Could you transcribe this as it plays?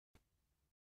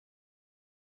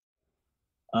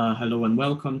Hello and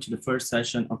welcome to the first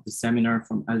session of the seminar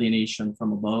From Alienation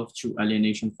from Above to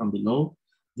Alienation from Below.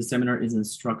 The seminar is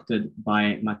instructed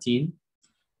by Mattin.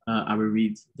 I will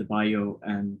read the bio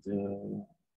and the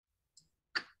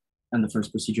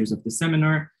first procedures of the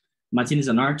seminar. Mattin is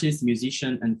an artist,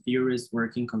 musician, and theorist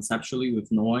working conceptually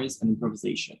with noise and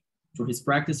improvisation. Through his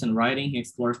practice and writing, he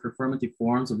explores performative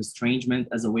forms of estrangement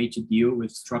as a way to deal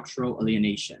with structural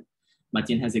alienation.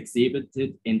 Mattin has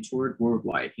exhibited and toured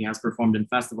worldwide. He has performed in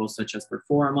festivals such as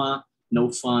Performa, No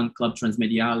Fun, Club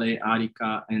Transmediale,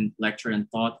 Arica, and lecture and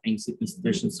taught in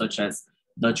institutions such as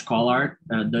Dutch Art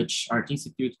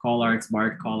Institute, CalArts,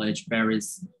 Bard College,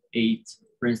 Paris 8,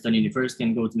 Princeton University,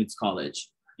 and Goldsmiths College.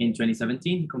 In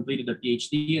 2017, he completed a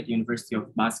PhD at the University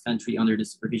of Basque Country under the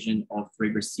supervision of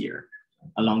Ray Bercier.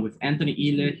 Along with Anthony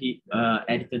Ile, he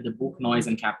edited the book Noise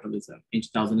and Capitalism. In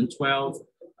 2012,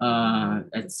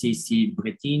 at CC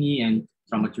Brettini and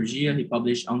Dramaturgia, he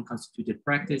published Unconstituted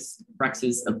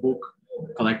Praxis, a book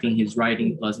collecting his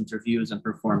writing plus interviews and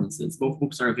performances. Both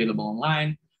books are available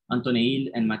online. Anthony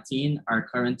Ile and Mattin are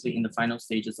currently in the final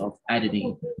stages of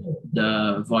editing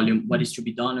the volume What is to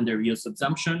be Done Under Real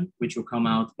Subsumption, which will come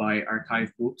out by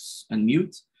Archive Books and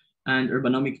Mute. And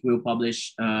Urbanomic will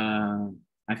publish,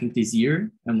 I think this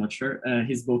year, I'm not sure,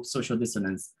 his book Social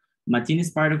Dissonance. Mattin is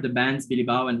part of the bands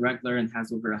Bilibao and Regular and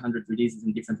has over 100 releases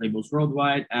in different labels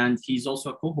worldwide. And he's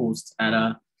also a co-host at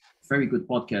a very good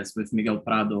podcast with Miguel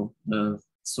Prado, the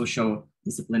Social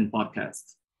Discipline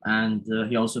podcast. And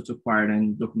he also took part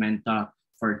in Documenta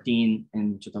 14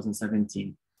 in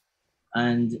 2017.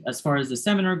 And as far as the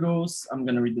seminar goes, I'm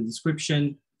going to read the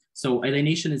description. So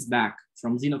alienation is back,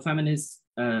 from xenofeminism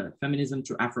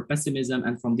to Afropessimism,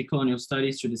 and from Decolonial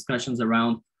Studies to discussions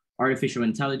around artificial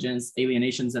intelligence.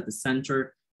 Alienation is at the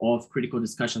center of critical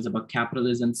discussions about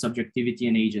capitalism, subjectivity,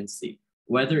 and agency.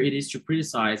 Whether it is to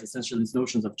criticize essentialist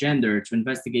notions of gender, to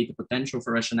investigate the potential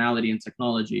for rationality and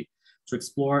technology, to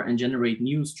explore and generate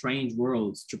new strange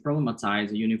worlds, to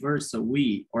problematize a universal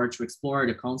we, or to explore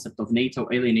the concept of natal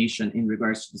alienation in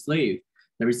regards to the slave,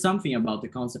 there is something about the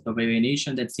concept of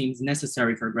alienation that seems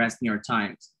necessary for grasping our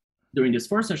times. During this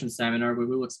 4-session seminar, we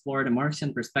will explore the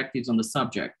Marxian perspectives on the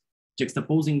subject,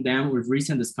 juxtaposing them with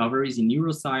recent discoveries in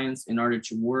neuroscience in order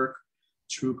to work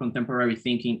through contemporary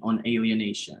thinking on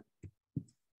alienation.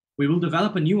 We will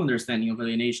develop a new understanding of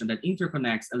alienation that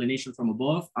interconnects alienation from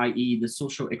above, i.e. the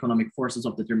socio-economic forces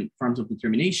of forms of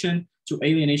determination, to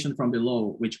alienation from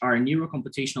below, which are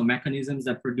neurocomputational mechanisms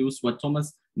that produce what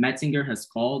Thomas Metzinger has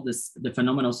called the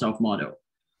phenomenal self-model.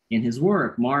 In his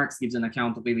work, Marx gives an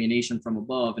account of alienation from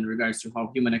above in regards to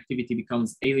how human activity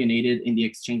becomes alienated in the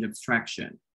exchange of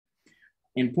abstraction.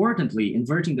 Importantly,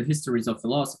 inverting the histories of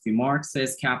philosophy, Marx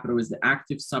says capital is the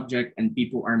active subject and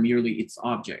people are merely its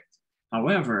object.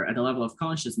 However, at the level of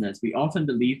consciousness, we often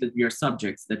believe that we are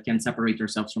subjects that can separate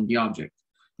ourselves from the object.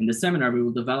 In the seminar, we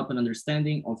will develop an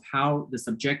understanding of how the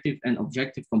subjective and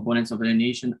objective components of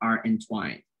alienation are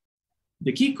entwined.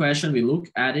 The key question we look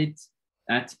at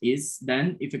is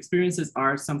then if experiences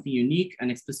are something unique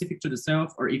and specific to the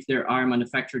self, or if they are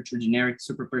manufactured through generic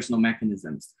superpersonal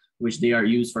mechanisms, which they are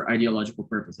used for ideological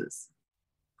purposes.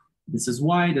 This is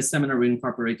why the seminar will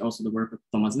incorporate also the work of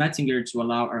Thomas Metzinger to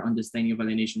allow our understanding of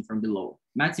alienation from below.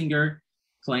 Metzinger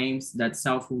claims that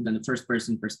selfhood and the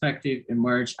first-person perspective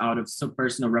emerge out of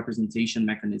subpersonal representation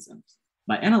mechanisms.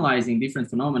 By analyzing different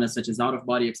phenomena such as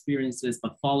out-of-body experiences,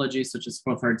 pathologies such as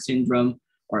Crawford syndrome,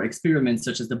 or experiments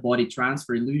such as the body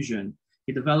transfer illusion,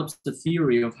 he develops the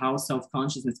theory of how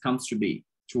self-consciousness comes to be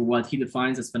through what he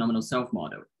defines as phenomenal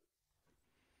self-model.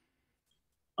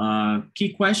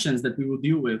 Key questions that we will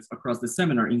deal with across the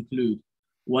seminar include: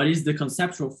 what is the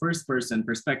conceptual first-person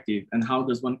perspective and how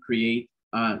does one create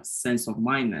a sense of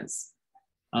mindness?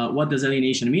 What does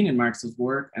alienation mean in Marx's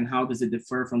work and how does it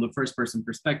differ from the first-person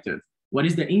perspective? What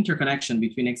is the interconnection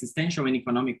between existential and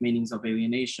economic meanings of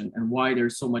alienation and why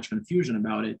there's so much confusion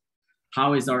about it?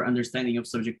 How is our understanding of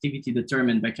subjectivity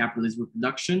determined by capitalist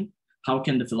reproduction? How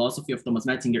can the philosophy of Thomas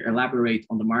Metzinger elaborate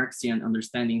on the Marxian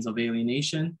understandings of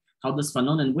alienation? How does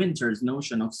Fanon and Winter's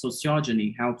notion of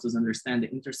sociogeny helps us understand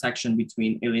the intersection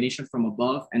between alienation from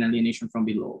above and alienation from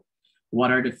below?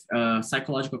 What are the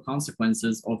psychological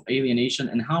consequences of alienation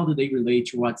and how do they relate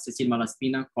to what Cecile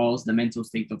Malaspina calls the mental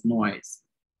state of noise?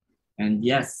 And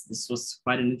yes, this was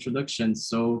quite an introduction.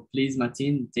 So please,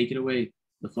 Mattin, take it away.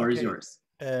 The floor is yours.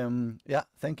 Yeah,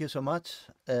 thank you so much.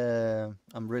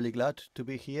 I'm really glad to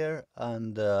be here,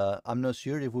 and I'm not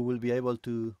sure if we will be able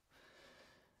to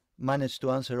manage to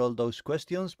answer all those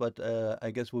questions, but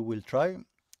I guess we will try.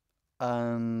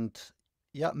 And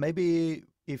yeah, maybe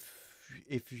if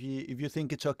if you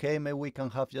think it's okay, maybe we can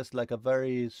have just like a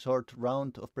very short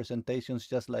round of presentations,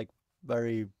 just like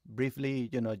very briefly,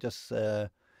 just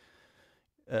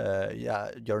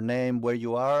yeah, your name, where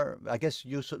you are. I guess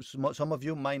some of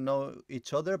you might know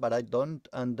each other, but I don't.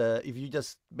 And if you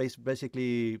just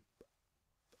basically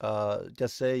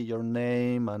just say your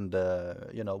name and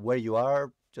where you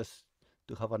are, just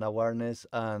to have an awareness,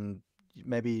 and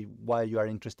maybe why you are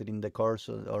interested in the course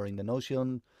or in the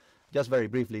notion, just very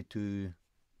briefly to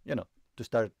to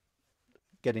start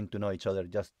getting to know each other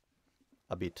just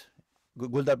a bit.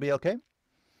 Will that be okay?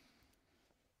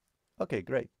 Okay,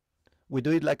 great. We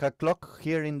do it like a clock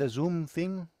here in the Zoom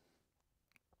thing.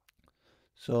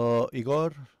 So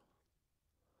Igor.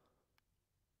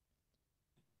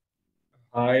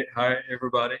 Hi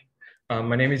everybody.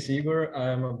 My name is Igor.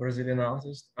 I'm a Brazilian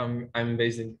artist. I'm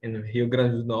based in Rio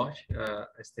Grande do Norte,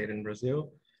 a state in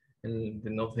Brazil, in the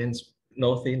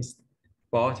northeast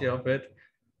part of it.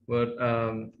 But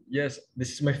yes,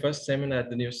 this is my first seminar at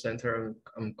the new center.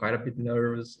 I'm quite a bit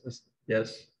nervous.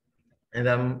 Yes, and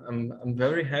I'm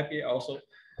very happy also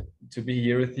to be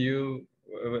here with you,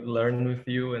 learn with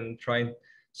you, and try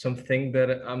something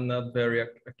that I'm not very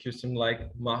accustomed,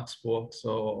 like Marx works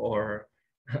or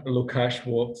Lukács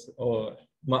works or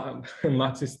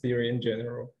Marxist theory in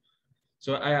general.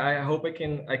 So I hope I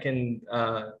can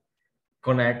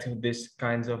connect these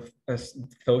kinds of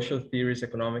social theories,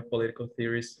 economic, political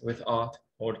theories with art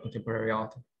or contemporary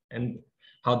art, and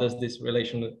how does this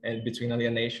relation between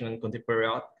alienation and contemporary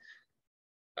art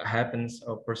happens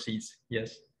or proceeds?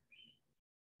 Yes.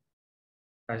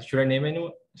 Should I name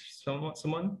anyone?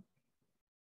 Someone?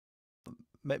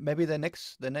 Maybe the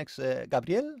next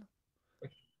Gabriel.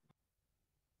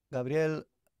 Gabriel,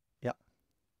 yeah.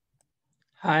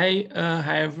 Hi,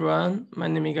 everyone. My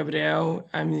name is Gabriel.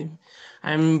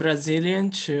 I'm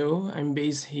Brazilian too. I'm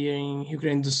based here in Rio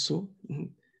Grande do Sul,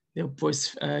 the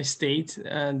opposite state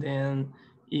than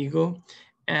Igor.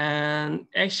 And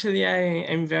actually,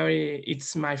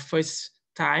 it's my first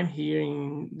time here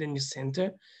in the new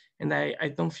center. And I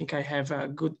don't think I have a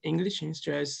good English. It's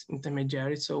just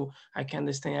intermediary, so I can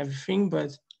understand everything,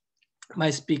 but my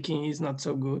speaking is not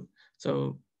so good.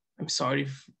 So I'm sorry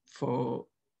for,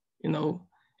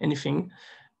 anything.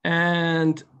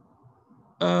 And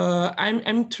I'm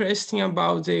interested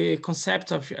about the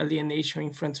concept of alienation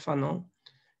in Frantz Fanon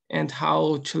and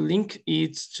how to link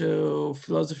it to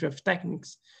philosophy of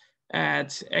techniques.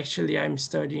 And actually, I'm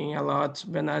studying a lot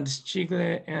Bernard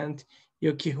Stiegler and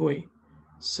Yoki Hui.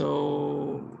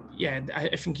 So yeah,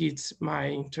 I think it's my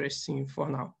interesting for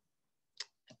now.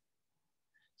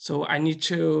 So I need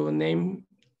to name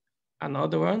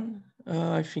another one.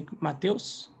 I think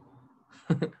Mateus.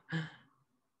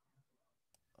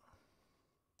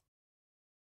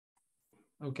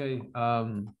 Okay,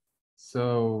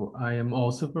 so I am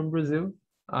also from Brazil.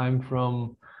 I'm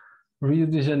from Rio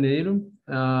de Janeiro.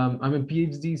 I'm a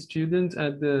PhD student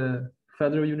at the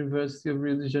Federal University of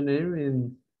Rio de Janeiro,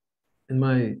 and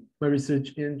my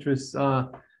research interests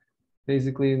are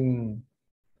basically in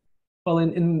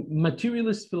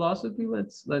materialist philosophy.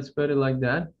 Let's put it like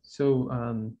that.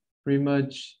 So pretty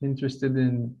much interested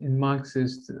in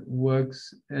Marxist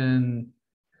works and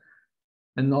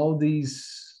all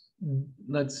these,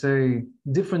 let's say,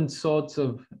 different sorts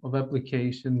of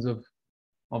applications of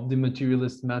the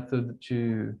materialist method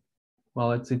to, well,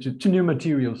 let's say to new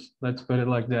materials. Let's put it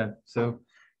like that. So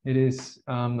it is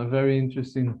a very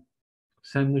interesting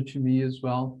seminar to me as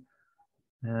well,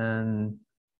 and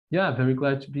yeah, very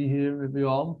glad to be here with you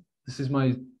all. This is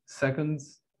my second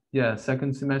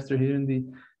semester here in the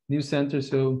new center,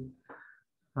 so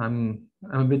I'm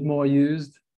a bit more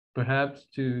used perhaps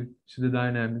to the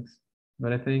dynamics,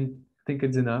 but I think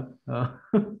it's enough.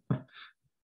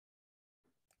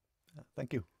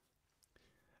 Thank you.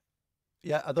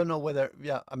 Yeah, I don't know whether,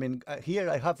 yeah, I mean, here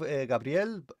I have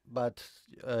Gabriel, but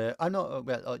I know,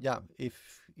 well, yeah,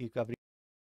 if Gabriel.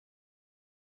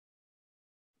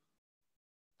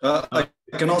 I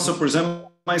can also present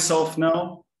myself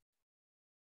now.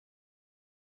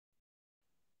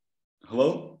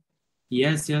 Hello?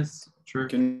 Yes, sure.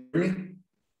 Can you hear me?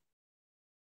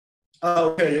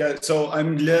 Okay, yeah, so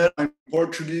I'm Guilherme, I'm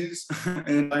Portuguese,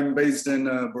 and I'm based in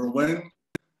Berlin.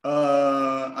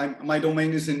 My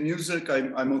domain is in music.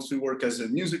 I mostly work as a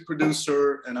music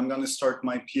producer, and I'm going to start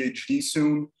my PhD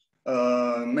soon,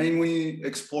 mainly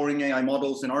exploring AI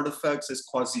models and artifacts as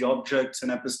quasi-objects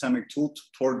and epistemic tool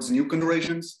towards new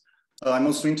considerations. I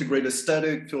mostly integrate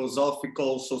aesthetic,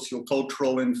 philosophical,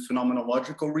 sociocultural, and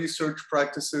phenomenological research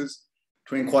practices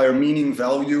to inquire meaning,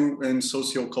 value, and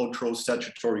sociocultural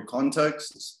statutory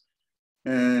contexts.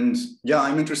 And yeah,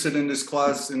 I'm interested in this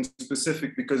class in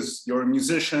specific because you're a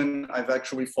musician. I've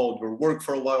actually followed your work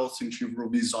for a while since you've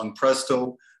released on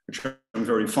Presto, which I'm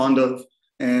very fond of.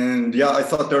 And yeah, I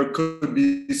thought there could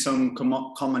be some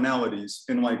commonalities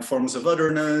in like forms of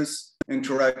otherness,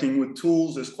 interacting with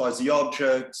tools as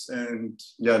quasi-objects. And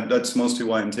yeah, that's mostly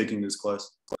why I'm taking this class.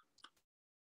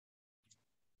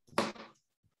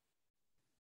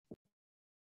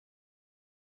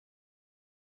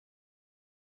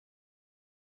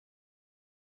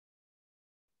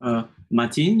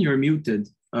 Mattin, you're muted.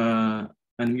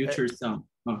 Unmute yourself.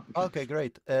 Oh, okay,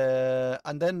 great.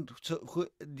 And then, so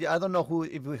I don't know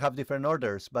if we have different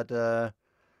orders, but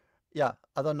yeah,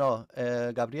 I don't know.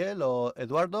 Gabriel or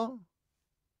Eduardo?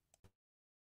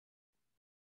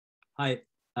 Hi.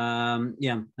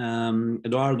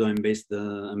 Eduardo. I'm based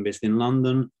in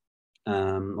London.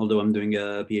 Although I'm doing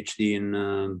a PhD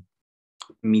in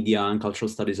media and cultural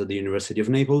studies at the University of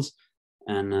Naples,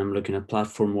 and I'm looking at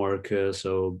platform work.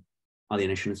 So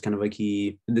alienation is kind of a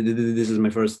key. This is my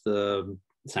first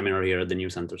seminar here at the New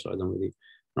Center, so I'm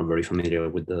not very familiar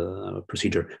with the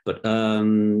procedure. But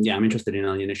yeah, I'm interested in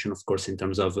alienation, of course, in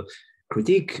terms of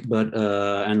critique, but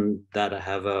and that I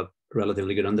have a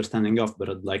relatively good understanding of. But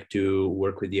I'd like to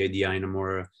work with the idea in a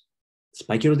more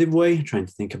speculative way, trying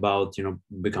to think about,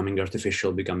 becoming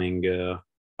artificial, becoming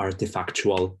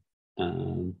artifactual.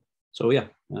 So yeah,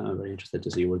 very interested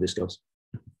to see where this goes.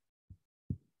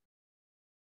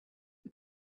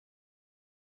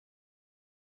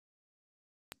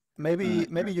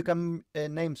 Maybe you can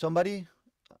name somebody.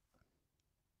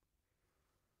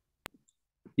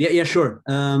 Yeah, sure.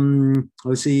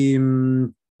 Let's see,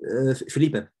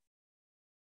 Felipe.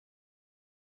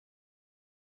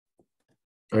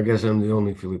 I guess I'm the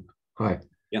only Felipe. Hi.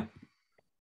 Yeah.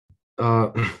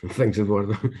 Thanks,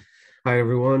 Eduardo. Hi,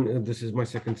 everyone. This is my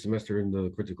second semester in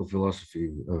the critical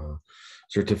philosophy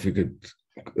certificate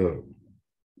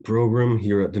program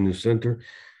here at the New Center.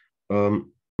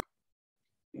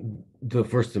 The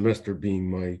first semester being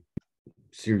my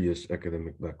serious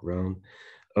academic background.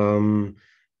 I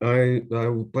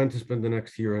will plan to spend the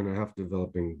next year and a half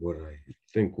developing what I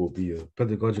think will be a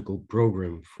pedagogical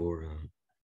program for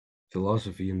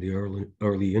philosophy in the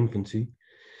early infancy.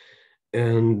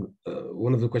 And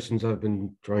one of the questions I've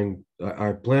been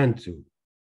I plan to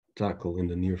tackle in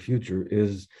the near future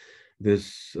is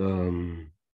this, I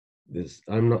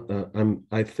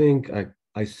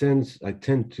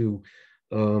tend to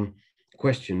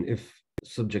question if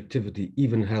subjectivity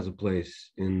even has a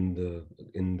place in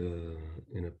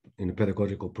a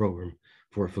pedagogical program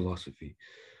for philosophy.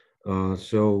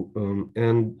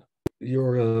 And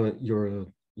your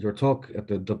talk at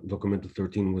the Documento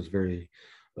 13 was very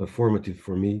formative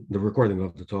for me, the recording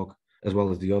of the talk as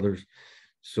well as the others.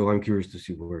 So I'm curious to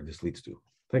see where this leads to.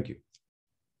 Thank you.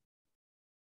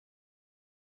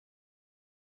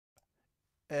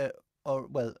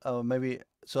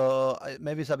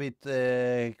 Maybe it's a bit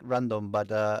random, but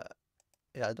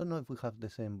yeah, I don't know if we have the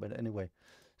same, but anyway.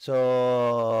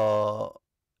 So,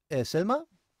 Selma,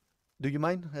 do you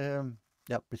mind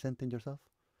presenting yourself?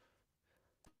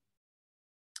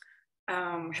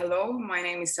 Hello, my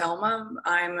name is Selma.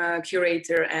 I'm a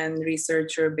curator and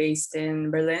researcher based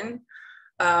in Berlin.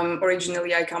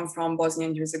 Originally, I come from Bosnia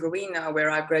and Herzegovina,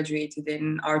 where I graduated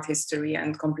in art history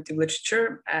and comparative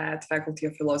literature at Faculty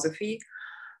of Philosophy.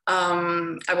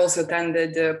 I've also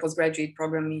attended a postgraduate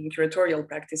program in curatorial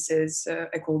practices,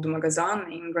 École du Magasin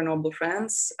in Grenoble,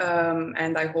 France,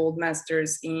 and I hold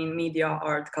masters in media,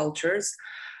 art, cultures,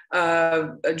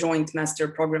 a joint master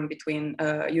program between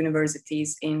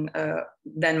universities in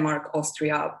Denmark,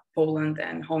 Austria, Poland,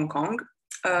 and Hong Kong.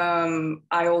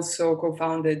 I also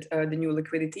co-founded the New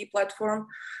Liquidity platform,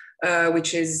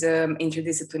 which is an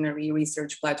interdisciplinary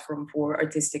research platform for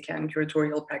artistic and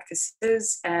curatorial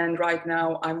practices. And right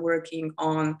now I'm working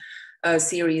on a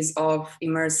series of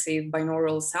immersive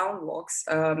binaural sound walks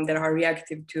that are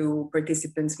reactive to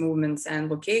participants' movements and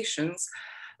locations.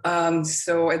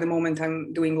 So at the moment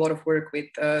I'm doing a lot of work with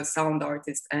sound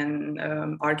artists and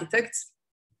architects.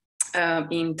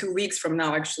 In 2 weeks from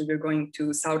now, actually, we're going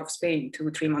to south of Spain to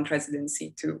a 3-month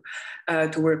residency to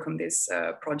work on this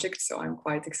project. So I'm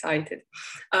quite excited.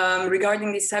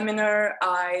 Regarding this seminar,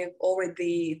 I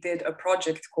already did a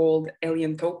project called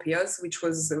Alientopias, which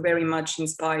was very much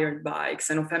inspired by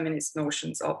xenofeminist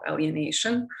notions of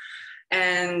alienation.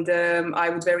 And I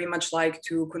would very much like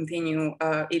to continue.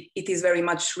 It is very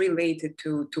much related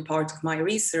to part of my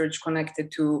research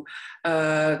connected to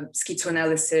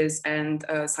schizoanalysis and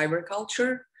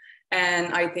cyberculture.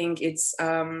 And I think it's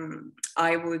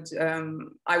I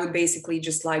would basically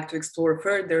just like to explore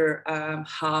further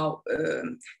how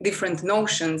different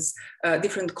notions,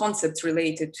 different concepts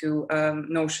related to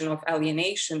notion of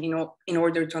alienation, in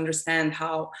order to understand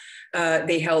how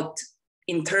they helped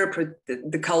interpret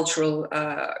the cultural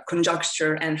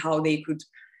conjuncture, and how they could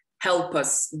help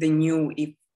us the new, if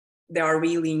they are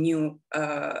really new,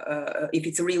 if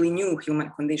it's a really new human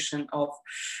condition of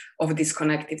these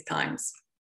connective times.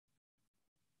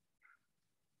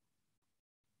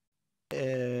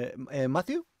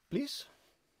 Matthew, please.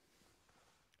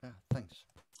 Thanks.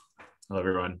 Hello,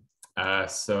 everyone.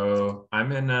 So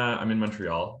I'm in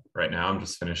Montreal right now. I'm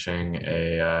just finishing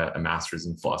a master's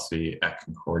in philosophy at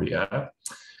Concordia.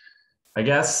 I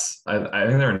guess I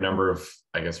think there are a number of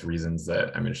reasons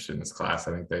that I'm interested in this class.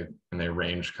 I think they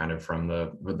range kind of from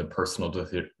the personal to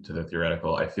the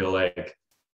theoretical. I feel like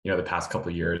the past couple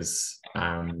of years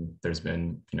there's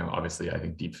been obviously I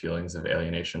think deep feelings of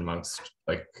alienation amongst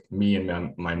like me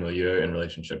and my milieu in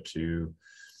relationship to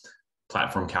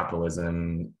platform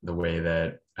capitalism, the way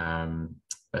that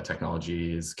that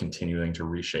technology is continuing to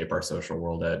reshape our social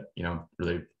world at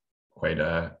really quite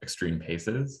extreme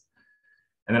paces.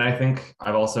 And then I think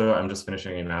I'm just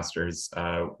finishing a master's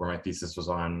where my thesis was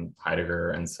on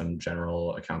Heidegger and some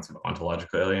general accounts of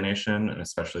ontological alienation, and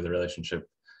especially the relationship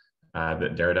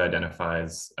that Derrida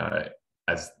identifies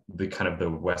as the kind of the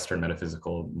Western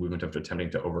metaphysical movement of attempting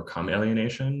to overcome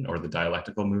alienation, or the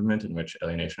dialectical movement in which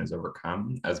alienation is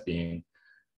overcome, as being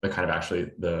the kind of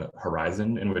actually the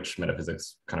horizon in which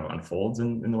metaphysics kind of unfolds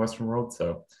in the Western world.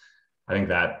 So I think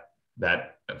that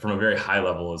from a very high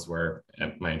level is where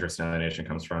my interest in alienation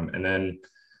comes from. And then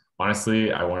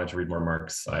honestly, I wanted to read more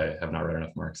Marx. I have not read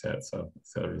enough Marx yet, so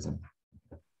that's the other reason.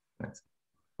 Thanks.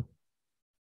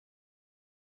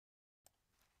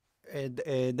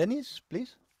 Dennis,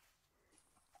 please.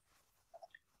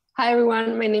 Hi,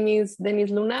 everyone. My name is Dennis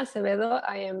Luna Acevedo.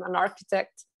 I am an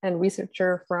architect and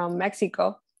researcher from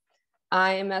Mexico.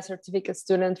 I am a certificate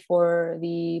student for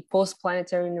the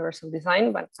post-planetary universal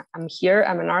design, but I'm here.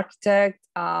 I'm an architect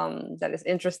that is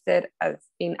interested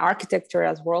in architecture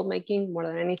as world making more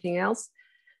than anything else.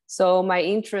 So my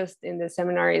interest in the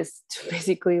seminar is to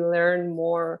basically learn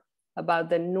more about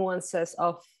the nuances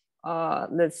of,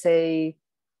 let's say,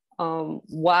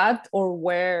 what or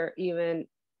where even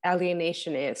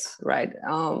alienation is, right?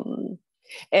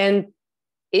 And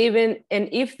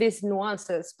if these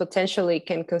nuances potentially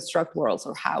can construct worlds,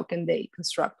 or how can they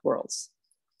construct worlds?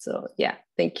 So yeah,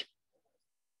 thank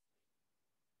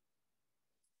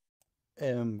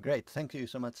you. Great, thank you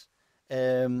so much.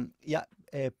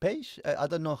 Paige, I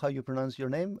don't know how you pronounce your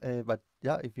name, but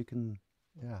yeah, if you can,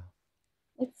 yeah.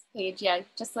 It's Paige, yeah,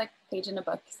 just like Paige in a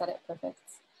book, you said it perfect.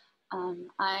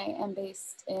 I am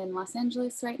based in Los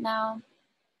Angeles right now.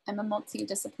 I'm a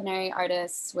multidisciplinary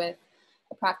artist with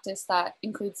a practice that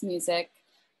includes music,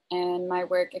 and my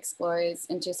work explores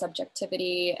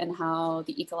intersubjectivity and how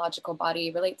the ecological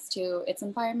body relates to its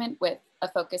environment, with a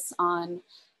focus on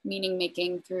meaning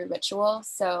making through ritual.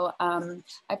 So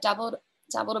I've dabbled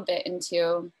a bit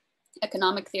into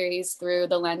economic theories through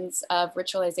the lens of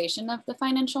ritualization of the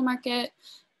financial market.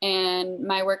 And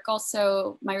my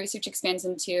research expands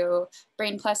into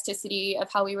brain plasticity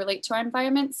of how we relate to our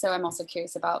environment. So I'm also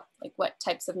curious about like what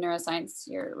types of neuroscience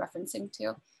you're referencing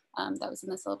to. That was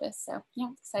in the syllabus. So yeah,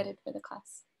 excited for the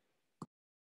class.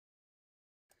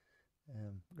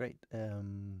 Great.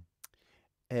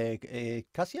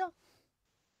 Cassia?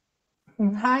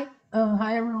 Hi.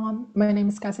 Hi, everyone. My name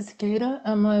is Cassia Siqueira.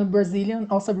 I'm a Brazilian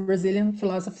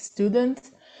philosophy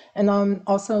student, and I'm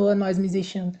also a noise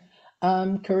musician.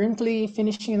 I'm currently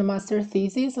finishing a master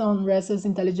thesis on Reza's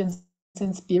Intelligence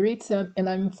and Spirits, and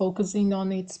I'm focusing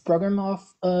on its program of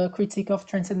critique of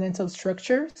transcendental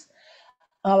structures,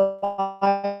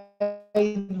 allied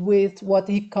with what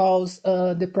he calls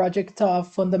the project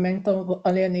of fundamental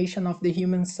alienation of the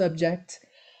human subject.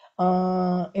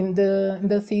 In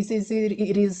the thesis,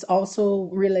 it is also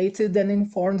related and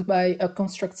informed by a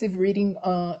constructive reading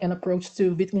and approach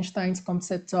to Wittgenstein's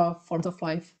concept of forms of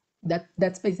life.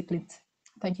 That's basically it.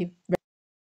 Thank you.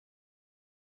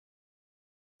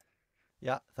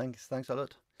 Yeah, thanks a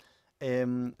lot.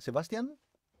 Sebastian?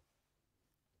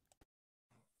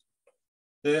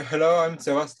 Hello, I'm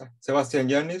Sebastian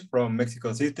Yanis from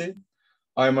Mexico City.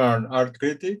 I'm an art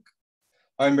critic.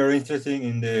 I'm very interested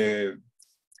in the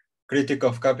critique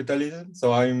of capitalism,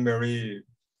 so I'm very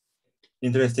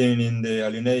interested in the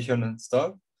alienation and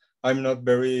stuff. I'm not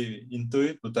very into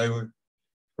it, but I'm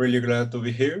really glad to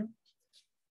be here.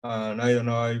 And I don't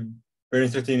know, I'm very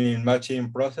interested in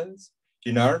matching process,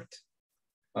 in art,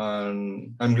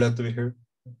 and I'm glad to be here.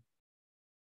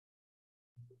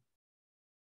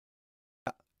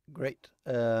 Great.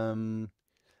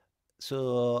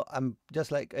 So I'm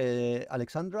just like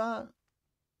Alexandra.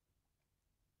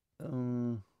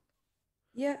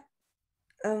 Yeah.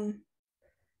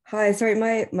 Hi. Sorry,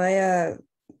 my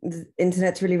the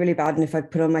internet's really bad, and if I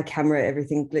put on my camera,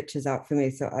 everything glitches out for me.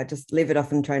 So I just leave it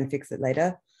off and try and fix it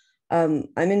later.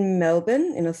 I'm in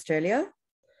Melbourne, in Australia.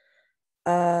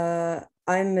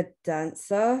 I'm a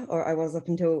dancer, or I was up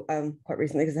until quite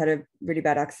recently because I had a really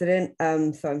bad accident.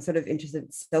 So I'm sort of interested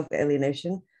in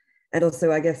self-alienation, and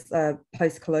also I guess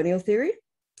post-colonial theory,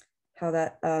 how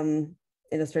that in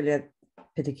Australia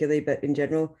particularly, but in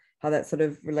general, how that sort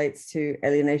of relates to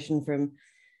alienation from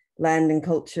land and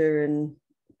culture and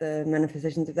the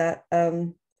manifestations of that.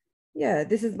 Yeah,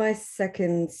 this is my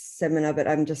second seminar, but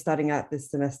I'm just starting out this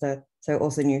semester, so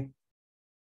also new.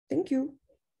 Thank you.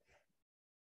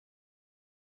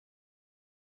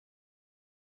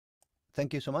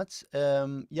 Thank you so much.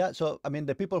 Yeah, so I mean,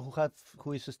 the people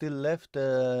who is still left,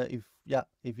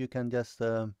 if you can just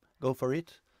go for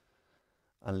it,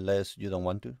 unless you don't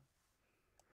want to.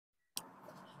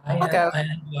 I'll go. I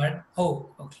am Eduardo. Oh,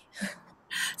 okay.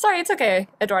 Sorry, it's okay.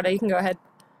 Eduardo, you can go ahead.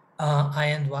 I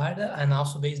am Eduardo. I'm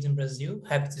also based in Brazil.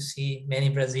 Happy to see many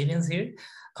Brazilians here.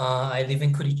 I live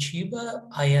in Curitiba.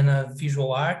 I am a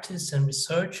visual artist and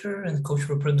researcher and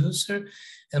cultural producer.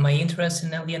 And my interest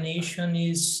in alienation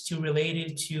is still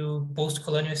related to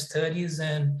post-colonial studies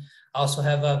and also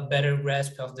have a better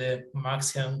grasp of the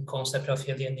Marxian concept of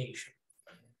alienation.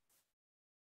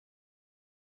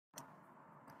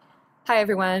 Hi,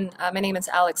 everyone. My name is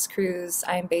Alex Cruz.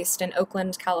 I'm based in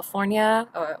Oakland, California,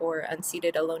 or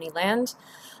unceded Ohlone land.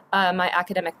 My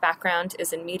academic background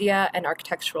is in media and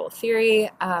architectural theory.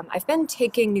 I've been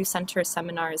taking New Center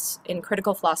seminars in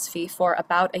critical philosophy for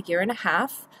about a year and a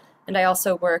half, and I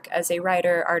also work as a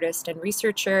writer, artist, and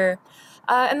researcher.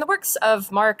 And the works of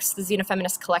Marx, the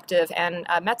Xenofeminist Collective, and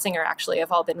Metzinger actually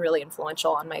have all been really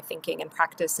influential on my thinking and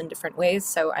practice in different ways,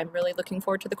 so I'm really looking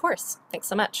forward to the course. Thanks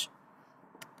so much.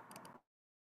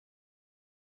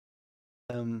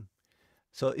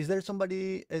 So is there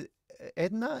somebody,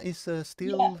 Edna is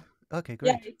still, okay, great.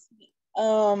 Yeah, it's me.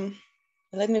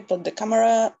 Let me put the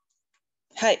camera.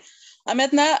 Hi, I'm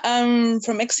Edna. I'm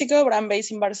from Mexico, but I'm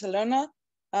based in Barcelona.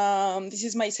 This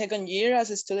is my second year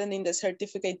as a student in the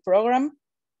certificate program.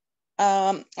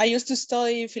 I used to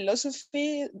study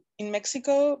philosophy in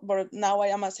Mexico, but now I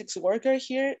am a sex worker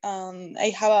here.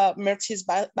 I have a Marxist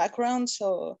background,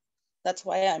 so that's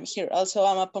why I'm here. Also,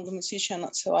 I'm a punk musician,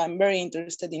 so I'm very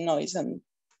interested in noise and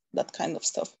that kind of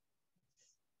stuff.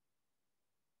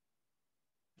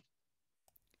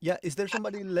 Yeah, is there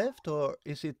somebody left or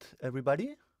is it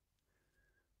everybody?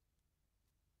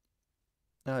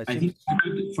 I think it's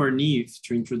good for Neve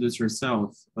to introduce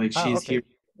herself. Like she's okay. here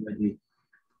already.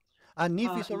 And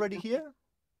Neve is already here?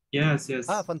 Yes, yes.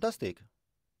 Ah, fantastic.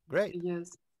 Great.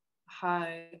 Yes.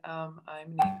 Hi, I'm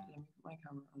Neve. Let me put my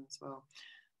camera on as well.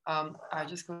 I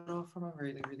just got off from a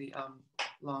really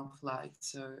long flight,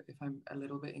 so if I'm a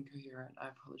little bit incoherent, I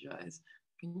apologize.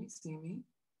 Can you see me?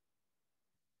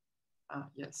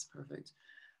 Yes, perfect.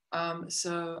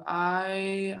 So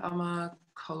I am a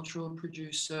cultural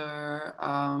producer.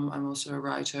 I'm also a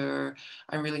writer.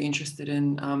 I'm really interested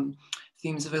in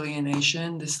themes of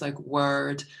alienation. This like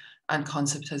word and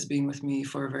concept has been with me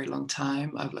for a very long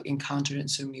time. I've like encountered it in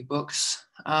so many books.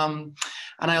 And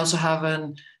I also have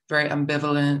a very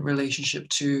ambivalent relationship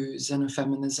to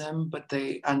xenofeminism, but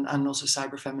and also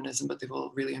cyberfeminism, but they've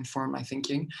all really informed my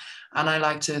thinking. And I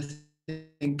like to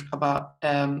think about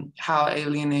how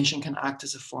alienation can act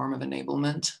as a form of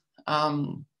enablement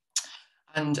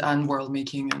and world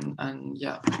making and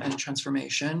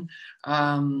transformation.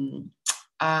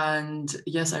 And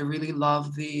yes, I really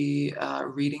love the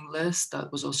reading list.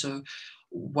 That was also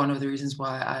one of the reasons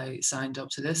why I signed up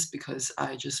to this, because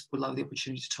I just would love the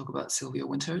opportunity to talk about Sylvia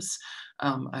Winters.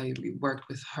 I worked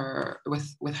with her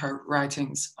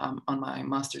writings on my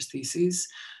master's thesis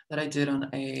that I did on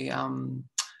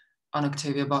on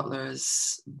Octavia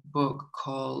Butler's book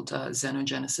called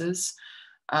Xenogenesis.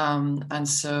 And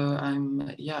so I'm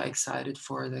excited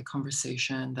for the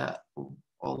conversation that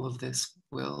all of this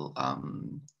will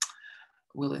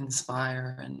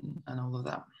inspire and all of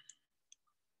that.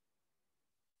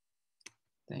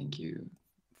 Thank you.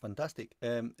 Fantastic.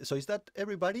 So is that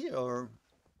everybody, or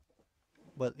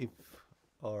well,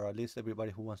 or at least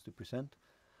everybody who wants to present?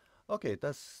 Okay,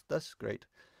 that's great.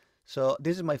 So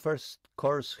this is my first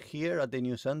course here at the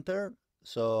New Center.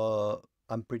 So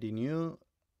I'm pretty new,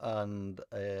 and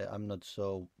I'm not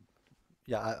so.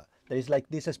 Yeah, there is like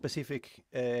this specific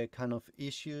kind of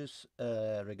issues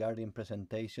regarding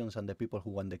presentations and the people who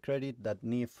want the credit that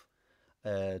Neve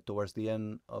towards the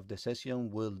end of the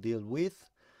session will deal with.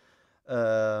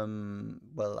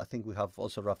 Well, I think we have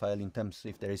also Rafael in terms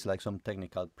if there is like some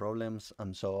technical problems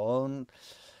and so on.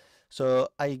 So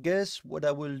I guess what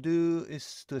I will do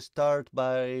is to start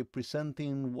by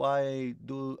presenting why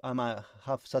I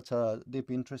have such a deep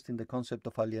interest in the concept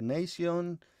of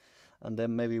alienation, and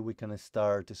then maybe we can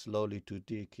start slowly to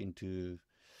dig into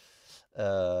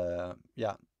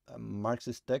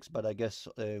Marxist text, but I guess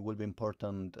it will be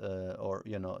important, or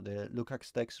the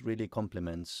Lukács text really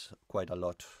complements quite a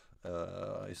lot.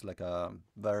 It's like a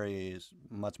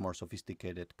much more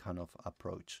sophisticated kind of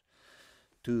approach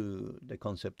to the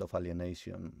concept of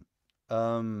alienation.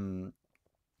 And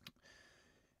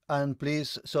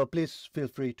please feel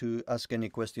free to ask any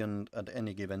question at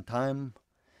any given time.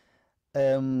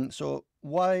 So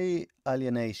why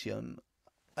alienation?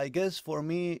 I guess for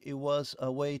me it was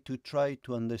a way to try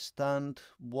to understand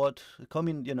I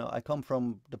come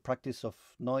from the practice of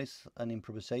noise and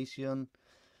improvisation,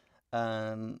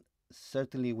 and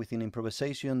certainly within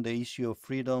improvisation the issue of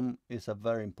freedom is a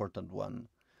very important one,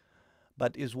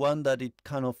 but is one that it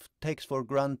kind of takes for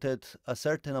granted a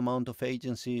certain amount of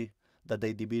agency that the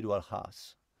individual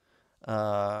has,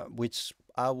 which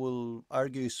I will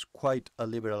argue is quite a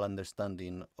liberal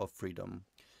understanding of freedom.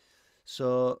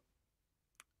 So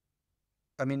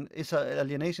I mean,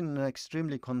 alienation an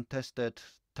extremely contested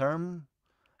term.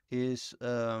 It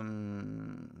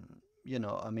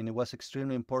was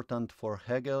extremely important for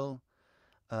Hegel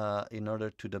in order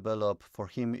to develop. For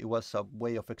him, it was a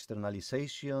way of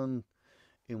externalization,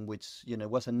 in which it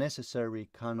was a necessary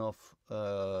kind of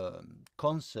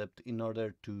concept in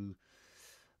order to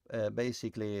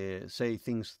basically say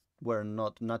things were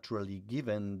not naturally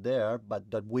given there,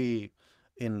 but that we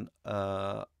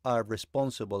are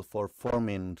responsible for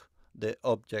forming the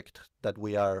object that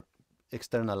we are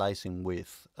externalizing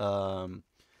with.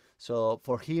 So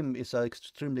for him, it's an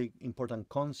extremely important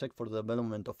concept for the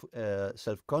development of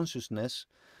self-consciousness.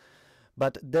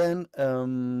 But then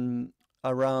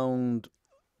around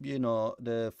the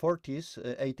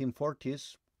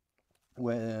 1840s,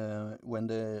 when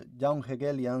the young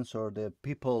Hegelians, or the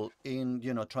people in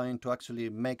trying to actually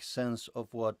make sense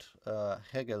of what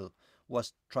Hegel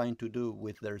was trying to do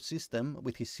with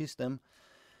his system,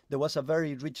 there was a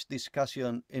very rich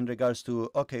discussion in regards to,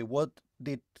 okay, what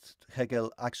did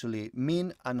Hegel actually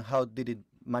mean and how did it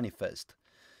manifest?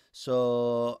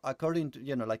 So according to,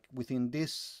 like within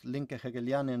this Linke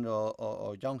Hegelianen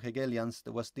or young Hegelians,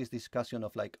 there was this discussion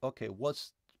of like, okay,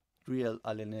 what's real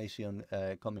alienation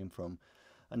coming from?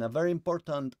 And a very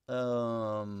important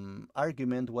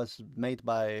argument was made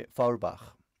by Feuerbach,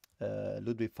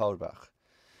 Ludwig Feuerbach.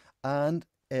 And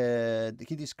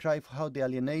he described how the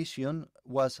alienation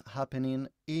was happening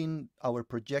in our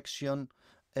projection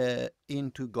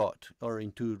into God or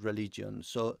into religion.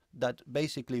 So that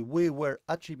basically we were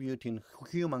attributing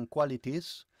human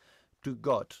qualities to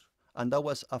God. And that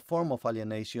was a form of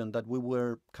alienation, that we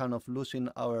were kind of losing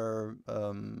our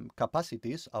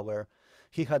capacities.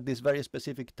 He had this very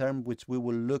specific term, which we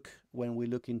will look when we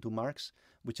look into Marx,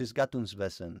 which is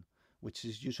Gattungswesen, which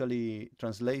is usually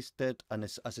translated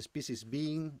as a species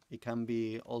being. It can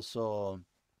be also,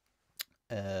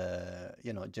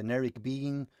 generic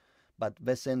being, but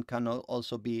Wesen can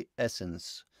also be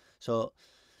essence. So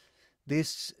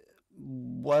this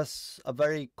was a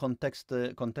very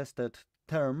contested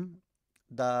term,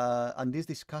 and this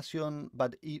discussion,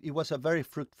 but it was a very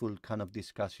fruitful kind of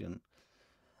discussion.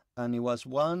 And it was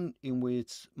one in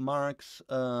which Marx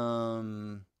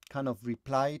kind of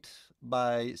replied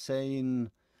by saying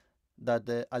that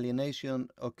the alienation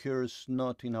occurs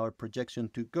not in our projection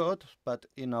to God, but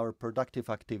in our productive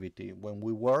activity when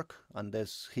we work. And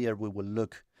here we will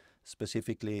look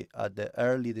specifically at the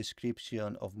early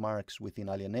description of Marx within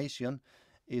alienation,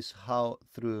 is how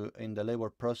in the labor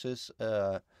process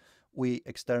we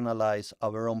externalize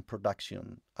our own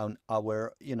production, and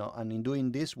and in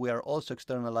doing this we are also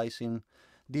externalizing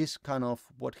this kind of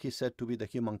what he said to be the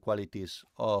human qualities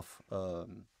of a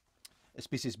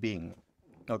species being,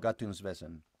 or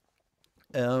Gattungswesen.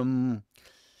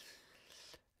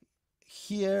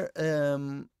 Here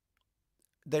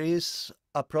there is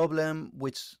a problem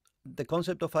which the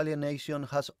concept of alienation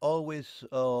has always,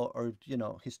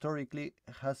 historically,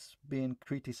 has been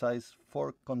criticized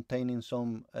for containing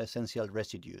some essential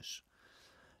residues.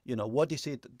 What is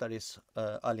it that is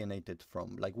alienated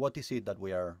from? Like, what is it that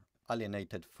we are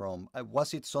alienated from?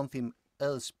 Was it something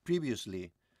else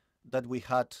previously that we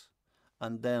had,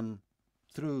 and then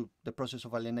through the process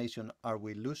of alienation are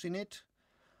we losing it?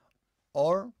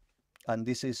 Or, and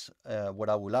this is what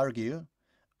I will argue,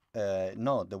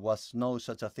 no, there was no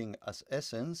such a thing as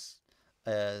essence,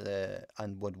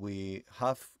 and what we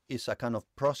have is a kind of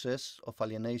process of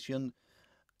alienation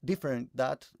different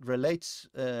that relates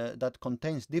that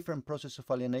contains different processes of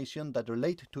alienation that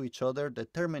relate to each other,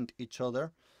 determine each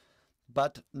other,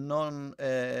 but none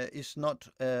is not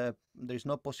there is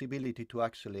no possibility to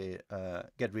actually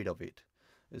get rid of it.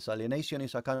 This alienation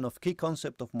is a kind of key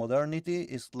concept of modernity.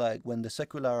 It's like when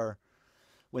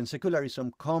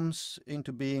secularism comes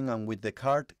into being, and with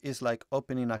Descartes is like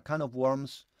opening a kind of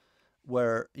worms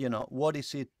where, you know, what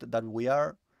is it that we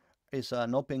are is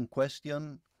an open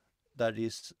question that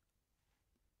is,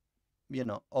 you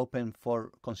know, open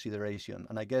for consideration.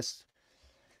 And I guess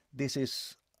this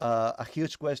is a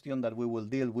huge question that we will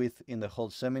deal with in the whole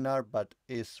seminar, but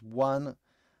is one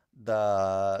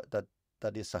that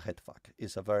is a head fuck.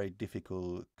 It's a very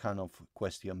difficult kind of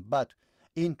question. But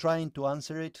in trying to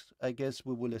answer it, I guess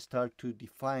we will start to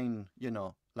define, you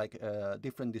know, like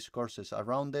different discourses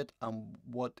around it, and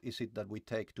what is it that we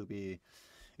take to be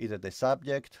either the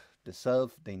subject, the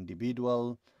self, the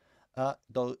individual,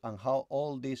 and how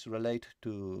all these relate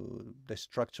to the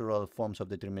structural forms of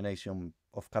determination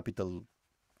of capital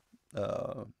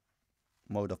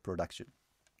mode of production.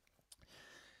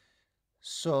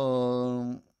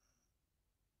 So,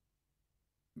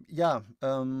 yeah,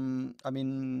 I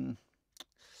mean,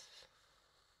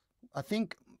 I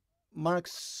think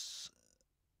Marx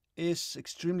is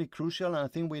extremely crucial, and I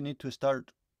think we need to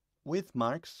start with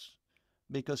Marx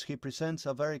because he presents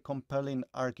a very compelling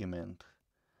argument.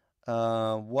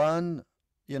 One,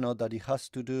 you know, that it has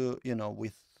to do, you know,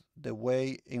 with the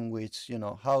way in which, you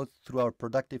know, how through our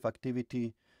productive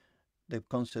activity the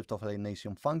concept of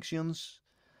alienation functions,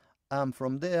 and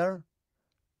from there,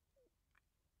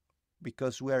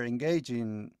 because we are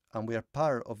engaging and we are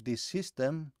part of this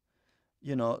system,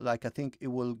 you know, like I think it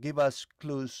will give us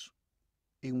clues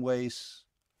in ways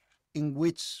in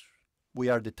which we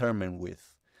are determined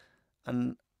with.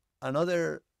 And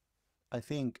another, I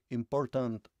think,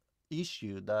 important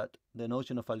issue that the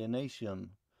notion of alienation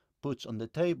puts on the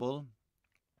table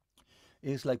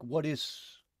is like, what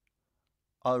is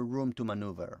our room to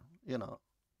maneuver? You know,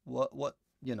 what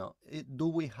you know, do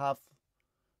we have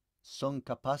some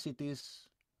capacities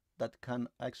that can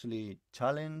actually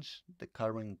challenge the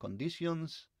current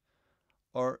conditions,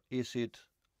 or is it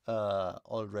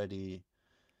already,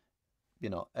 you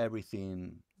know,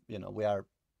 everything, you know, we are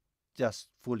just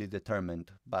fully determined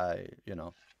by, you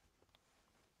know,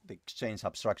 the exchange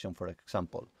abstraction, for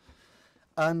example.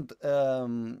 And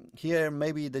here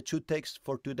maybe the two texts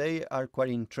for today are quite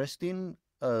interesting,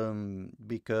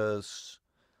 because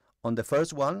on the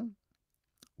first one,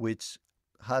 which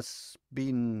has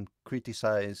been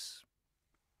criticized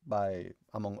by,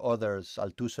 among others,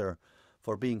 Althusser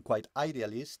for being quite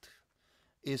idealist,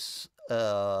 it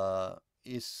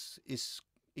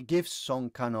gives some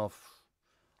kind of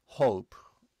hope.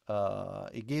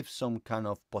 It gives some kind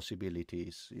of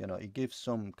possibilities. You know, it gives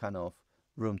some kind of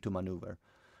room to maneuver.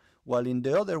 While in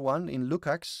the other one, in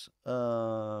Lukács,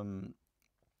 on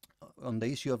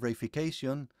the issue of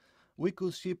reification, we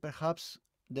could see perhaps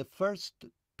the first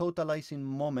totalizing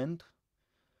moment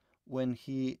when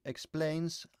he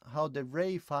explains how the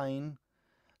reifying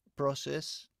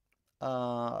process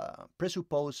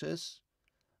presupposes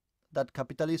that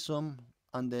capitalism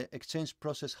and the exchange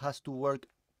process has to work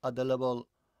at the level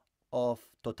of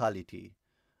totality.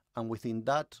 And within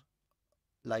that,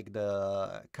 like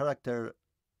the character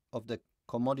of the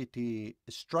commodity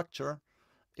structure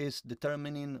is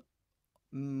determining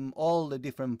all the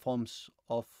different forms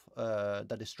of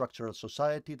that structural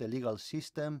society, the legal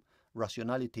system,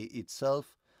 rationality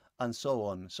itself, and so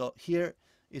on. So here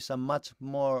is a much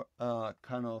more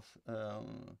kind of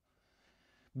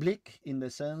bleak in the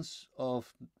sense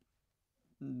of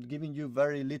giving you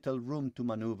very little room to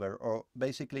maneuver, or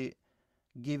basically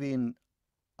giving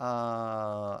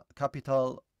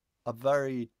capital a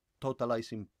very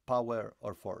totalizing power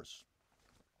or force.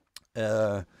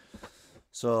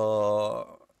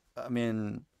 So, I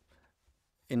mean,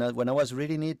 when I was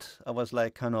reading it, I was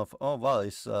like kind of, oh, wow,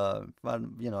 it's,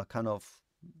 you know, kind of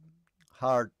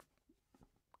hard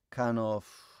kind of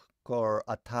core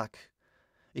attack.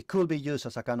 It could be used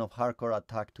as a kind of hardcore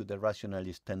attack to the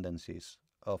rationalist tendencies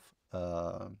of,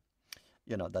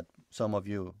 you know, that some of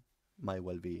you might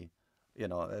well be, you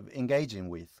know, engaging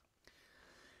with.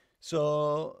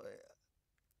 So,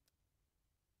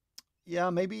 yeah,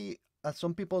 maybe as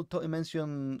some people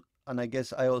mentioned, and I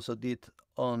guess I also did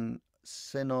on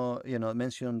you know,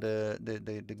 mention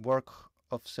the work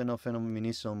of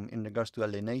Xenofeminism in regards to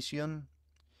alienation.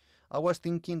 I was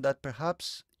thinking that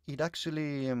perhaps it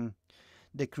actually,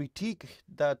 the critique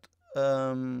that,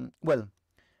 well,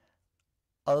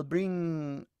 I'll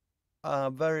bring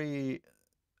a very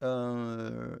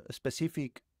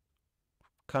specific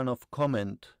kind of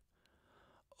comment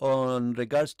on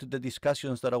regards to the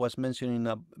discussions that I was mentioning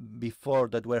before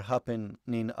that were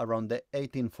happening around the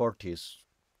 1840s.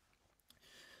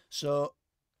 So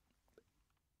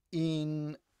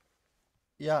I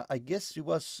guess it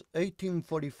was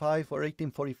 1845 or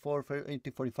 1844,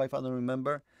 1845, I don't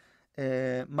remember.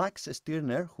 Max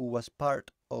Stirner, who was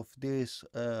part of these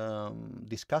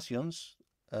discussions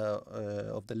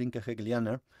of the Linke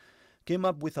Hegelianer, came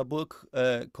up with a book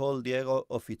called The Ego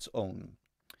of Its Own.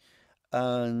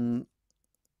 And,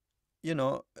 you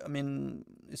know, I mean,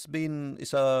 it's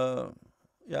a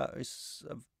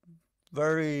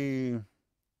very,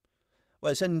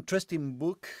 well, it's an interesting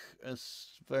book.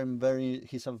 It's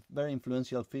he's a very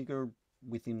influential figure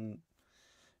within,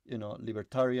 you know,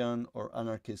 libertarian or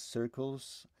anarchist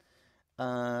circles.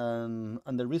 And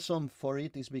the reason for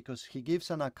it is because he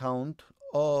gives an account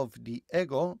of the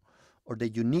ego, or the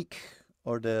unique,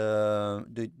 or the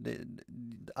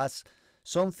as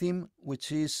something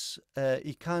which is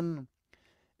it can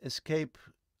escape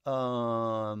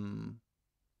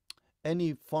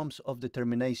any forms of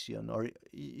determination, or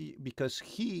because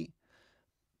he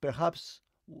perhaps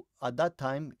at that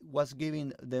time was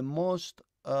giving the most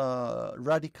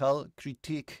radical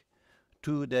critique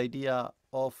to the idea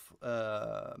of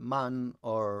man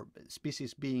or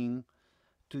species being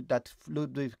that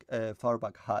Ludwig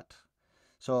Feuerbach had.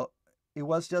 So it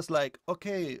was just like,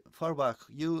 okay, Feuerbach,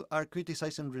 you are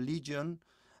criticizing religion,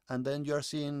 and then you're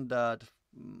seeing that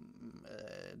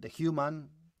the human,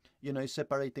 you know, is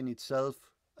separating itself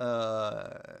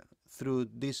through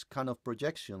these kind of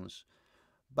projections.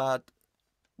 But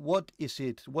what is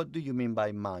it? What do you mean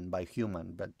by man, by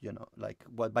human? But, you know, like,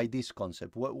 what by this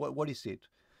concept? What is it?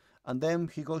 And then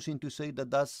he goes in to say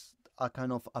that that's a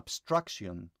kind of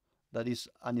abstraction, that is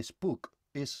an spook,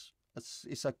 is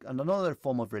another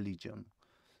form of religion.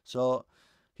 So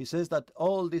he says that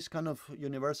all these kind of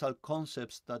universal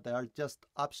concepts that they are just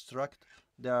abstract,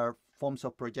 they are forms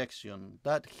of projection.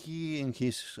 That he in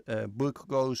his book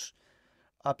goes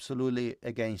absolutely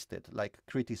against it, like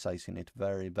criticizing it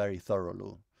very, very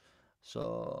thoroughly.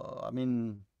 So I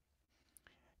mean,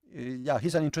 yeah,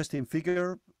 he's an interesting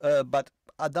figure, but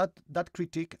that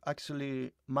critique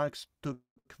actually Marx took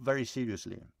very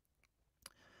seriously.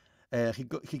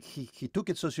 He took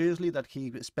it so seriously that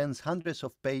he spends hundreds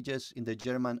of pages in the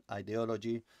German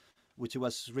ideology, which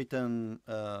was written,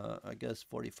 I guess,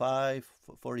 45,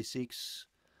 46,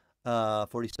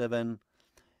 47.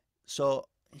 So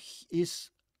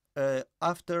is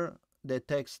after the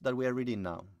text that we are reading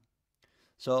now.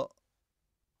 So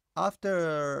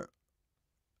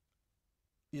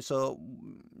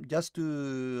just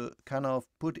to kind of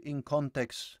put in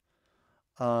context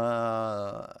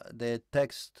the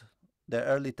text, the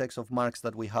early text of Marx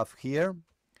that we have here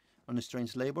on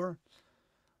Strange Labor,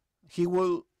 he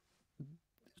will,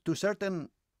 to certain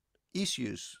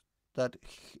issues that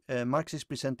Marx is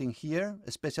presenting here,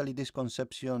 especially this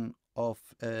conception of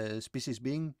species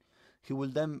being, he will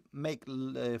then make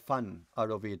fun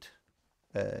out of it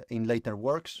in later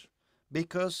works,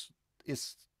 because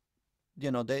it's,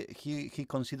 you know, he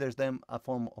considers them a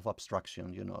form of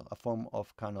abstraction, you know, a form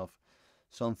of kind of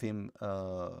something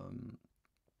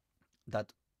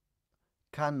that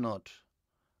cannot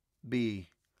be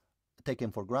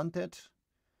taken for granted,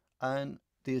 and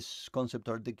this concept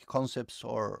or the concepts,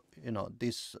 or, you know,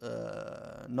 these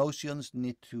notions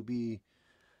need to be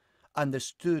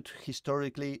understood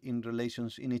historically in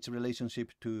its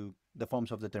relationship to the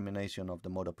forms of determination of the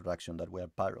mode of production that we are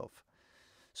part of.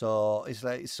 So it's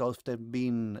like, it's often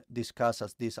been discussed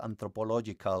as this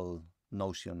anthropological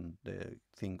notion, the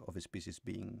thing of a species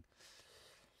being.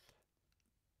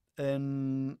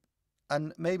 And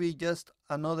maybe just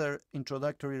another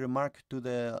introductory remark to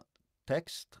the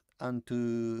text and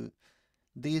to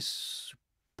this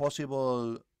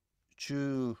possible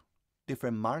two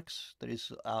different Marx. There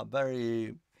is a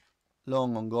very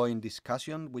long ongoing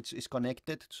discussion which is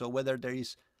connected. So whether there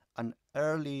is an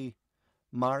early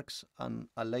Marx and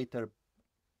a later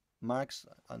Marx,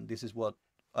 and this is what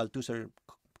Althusser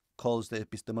calls the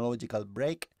epistemological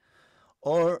break,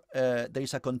 or there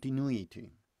is a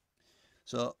continuity.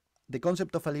 So the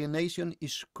concept of alienation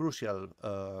is crucial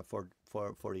for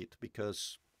it,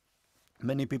 because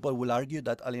many people will argue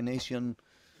that alienation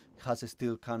has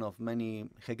still kind of many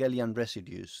Hegelian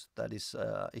residues. That is,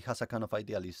 it has a kind of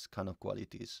idealist kind of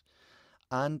qualities,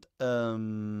 and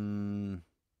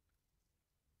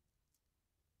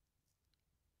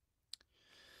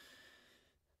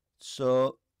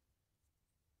so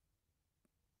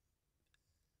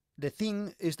the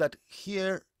thing is that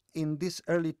here in this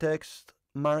early text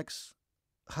Marx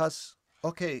has,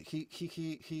 okay,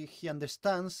 he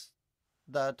understands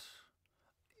that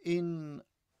in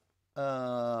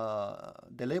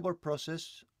the labor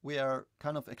process, we are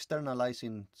kind of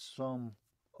externalizing some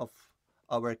of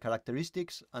our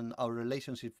characteristics and our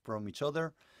relationship from each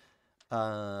other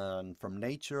and from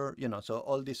nature, you know, so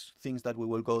all these things that we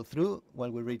will go through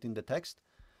while we're reading the text.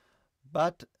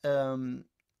 But, and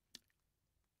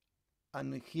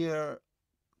here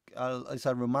is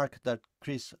a remark that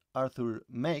Chris Arthur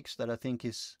makes that I think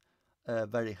is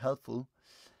very helpful.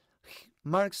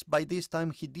 Marx, by this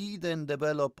time, he didn't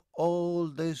develop all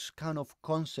these kind of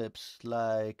concepts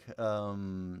like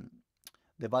the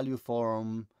value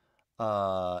form,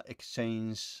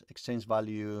 exchange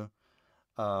value,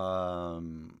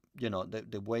 you know,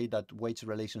 the way that wage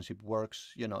relationship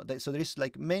works, you know. So there is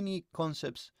like many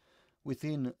concepts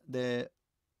within the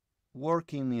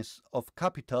workings of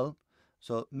capital,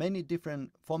 so many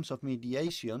different forms of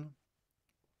mediation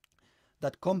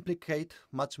that complicate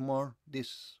much more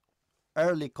this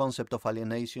early concept of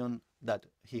alienation that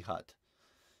he had.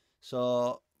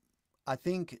 So I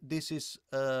think this is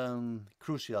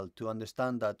crucial to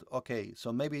understand that, okay,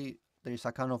 so maybe there is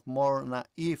a kind of more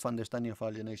naive understanding of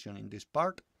alienation in this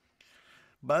part,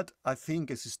 but I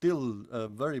think it's still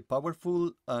very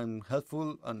powerful and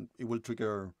helpful, and it will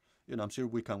trigger, you know, I'm sure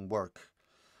we can work.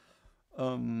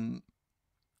 I'm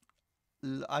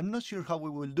not sure how we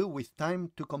will do with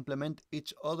time to complement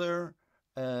each other,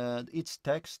 each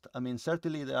text. I mean,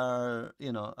 certainly there are,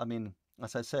 you know, I mean,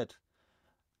 as I said,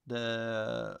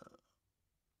 the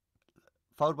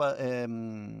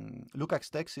Lukács'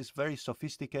 text is very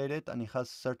sophisticated and it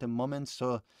has certain moments,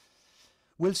 so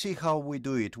we'll see how we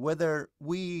do it, whether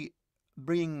we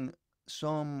bring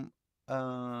some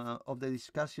of the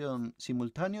discussion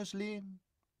simultaneously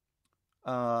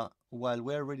while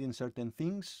we're reading certain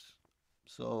things,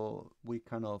 so we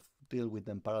kind of deal with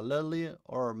them parallelly,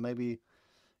 or maybe,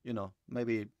 you know,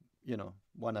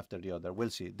 one after the other. We'll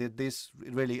see. This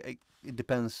really, it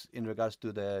depends in regards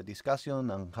to the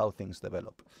discussion and how things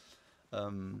develop.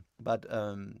 But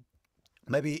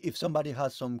maybe if somebody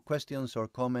has some questions or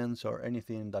comments or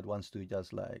anything that wants to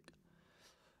just like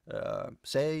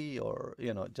say, or,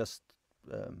 you know, just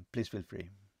please feel free.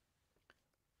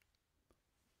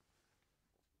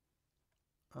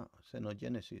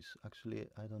 Xenogenesis. Actually,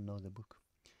 I don't know the book.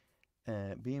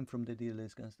 Being from the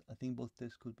DLS, I think both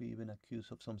texts could be even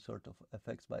accused of some sort of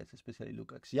effects bias, especially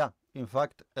Lukács. Yeah, in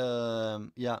fact,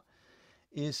 yeah,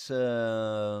 is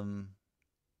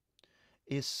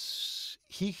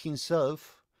he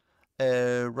himself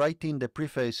writing the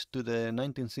preface to the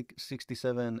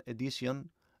 1967 edition,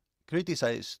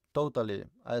 criticized totally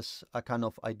as a kind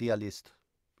of idealist,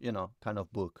 you know, kind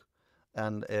of book,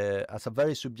 and as a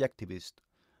very subjectivist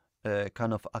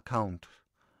kind of account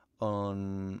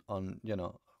on you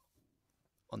know,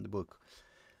 on the book.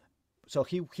 So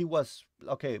he was,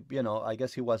 okay, you know, I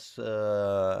guess he was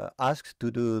asked to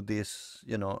do this,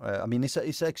 you know, I mean,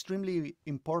 it's extremely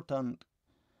important.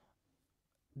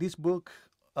 This book,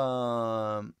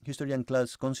 History and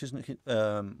Class Consciousness,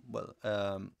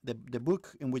 the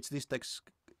book in which this text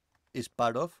is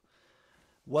part of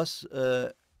was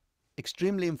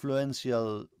extremely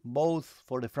influential both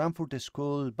for the Frankfurt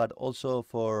School but also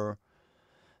for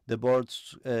the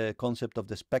board's concept of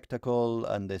the spectacle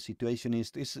and the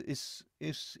situationist.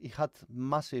 It had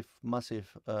massive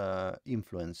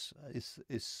influence.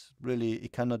 It's really,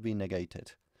 it cannot be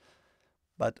negated.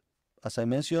 But as I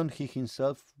mentioned, he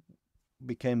himself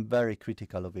became very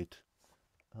critical of it.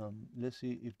 Let's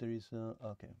see if there is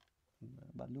okay.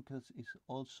 But Lukács is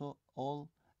also all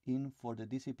in for the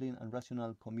discipline and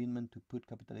rational commitment to put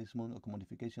capitalism or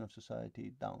commodification of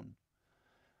society down.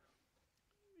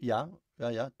 Yeah,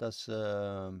 that's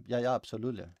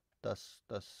absolutely. That's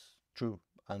true.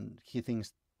 And he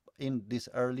thinks in this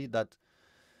early that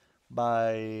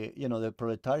by, you know, the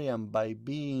proletarian, by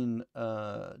being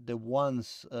the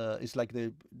ones, it's like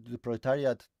the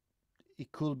proletariat,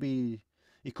 it could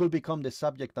become the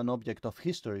subject and object of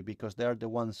history, because they are the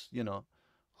ones, you know,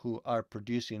 who are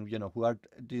producing, you know,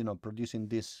 producing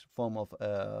this form of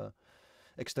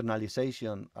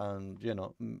externalization and, you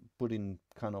know, putting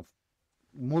kind of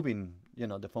moving, you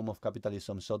know, the form of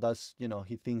capitalism. So that's, you know,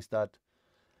 he thinks that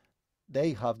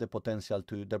they have the potential,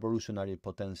 the revolutionary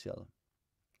potential,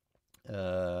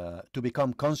 to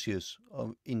become conscious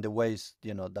of, in the ways,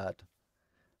 you know, that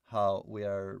how we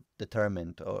are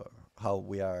determined or how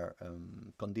we are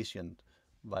conditioned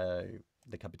by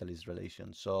the capitalist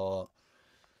relation. So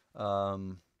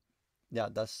yeah,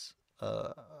 that's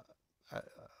the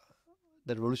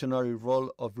revolutionary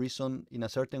role of reason in a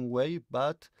certain way,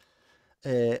 but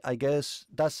I guess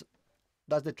that's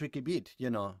that's the tricky bit, you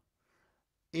know.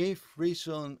 If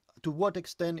reason, to what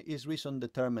extent is reason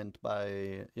determined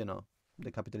by, you know,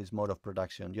 the capitalist mode of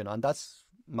production, you know, and that's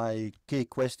my key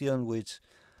question, which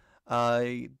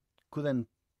I couldn't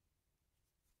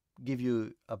give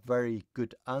you a very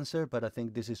good answer, but I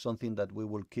think this is something that we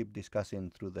will keep discussing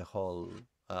through the whole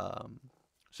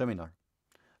seminar,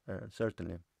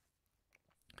 certainly.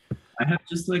 I have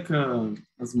just like a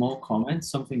small comment,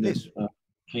 something that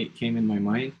came in my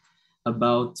mind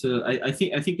about. I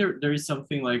think there is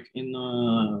something like in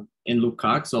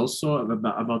Lukács also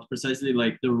about precisely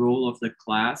like the role of the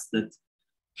class that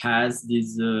has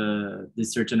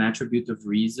this certain attribute of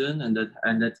reason, and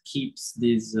that keeps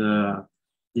this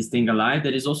thing alive.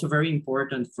 That is also very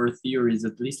important for theories,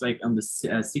 at least like on the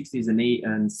 60s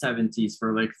and 70s,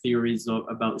 for like theories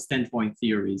about standpoint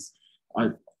theories,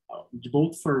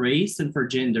 both for race and for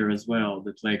gender as well.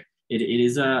 That like it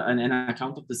is an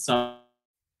account of the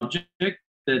subject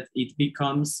that it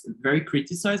becomes very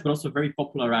criticized, but also very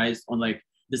popularized on like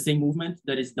the same movement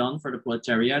that is done for the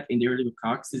proletariat in the early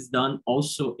Lukács is done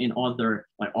also in other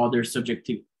like other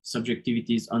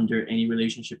subjectivities under any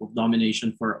relationship of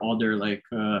domination for other like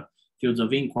fields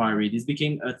of inquiry. This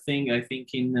became a thing, I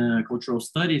think, in cultural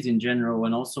studies in general,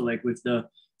 and also like with the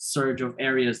surge of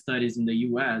area studies in the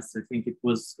US. I think it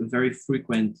was very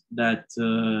frequent that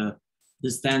the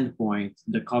standpoint,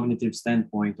 the cognitive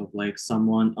standpoint of like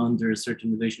someone under a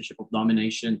certain relationship of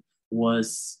domination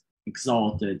was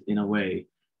exalted in a way.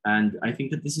 And I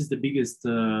think that this is the biggest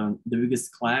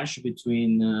clash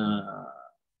between,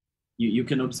 you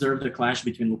can observe the clash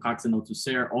between Lukács and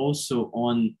Althusser also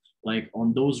on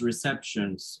those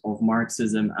receptions of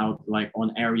Marxism out like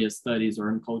on area studies or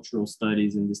in cultural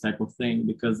studies and this type of thing,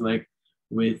 because like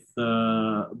with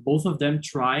both of them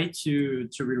try to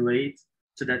relate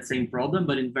to that same problem,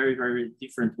 but in very, very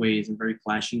different ways and very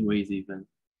clashing ways even.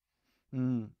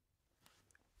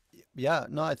 Yeah,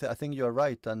 no, I think you're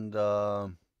right. And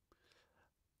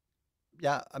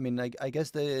yeah, I mean, I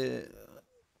guess the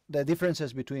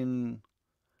differences between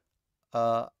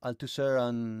Althusser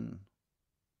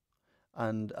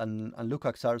and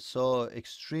Lukács are so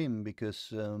extreme because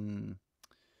you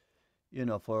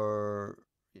know, for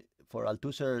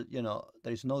Althusser, you know,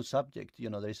 there is no subject.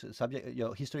 You know, there is a subject. You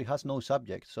know, history has no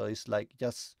subject, so it's like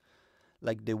just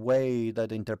like the way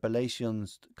that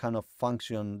interpellations kind of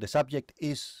function. The subject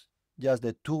is just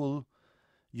the tool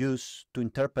used to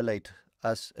interpellate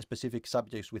as specific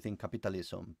subjects within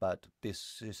capitalism, but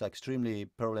this is extremely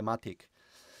problematic.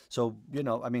 So, you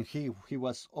know, I mean, he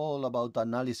was all about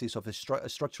analysis of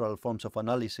structural forms of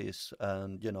analysis,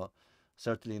 and, you know,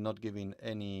 certainly not giving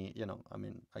any, you know, I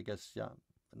mean, I guess, yeah,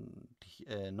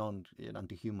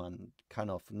 anti-human kind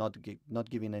of not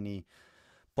giving any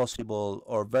possible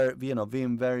or very, you know,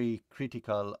 being very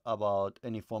critical about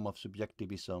any form of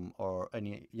subjectivism or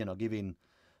any, you know, giving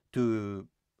to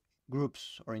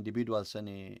groups or individuals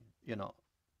any, you know,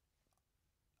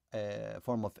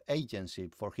 form of agency.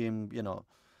 For him, you know,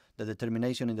 the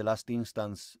determination in the last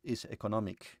instance is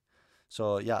economic.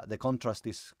 So yeah, the contrast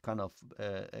is kind of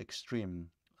extreme.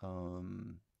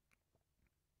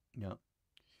 Yeah.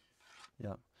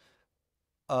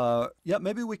 Yeah,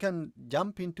 maybe we can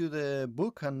jump into the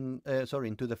book and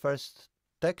into the first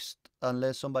text,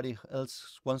 unless somebody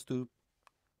else wants to,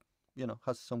 you know,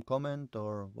 has some comment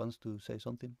or wants to say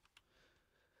something.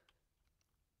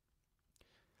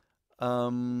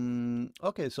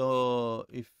 Okay, so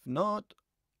if not,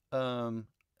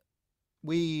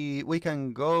 we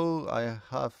can go. I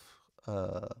have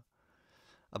a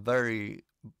very,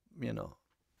 you know,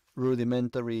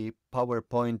 rudimentary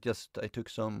PowerPoint. Just I took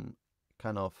some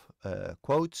kind of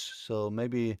quotes. So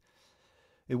maybe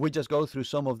if we just go through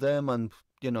some of them and,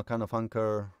 you know, kind of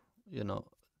anchor, you know,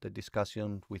 the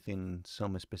discussion within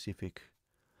some specific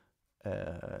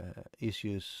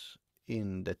issues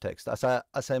in the text. As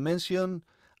I mentioned,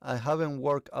 I haven't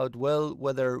worked out well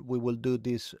whether we will do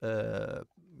this,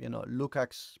 you know,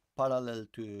 Lukács parallel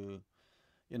to,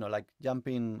 you know, like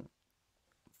jumping,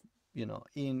 you know,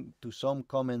 into some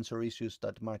comments or issues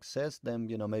that Marx says, then,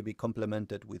 you know, maybe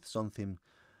complemented with something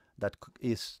that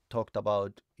is talked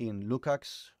about in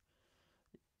Lukács.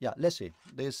 Yeah, let's see.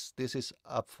 This is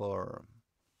up for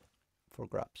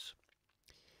grabs.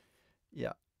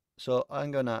 Yeah. So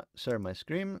I'm gonna share my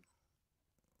screen,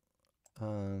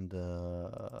 and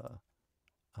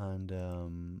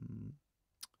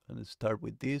let's start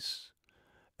with this.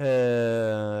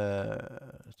 Yeah.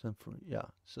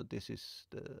 So this is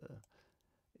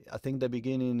I think the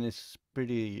beginning is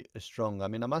pretty strong. I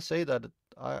mean, I must say that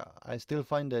I still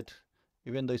find that,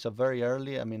 even though it's a very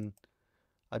early, I mean,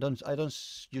 I don't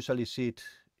usually see it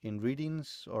in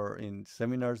readings or in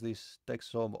seminars this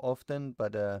text so often,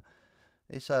 but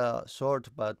it's a short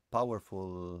but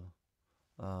powerful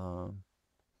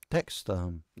text.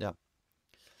 Yeah.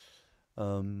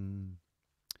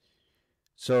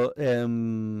 So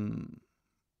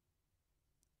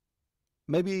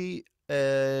maybe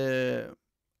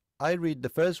I read the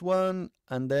first one,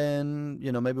 and then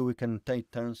maybe we can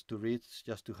take turns to read,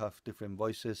 just to have different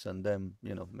voices, and then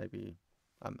maybe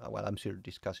I'm sure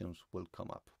discussions will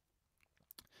come up.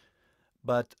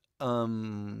 But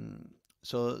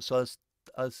so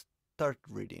I'll start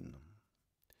reading.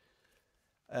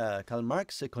 Karl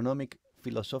Marx, Economic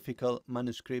Philosophical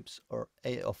Manuscripts of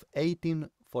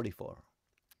 1844.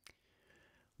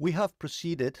 We have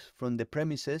proceeded from the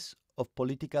premises of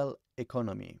political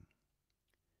economy.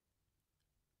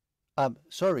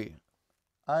 Sorry,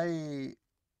 I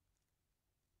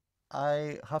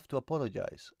have to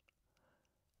apologize.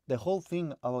 The whole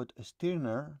thing about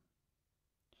Stirner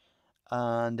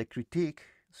and the critique.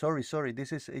 Sorry.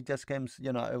 It just came.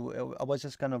 I was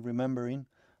just kind of remembering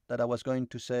that I was going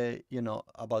to say,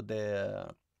 about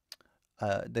the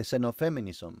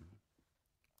Xenofeminism.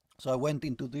 So I went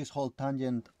into this whole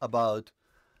tangent about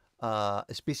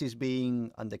species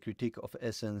being and the critique of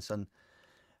essence,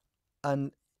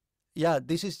 and yeah,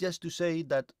 this is just to say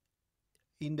that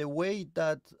in the way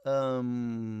that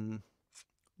the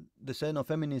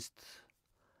xenofeminists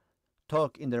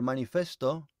talk in their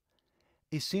manifesto,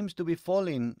 it seems to be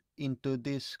falling into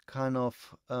this kind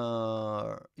of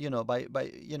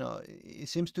it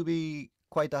seems to be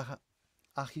quite a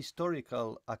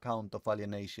historical account of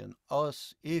alienation,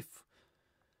 as if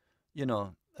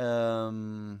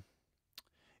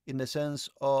in the sense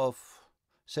of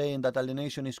saying that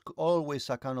alienation is always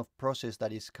a kind of process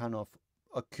that is kind of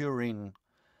occurring,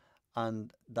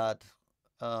 and that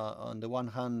on the one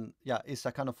hand, it's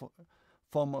a kind of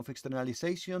form of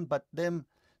externalization, but then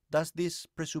does this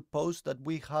presuppose that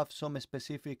we have some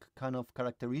specific kind of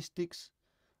characteristics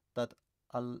that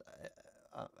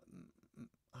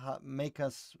make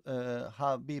us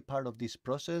be part of this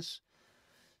process?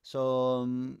 So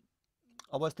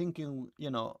I was thinking,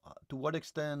 to what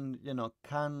extent,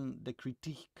 can the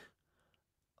critique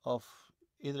of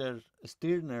either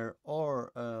Stirner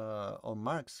or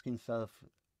Marx himself,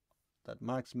 that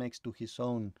Marx makes to his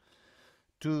own,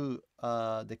 to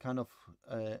the kind of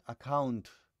account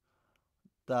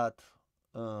that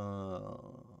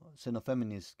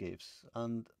xenofeminist gives,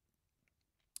 and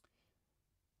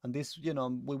this,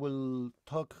 we will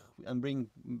talk and bring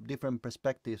different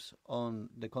perspectives on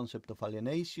the concept of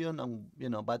alienation, and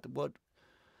but what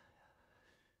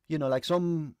like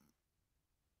some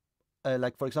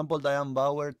like, for example, Diane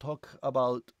Bauer talk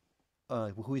about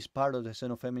who is part of the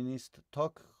xenofeminist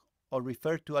talk or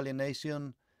refer to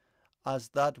alienation as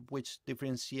that which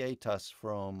differentiates us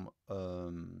from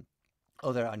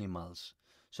other animals.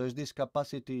 So it's this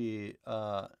capacity,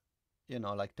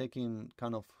 like taking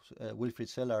kind of Wilfrid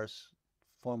Sellar's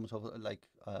forms of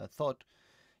thought,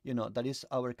 that is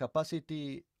our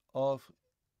capacity of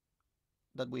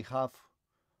that we have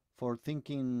for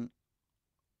thinking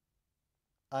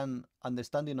and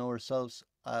understanding ourselves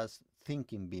as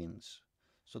thinking beings.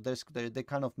 So there's the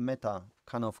kind of meta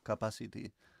kind of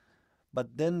capacity.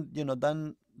 But then,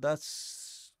 then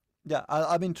that's,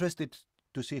 I'm interested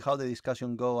to see how the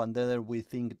discussion go, and whether we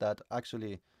think that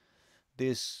actually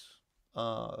this,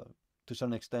 to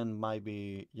some extent, might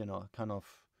be, kind of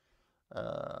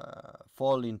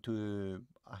fall into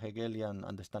a Hegelian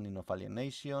understanding of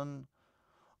alienation,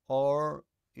 or,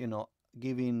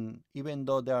 giving, even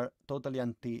though they are totally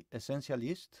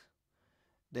anti-essentialist,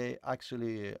 they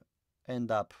actually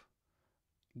end up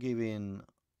giving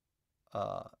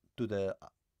to the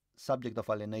subject of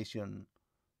alienation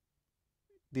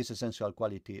this essential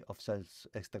quality of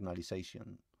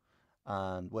self-externalization.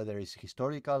 And whether it's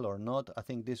historical or not, I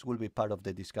think this will be part of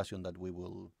the discussion that we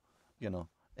will,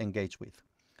 engage with.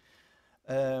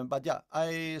 But yeah,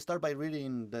 I start by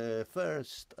reading the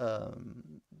first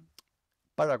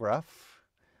paragraph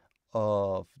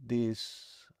of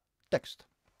this text.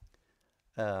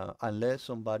 Unless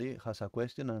somebody has a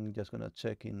question, I'm just going to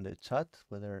check in the chat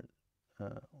whether...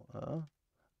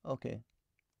 okay.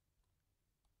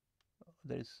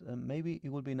 There's maybe it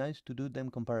would be nice to do them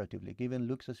comparatively, given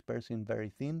Lux's person very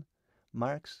thin,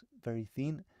 Marx very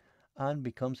thin, and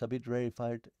becomes a bit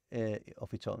rarefied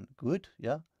of its own. Good,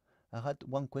 yeah. I had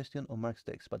one question on Marx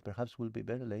text, but perhaps will be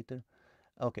better later.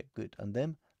 Okay, good. And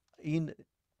then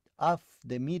at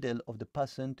the middle of the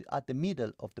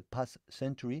past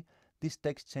century, this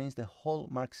text changed the whole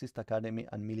Marxist academy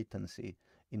and militancy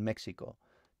in Mexico,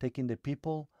 taking the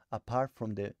people apart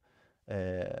from the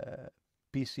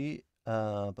PC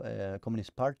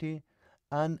Communist Party,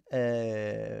 and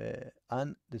the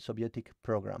Soviet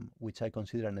program, which I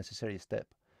consider a necessary step,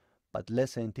 but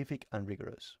less scientific and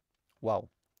rigorous. Wow.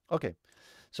 Okay,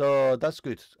 so that's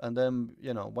good. And then,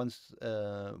 you know, once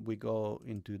we go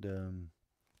into the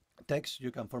text,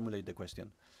 you can formulate the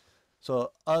question.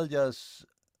 So I'll just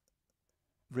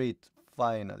read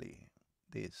finally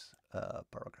this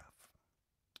paragraph.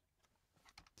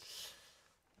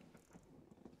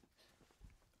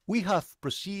 We have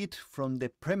proceeded from the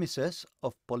premises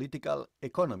of political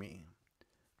economy.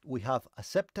 We have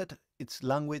accepted its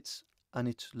language and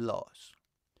its laws.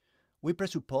 We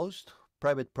presupposed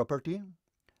private property,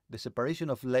 the separation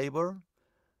of labor,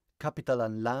 capital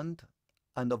and land,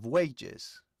 and of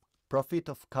wages, profit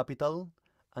of capital,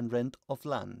 and rent of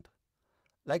land.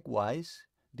 Likewise,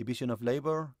 division of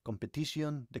labor,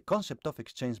 competition, the concept of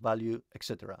exchange value,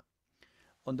 etc.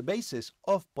 On the basis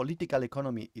of political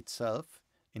economy itself,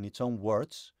 in its own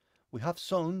words, we have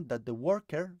shown that the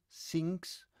worker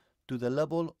sinks to the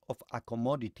level of a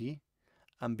commodity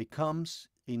and becomes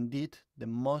indeed the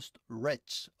most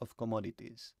wretched of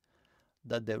commodities,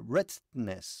 that the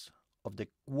wretchedness of the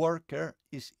worker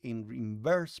is in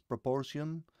inverse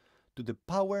proportion to the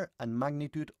power and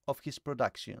magnitude of his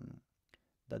production,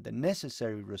 that the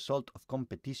necessary result of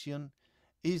competition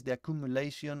is the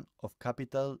accumulation of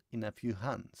capital in a few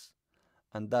hands,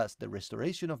 and thus the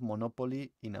restoration of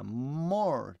monopoly in a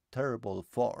more terrible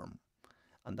form,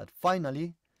 and that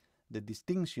finally the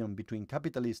distinction between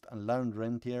capitalist and land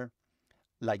rentier,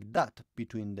 like that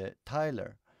between the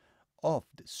tiller of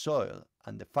the soil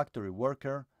and the factory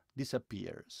worker,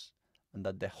 disappears, and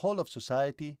that the whole of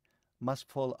society must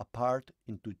fall apart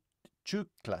into two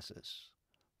classes: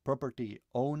 property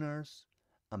owners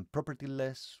and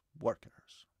propertyless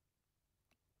workers.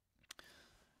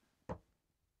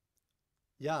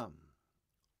 Yeah,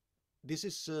 this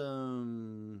is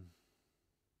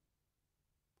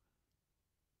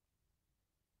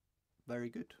very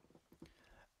good.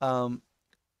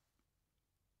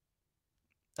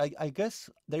 I guess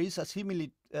there is a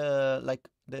similitude, like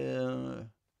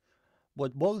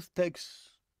what both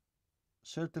texts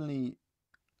certainly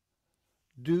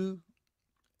do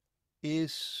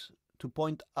is to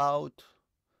point out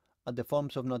at the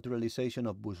forms of naturalization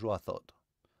of bourgeois thought,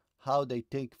 how they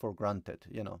take for granted,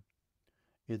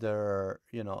 either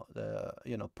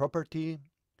property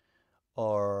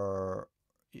or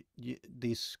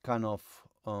this kind of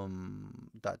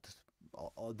that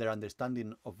their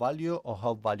understanding of value or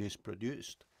how value is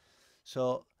produced.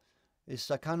 So it's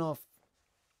a kind of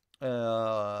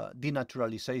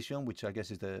denaturalization, which I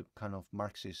guess is the kind of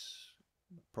Marxist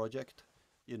project,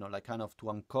 like kind of to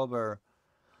uncover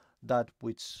that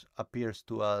which appears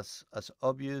to us as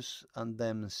obvious and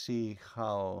then see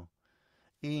how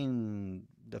in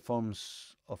the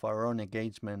forms of our own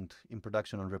engagement in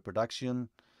production and reproduction,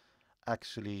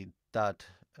 actually that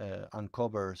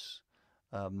uncovers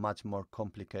much more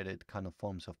complicated kind of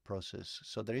forms of process.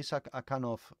 So there is a kind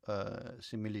of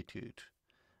similitude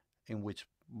in which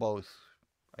both,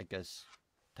 I guess,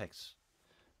 texts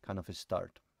kind of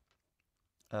start.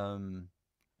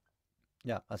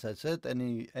 Yeah, as I said,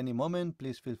 any moment,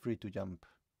 please feel free to jump.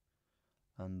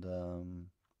 And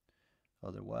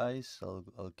otherwise,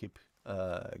 I'll keep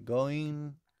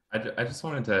going. I just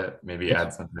wanted to maybe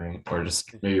add something, or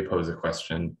just maybe pose a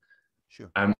question. Sure.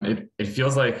 It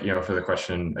feels like, for the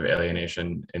question of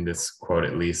alienation in this quote,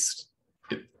 at least,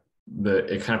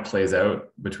 it kind of plays out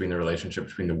between the relationship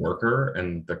between the worker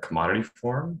and the commodity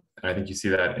form. And I think you see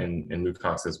that in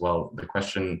Lukács as well. The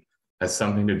question has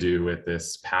something to do with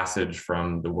this passage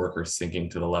from the worker sinking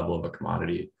to the level of a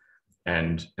commodity,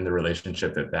 and in the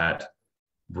relationship that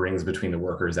brings between the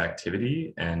worker's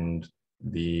activity and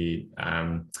the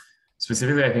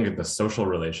specifically, I think, of the social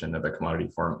relation that the commodity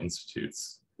form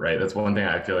institutes. Right, that's one thing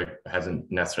I feel like hasn't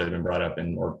necessarily been brought up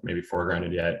or maybe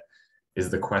foregrounded yet,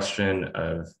 is the question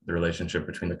of the relationship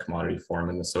between the commodity form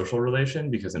and the social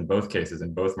relation. Because in both cases,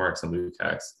 in both Marx and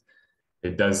Lukács,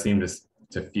 it does seem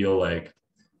to feel like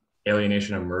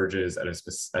alienation emerges out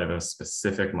of a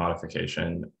specific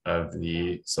modification of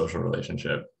the social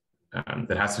relationship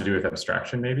that has to do with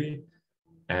abstraction, maybe.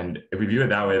 And if we view it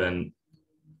that way, then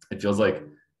it feels like,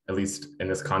 at least in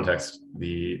this context,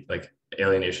 the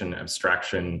alienation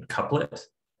abstraction couplet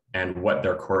and what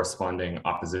their corresponding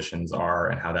oppositions are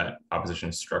and how that opposition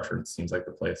is structured seems like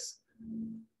the place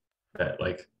that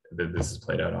this is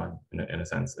played out on in a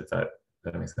sense, if that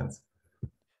makes sense.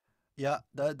 Yeah,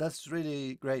 that's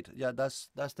really great. Yeah, that's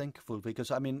thankful,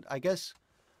 because I mean, I guess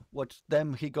what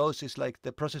then he goes is like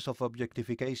the process of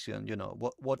objectification.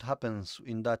 What happens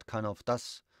in that kind of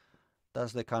that's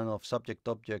the kind of subject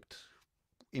object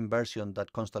inversion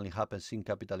that constantly happens in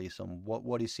capitalism?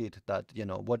 What is it that, you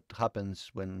know, what happens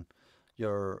when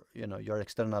you're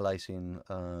externalizing,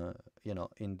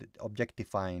 in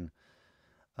objectifying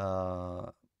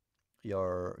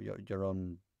your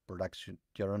own production,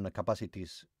 your own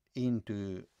capacities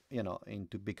into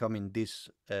becoming this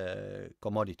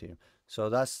commodity. So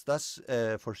that's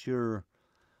for sure,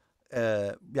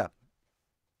 yeah,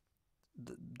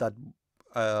 that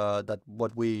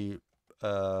what we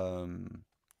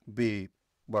be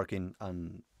working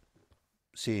and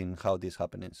seeing how this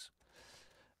happens.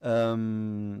 I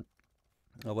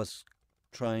was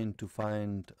trying to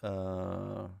find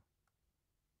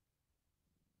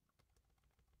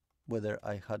whether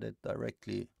I had it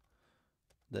directly.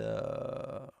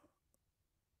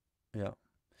 Yeah,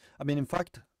 I mean, in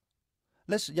fact,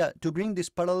 to bring this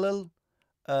parallel,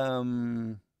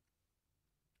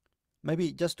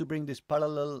 maybe just to bring this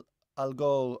parallel, I'll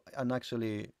go and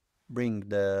actually bring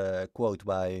the quote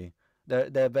by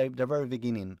the very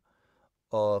beginning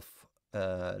of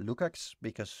Lukács,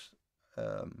 because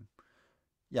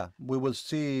yeah, we will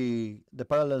see the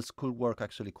parallels could work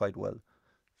actually quite well.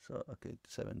 So, okay,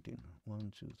 17.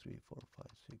 1, 2, 3, 4, 5,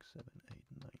 6, 7, 8,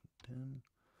 9, 10.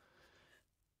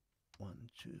 1,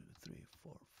 2, 3,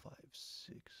 4, 5,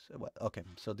 6. Well, okay,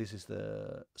 so this is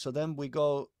the. So then we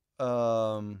go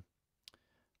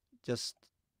just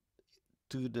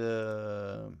to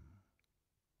the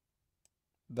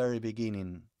very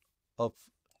beginning of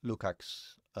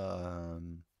Lukács'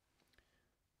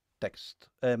 text.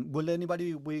 Will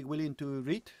anybody be willing to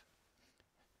read?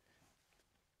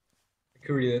 I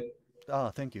could read it.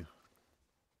 Ah, thank you.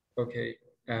 Okay.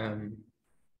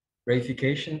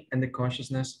 Reification and the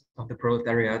Consciousness of the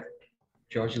Proletariat,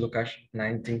 George Lukács,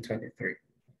 1923.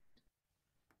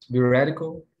 To be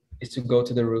radical is to go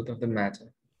to the root of the matter.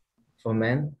 For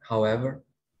man, however,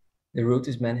 the root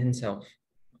is man himself.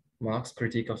 Marx'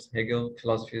 Critique of Hegel,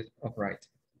 Philosophy of Right.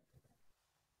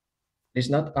 It is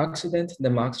not accident that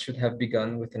Marx should have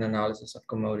begun with an analysis of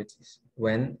commodities,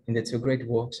 when, in the two great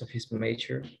works of his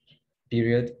mature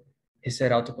period, he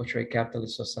set out to portray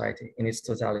capitalist society in its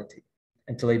totality,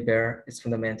 and to lay bare its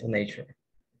fundamental nature.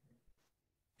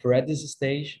 For at this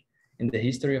stage, in the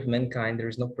history of mankind, there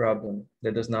is no problem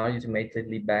that does not ultimately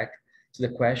lead back to the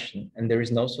question, and there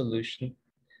is no solution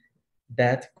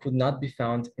that could not be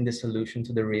found in the solution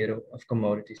to the riddle of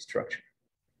commodity structure.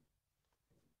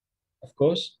 Of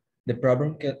course, the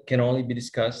problem can only be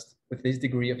discussed with this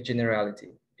degree of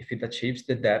generality if it achieves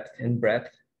the depth and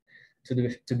breadth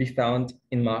to be found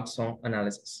in Marx's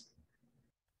analysis.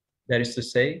 That is to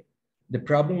say, the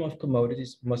problem of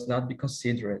commodities must not be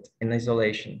considered in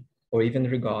isolation or even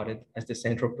regarded as the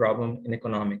central problem in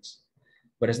economics,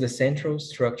 but as the central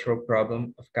structural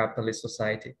problem of capitalist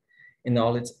society in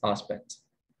all its aspects.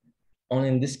 Only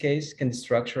in this case can the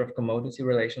structure of commodity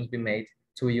relations be made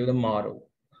to yield a model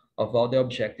of all the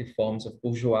objective forms of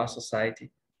bourgeois society,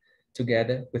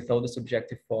 together with all the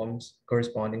subjective forms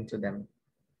corresponding to them.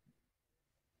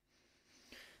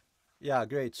 Yeah,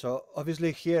 great. So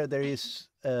obviously here there is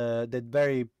that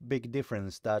very big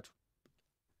difference that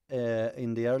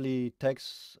in the early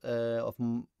texts of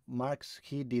Marx,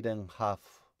 he didn't have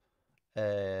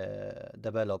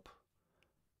developed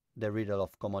the riddle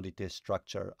of commodity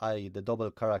structure, i.e. the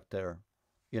double character,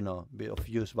 of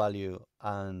use value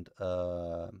and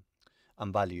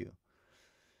value.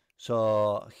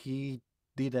 So he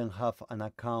didn't have an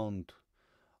account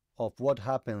of what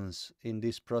happens in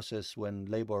this process when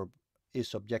labor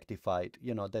is objectified,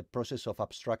 the process of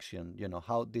abstraction,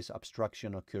 how this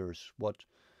abstraction occurs,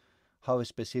 how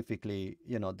specifically,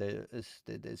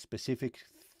 the specific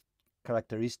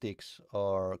characteristics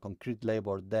or concrete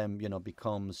labor then,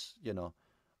 becomes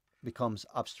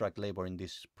abstract labor in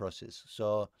this process.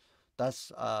 So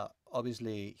that's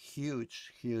obviously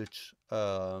huge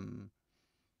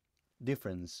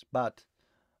difference. But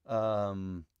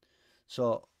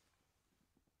so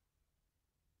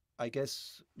I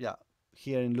guess, yeah,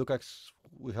 here in Lukács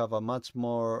we have a much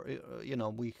more,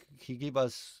 he give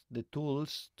us the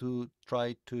tools to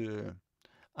try to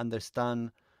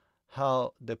understand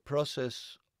how the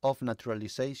process of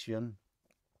naturalization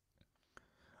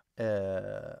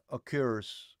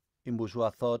occurs in bourgeois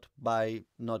thought by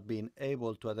not being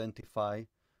able to identify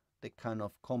the kind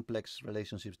of complex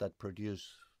relationships that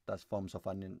produce those forms of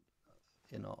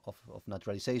of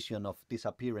naturalization, of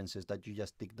disappearances that you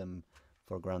just take them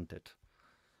for granted.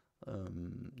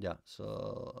 Yeah,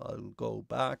 so I'll go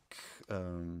back.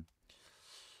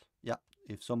 Yeah,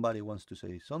 if somebody wants to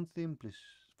say something, please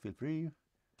feel free.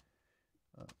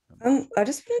 I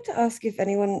just wanted to ask if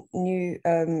anyone knew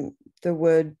the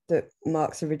word that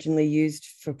Marx originally used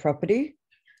for property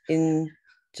in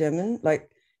German? Like,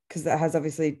 because that has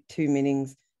obviously two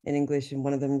meanings in English, and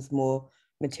one of them is more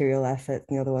material assets,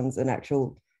 and the other one's an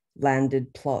actual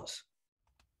landed plot.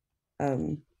 Yeah.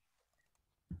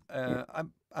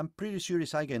 I'm pretty sure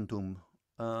it's Eigentum,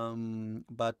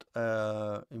 but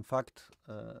in fact,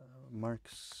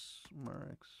 Marx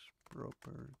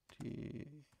property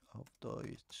of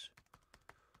Deutsch.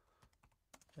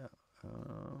 Yeah.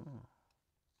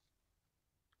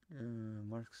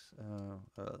 Marx.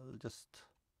 Just.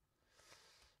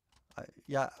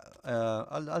 Yeah.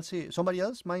 I'll see. Somebody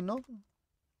else might know.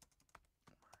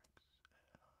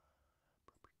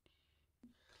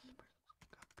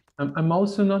 I'm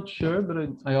also not sure, but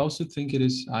I also think it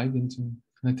is Eigentum.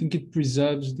 I think it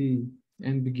preserves the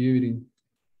ambiguity.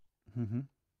 Mm-hmm.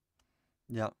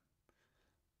 Yeah.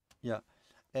 Yeah.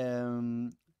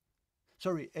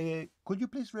 Sorry, could you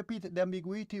please repeat the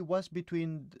ambiguity was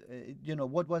between,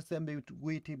 what was the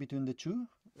ambiguity between the two?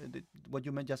 What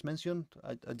you just mentioned?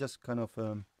 I just kind of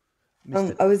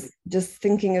missed it. I was just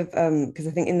thinking of, because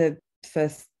I think in the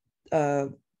first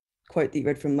quote that you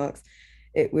read from Marx,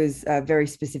 it was very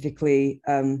specifically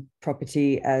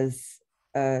property as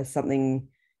something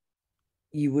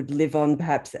you would live on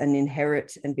perhaps and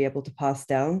inherit and be able to pass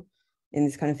down in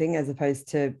this kind of thing, as opposed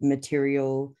to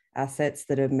material assets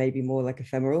that are maybe more like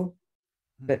ephemeral.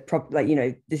 But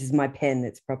this is my pen,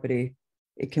 it's property.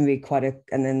 It can be quite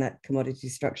and then that commodity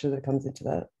structure that comes into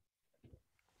that.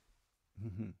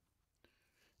 Mm-hmm.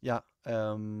 Yeah.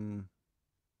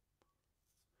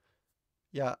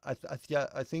 Yeah,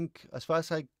 I think, as far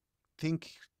as I think,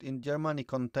 in German it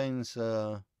contains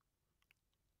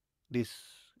this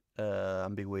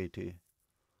ambiguity.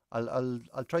 I'll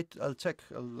try. I'll check.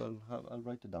 I'll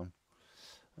write it down.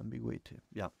 Ambiguity.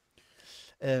 Yeah.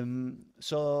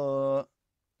 So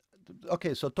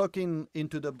okay. So talking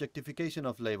into the objectification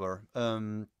of labor.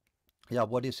 Yeah.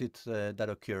 What is it that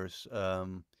occurs?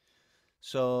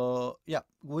 So yeah.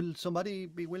 Will somebody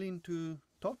be willing to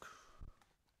talk?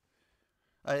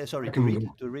 Sorry, to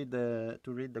read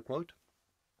the quote.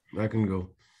 I can go.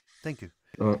 Thank you.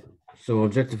 So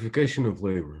objectification of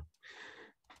labor.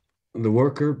 The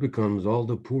worker becomes all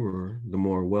the poorer the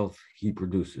more wealth he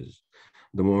produces,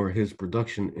 the more his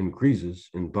production increases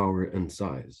in power and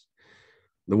size.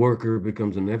 The worker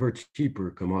becomes an ever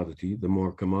cheaper commodity the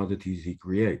more commodities he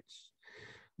creates.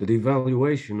 The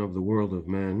devaluation of the world of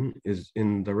man is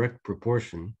in direct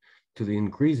proportion to the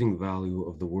increasing value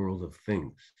of the world of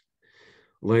things.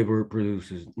 Labor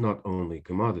produces not only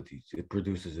commodities, it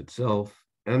produces itself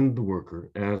and the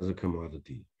worker as a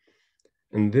commodity,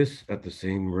 and this at the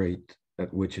same rate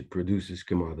at which it produces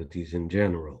commodities in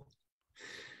general.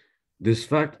 This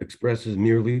fact expresses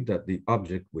merely that the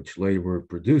object which labor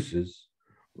produces,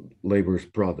 labor's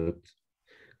product,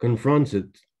 confronts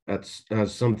it as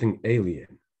something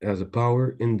alien, as a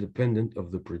power independent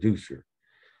of the producer.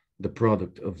 The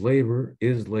product of labor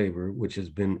is labor which has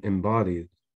been embodied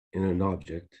in an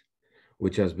object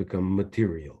which has become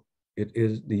material. It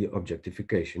is the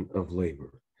objectification of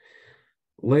labor.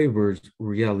 Labor's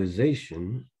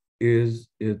realization is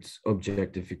its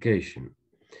objectification.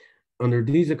 Under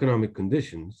these economic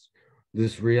conditions,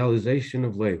 this realization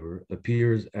of labor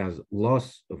appears as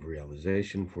loss of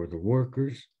realization for the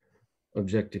workers,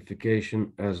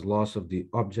 objectification as loss of the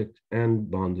object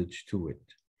and bondage to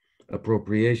it,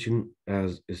 appropriation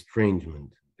as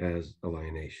estrangement, as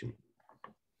alienation.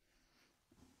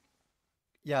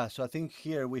 Yeah, so I think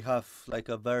here we have like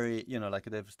a very, like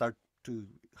they've started to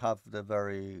have the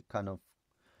very kind of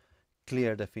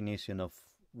clear definition of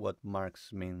what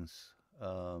Marx means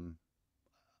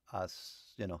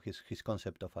as, his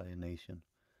concept of alienation.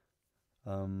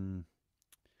 And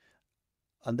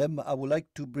then I would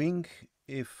like to bring,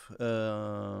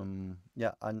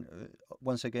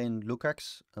 once again,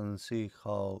 Lukács, and see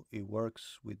how it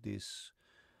works with this,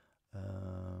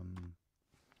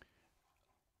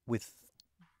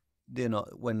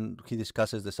 when he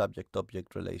discusses the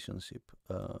subject-object relationship.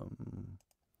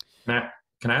 Matt,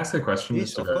 can I ask a question?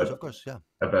 Yes, of course, yeah.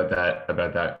 About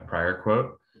that prior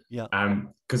quote. Yeah.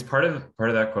 Because part of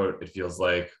that quote, it feels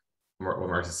like what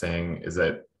Marx is saying is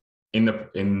that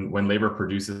when labor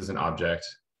produces an object,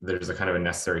 there's a kind of a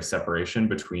necessary separation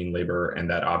between labor and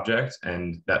that object,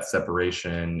 and that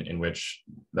separation in which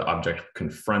the object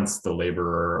confronts the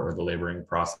laborer or the laboring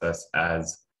process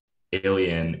as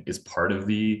alien is part of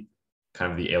the kind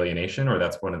of the alienation, or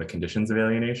that's one of the conditions of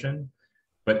alienation.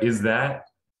 But is that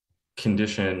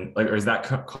condition, or is that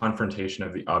confrontation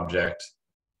of the object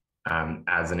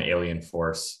as an alien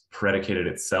force predicated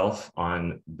itself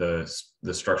on the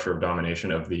structure of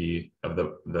domination of the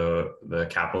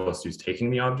capitalist who's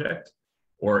taking the object,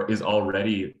 or is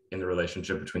already in the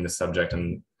relationship between the subject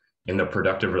and in the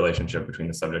productive relationship between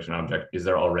the subject and object, is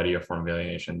there already a form of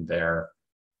alienation there,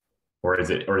 or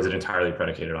is it entirely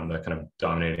predicated on the kind of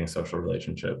dominating social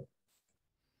relationship?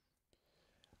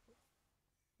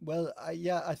 Well,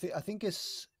 yeah, I think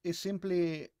it's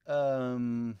simply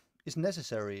it's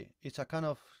necessary. It's a kind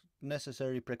of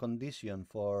necessary precondition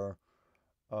for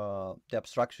the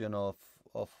abstraction of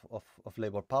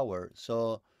labor power.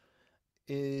 So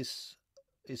is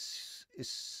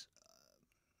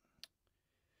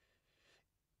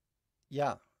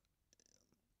yeah,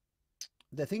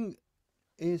 the thing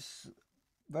is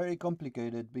very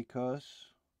complicated because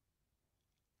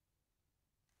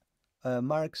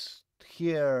Marx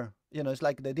here, it's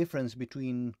like the difference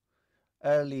between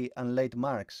early and late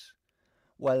Marx.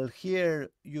 While here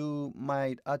you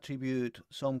might attribute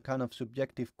some kind of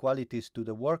subjective qualities to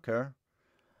the worker,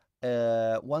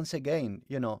 once again,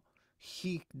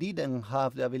 he didn't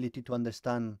have the ability to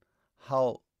understand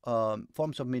how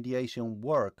forms of mediation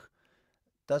work.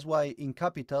 That's why in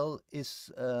Capital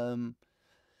is, there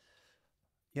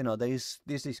is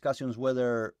these discussions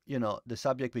whether, the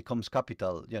subject becomes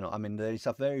capital. I mean, there is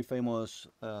a very famous,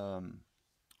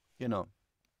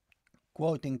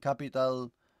 quote in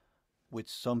Capital, which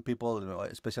some people,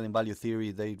 especially in value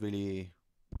theory, they really,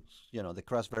 the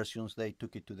cross versions, they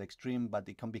took it to the extreme, but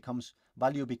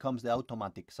value becomes the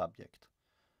automatic subject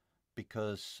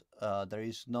because there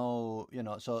is no,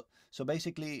 so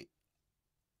basically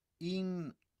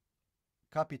in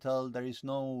Capital, there is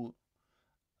no,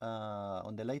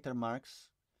 on the later Marx,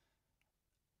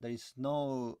 there is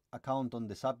no account on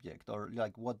the subject or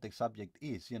like what the subject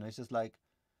is. It's just like,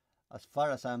 as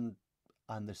far as I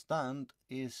understand,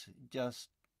 is just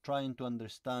trying to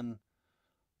understand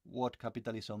what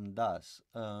capitalism does.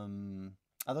 I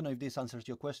don't know if this answers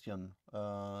your question.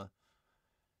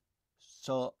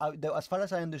 So as far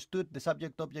as I understood, the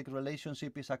subject-object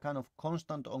relationship is a kind of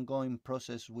constant ongoing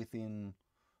process within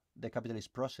the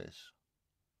capitalist process.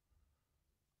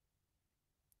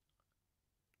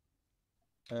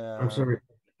 I'm sorry.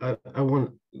 I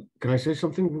want. Can I say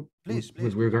something please,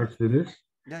 with regards to this?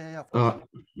 Yeah, of course.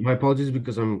 My apologies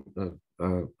because I'm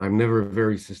never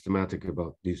very systematic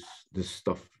about this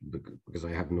stuff because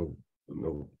I have no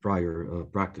prior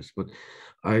practice. But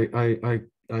I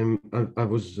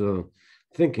was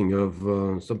thinking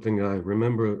of something I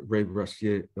remember Ray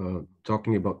Brassier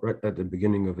talking about right at the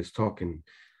beginning of his talk in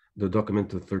the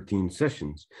document of 13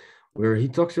 sessions, where he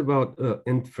talks about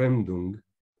Entfremdung,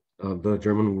 the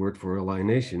German word for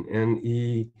alienation, and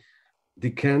he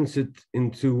decants it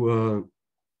into,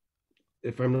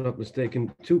 if I'm not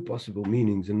mistaken, two possible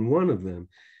meanings. And one of them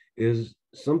is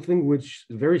something which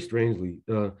very strangely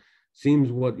seems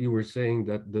what you were saying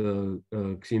that the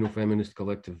xenofeminist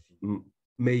collective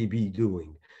may be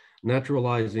doing,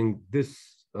 naturalizing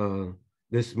this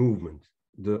movement,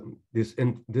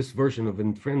 this version of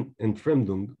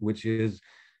Entfremdung, which is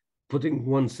putting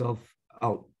oneself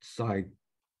outside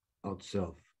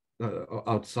oneself,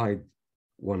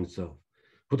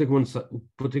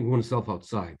 putting oneself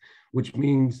outside, which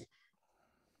means,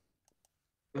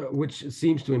 which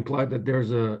seems to imply that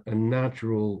there's a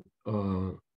natural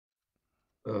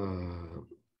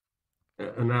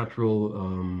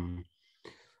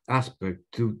aspect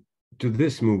to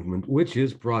this movement, which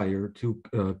is prior to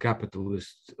a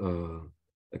capitalist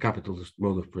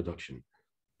mode of production.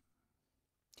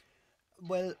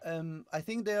 Well, I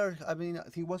think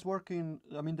he was working.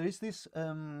 I mean, there is this.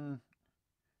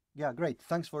 Yeah, great.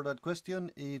 Thanks for that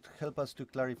question. It helped us to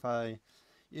clarify.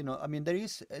 I mean, there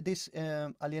is this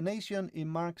alienation in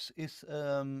Marx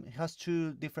has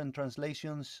two different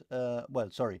translations.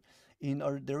 In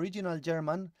the original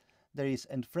German, there is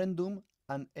Entfremdung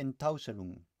and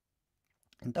Entäußerung.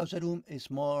 Entäußerung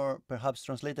is more perhaps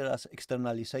translated as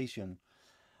externalization,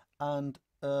 and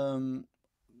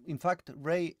in fact,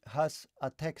 Ray has a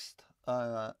text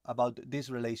about this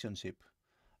relationship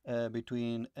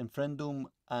between Entfremdung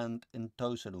and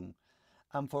Entäußerung.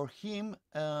 And for him,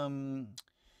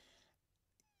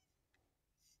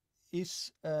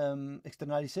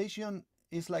 externalization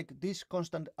is like this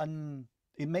constant, and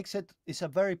it makes it's a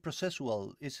very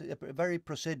processual,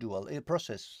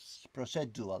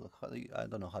 procedural, I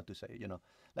don't know how to say,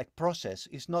 like process.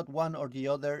 It's not one or the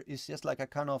other, it's just like a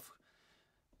kind of,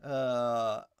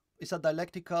 it's a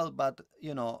dialectical, but,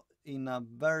 in a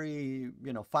very,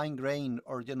 fine grain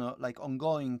or, like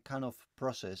ongoing kind of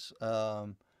process,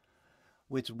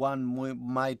 which one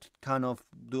might kind of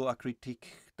do a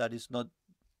critique that is not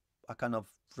a kind of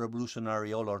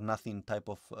revolutionary all or nothing type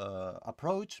of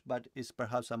approach, but is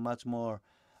perhaps a much more,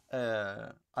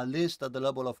 at least at the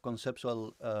level of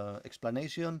conceptual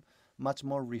explanation, much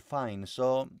more refined.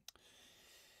 So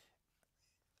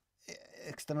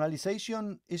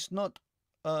externalization is not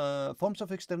forms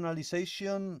of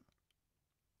externalization.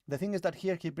 The thing is that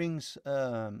here he brings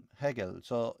Hegel,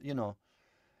 so you know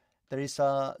there is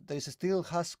still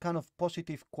has kind of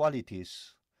positive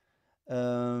qualities,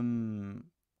 and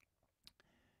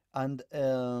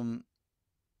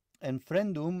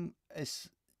friendum is,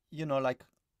 you know, like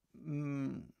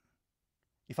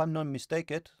if I'm not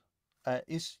mistaken,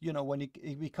 is, you know, when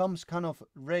it becomes kind of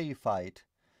reified.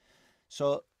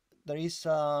 So there is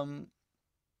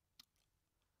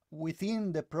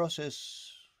within the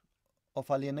process of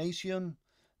alienation,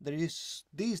 there is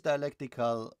this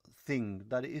dialectical thing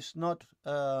that is not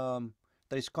that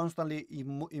is constantly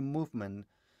in movement.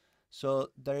 So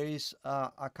there is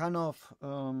a kind of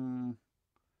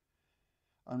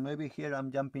and maybe here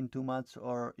I'm jumping too much,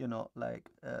 or you know, like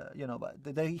you know, but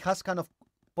it has kind of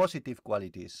positive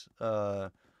qualities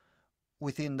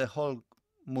within the whole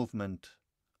movement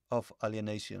of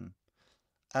alienation,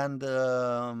 and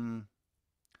I'm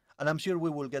sure we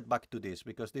will get back to this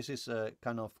because this is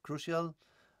kind of crucial,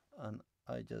 and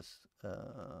I just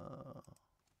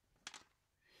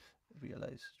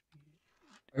realized.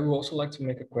 I would also like to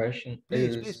make a question.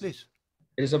 Please.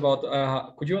 It is about,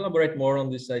 could you elaborate more on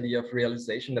this idea of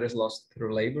realization that is lost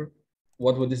through labor?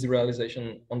 What would this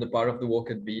realization on the part of the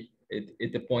worker be?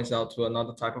 It points out to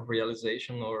another type of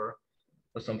realization or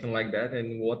something like that.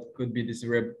 And what could be this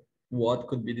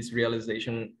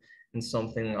realization in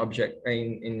something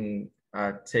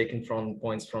taken from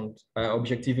points from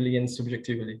objectively and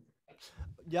subjectively?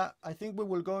 Yeah, I think we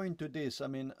will go into this. I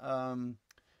mean,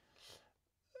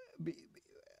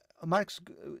 Marx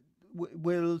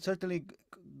will certainly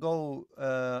go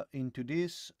into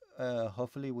this.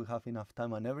 Hopefully we have enough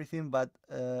time and everything, but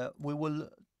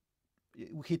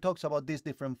he talks about these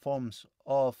different forms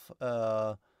of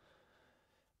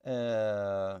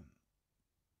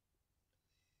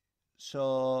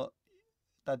so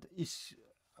that is,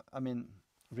 I mean,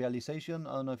 realization,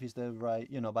 I don't know if it's the right,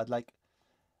 you know, but like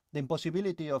the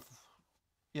impossibility of,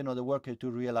 you know, the worker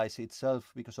to realize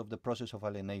itself because of the process of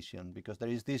alienation, because there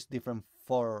is these different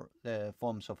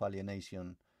forms of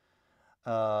alienation,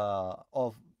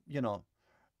 of, you know,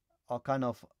 a kind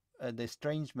of the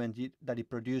estrangement that it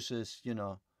produces, you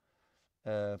know,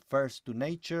 first to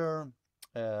nature,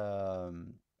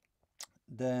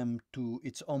 then to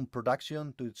its own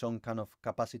production, to its own kind of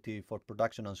capacity for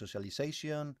production and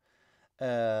socialization,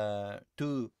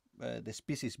 to the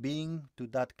species being, to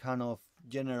that kind of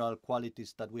general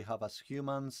qualities that we have as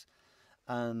humans,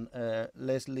 and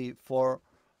lastly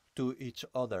to each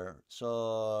other.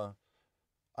 So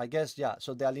I guess, yeah,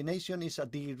 so the alienation is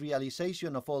the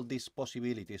realization of all these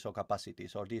possibilities or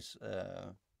capacities or these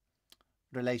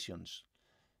relations.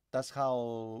 That's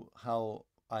how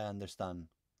I understand.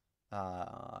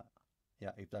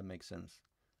 Yeah, if that makes sense.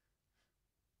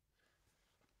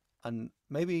 And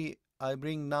maybe I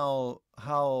bring now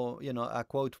how, you know, a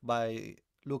quote by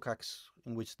Lukács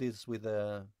in which deals with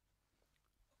the,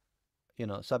 you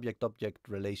know, subject-object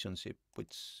relationship,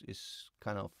 which is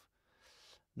kind of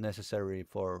necessary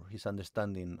for his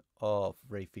understanding of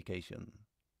reification.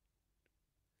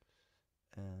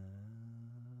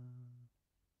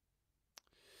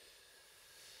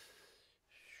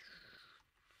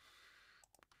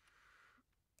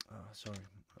 Sorry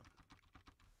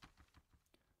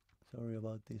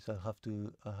about this. I have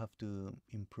to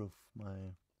improve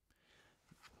my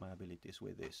abilities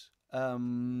with this.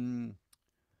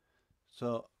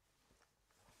 So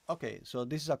okay, so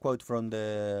this is a quote from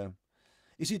the.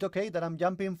 Is it okay that I'm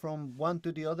jumping from one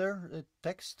to the other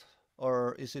text,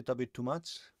 or is it a bit too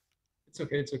much? It's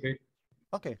okay. It's okay.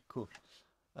 Okay, cool.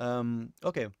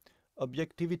 Okay,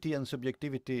 objectivity and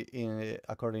subjectivity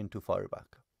according to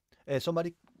Feuerbach.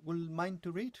 Somebody will mind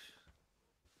to read?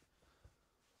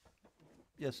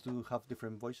 Yes, to have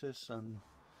different voices and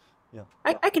yeah.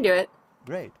 I can do it.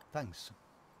 Great, thanks.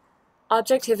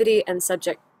 Objectivity and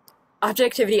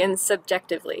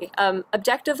subjectively.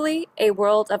 Objectively, a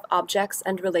world of objects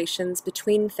and relations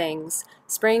between things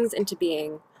springs into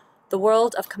being, the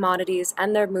world of commodities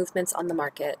and their movements on the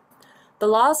market. The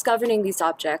laws governing these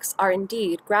objects are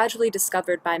indeed gradually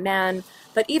discovered by man,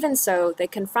 but even so, they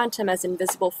confront him as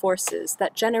invisible forces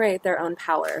that generate their own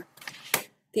power.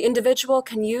 The individual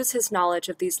can use his knowledge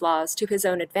of these laws to his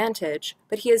own advantage,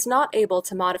 but he is not able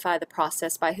to modify the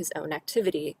process by his own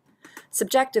activity.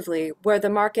 Subjectively, where the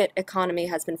market economy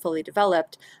has been fully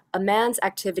developed, a man's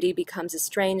activity becomes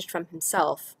estranged from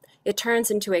himself. It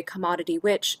turns into a commodity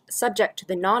which, subject to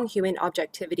the non-human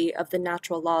objectivity of the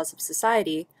natural laws of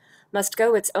society, must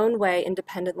go its own way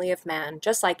independently of man,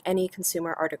 just like any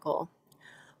consumer article.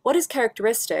 What is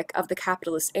characteristic of the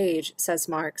capitalist age, says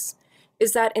Marx,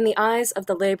 is that in the eyes of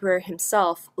the laborer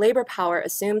himself, labor power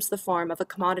assumes the form of a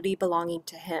commodity belonging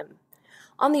to him.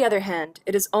 On the other hand,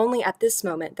 it is only at this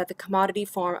moment that the commodity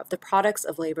form of the products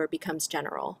of labor becomes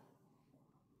general.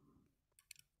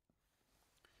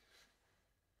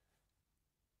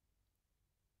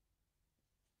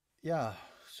 Yeah,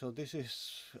 so this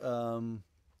is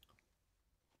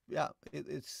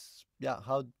it's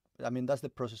how, I mean, that's the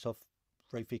process of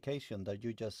reification that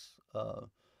you just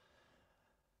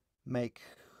make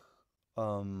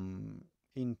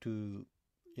into,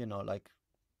 you know, like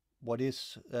what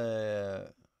is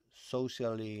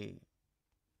socially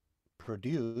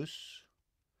produced,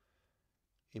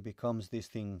 it becomes this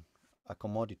thing, a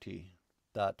commodity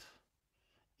that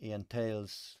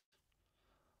entails,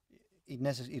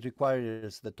 it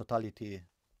requires the totality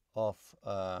of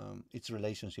its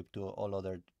relationship to all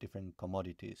other different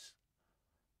commodities.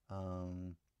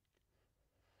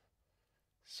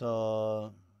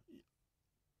 So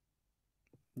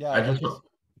yeah, I just,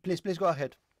 please go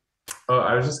ahead. Oh,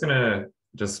 I was just gonna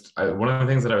one of the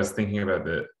things that I was thinking about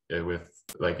with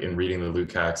like in reading the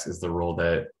Lukács is the role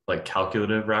that like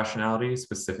calculative rationality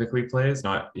specifically plays.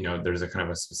 Not, you know, there's a kind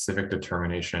of a specific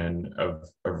determination of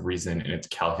reason in its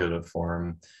calculative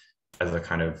form as a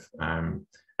kind of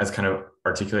as kind of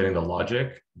articulating the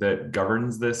logic that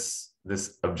governs this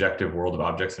objective world of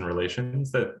objects and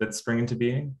relations that spring into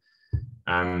being,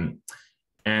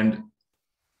 and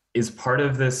is part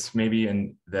of this maybe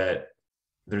in that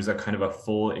there's a kind of a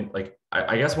full, like,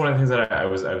 I guess one of the things that I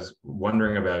was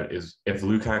wondering about is if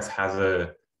Lukács has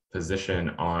a position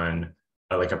on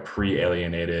like a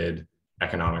pre-alienated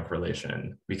economic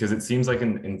relation, because it seems like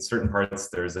in certain parts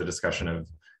there's a discussion of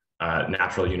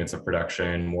natural units of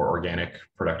production, more organic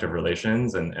productive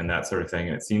relations, and that sort of thing.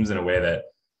 And it seems in a way that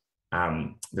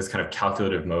this kind of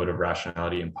calculative mode of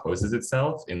rationality imposes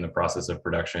itself in the process of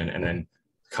production and then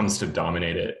comes to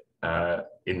dominate it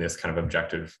in this kind of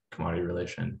objective commodity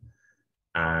relation.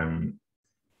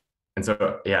 And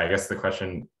so, yeah, I guess the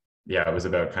question, yeah, it was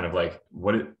about kind of like,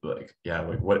 was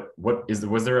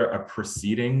there a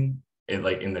proceeding in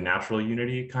the natural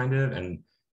unity kind of? And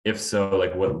if so,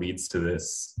 like what leads to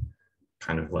this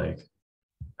kind of like,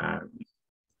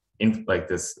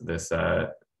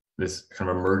 this kind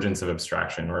of emergence of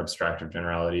abstraction or abstractive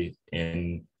generality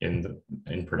in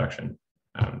production?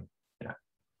 Yeah,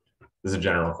 this is a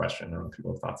general question. I don't know if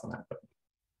people have thoughts on that, but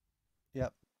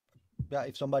yeah,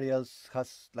 if somebody else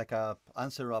has like a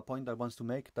answer or a point that wants to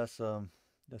make, that's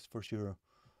for sure.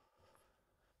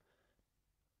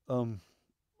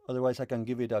 Otherwise I can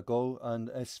give it a go. And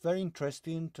it's very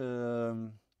interesting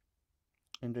to,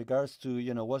 in regards to,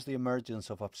 you know, what's the emergence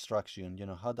of abstraction, you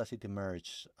know, how does it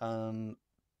emerge? And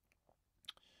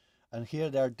here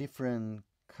there are different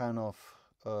kind of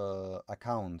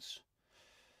accounts.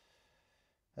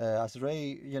 As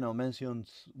Ray, you know, mentioned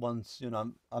once, you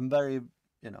know, I'm very,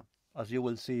 you know, as you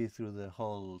will see through the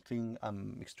whole thing,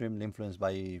 I'm extremely influenced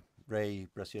by Ray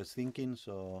Brazier's thinking,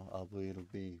 so I will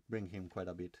be bring him quite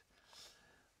a bit.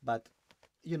 But,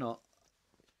 you know,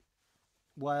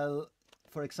 while,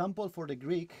 for example, for the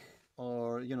Greek,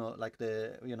 or, you know, like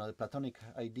the, you know, the Platonic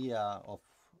idea of,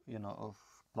 you know, of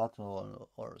Plato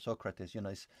or Socrates, you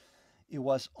know, it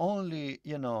was only,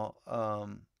 you know,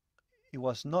 it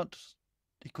was not,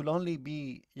 it could only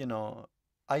be, you know,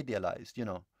 idealized, you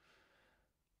know,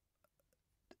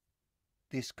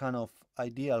 this kind of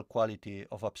ideal quality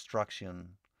of abstraction.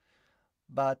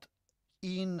 But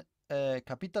in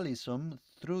capitalism,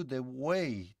 through the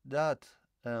way that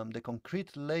the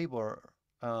concrete labor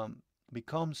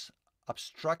becomes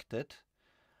abstracted,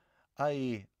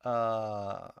 i.e.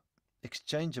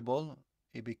 exchangeable,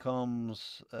 it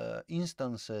becomes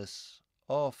instances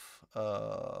of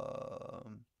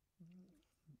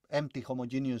empty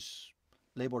homogeneous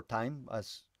labor time,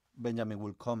 as Benjamin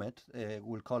will call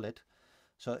it.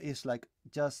 So it's like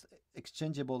just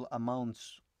exchangeable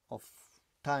amounts of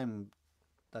time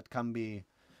that can be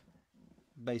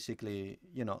basically,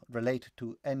 you know, related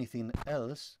to anything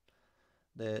else.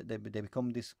 They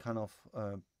become this kind of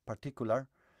particular.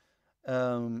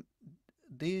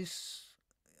 This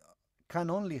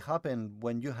can only happen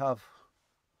when you have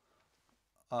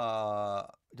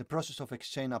the process of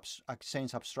exchange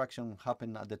abstraction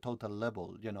happen at the total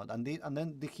level, you know, and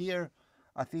then here,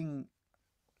 I think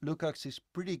Lukács is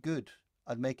pretty good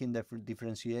at making the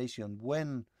differentiation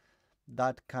when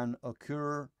that can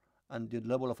occur and the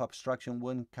level of abstraction,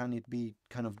 when can it be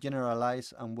kind of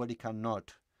generalized and when it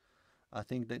cannot. I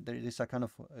think that there is a kind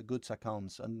of goods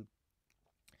accounts, and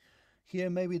here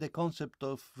maybe the concept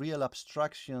of real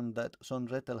abstraction that Son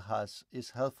Rettel has is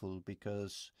helpful,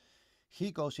 because he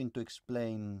goes into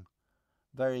explain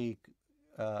very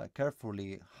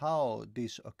carefully how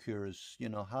this occurs, you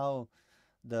know, how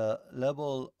the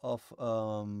level of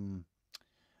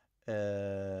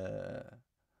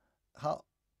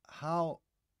how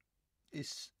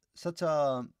is such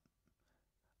a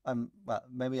well,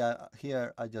 maybe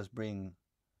here I just bring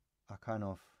a kind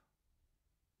of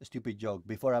stupid joke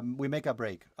before we make a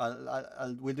break.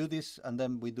 We'll do this and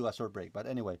then we do a short break. But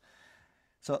anyway,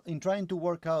 so in trying to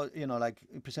work out, you know, like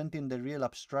presenting the real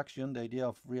abstraction, the idea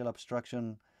of real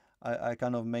abstraction, I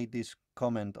kind of made this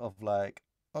comment of like,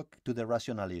 okay, to the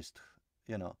rationalist,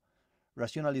 you know,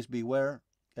 rationalists beware,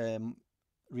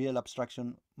 real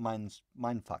abstraction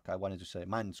mindfuck, I wanted to say,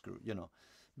 mind screw, you know,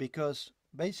 because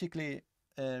basically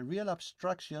real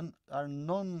abstraction are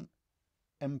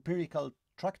non-empirical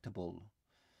tractable.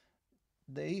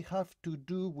 They have to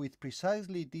do with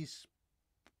precisely this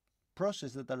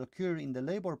process that occur in the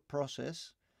labor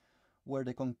process, where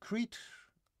the concrete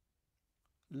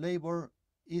labor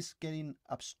is getting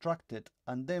abstracted,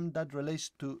 and then that relates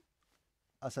to,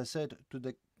 as I said, to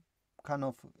the kind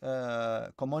of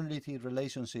commodity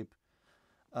relationship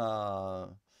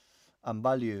and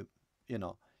value, you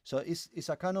know. So it's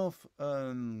a kind of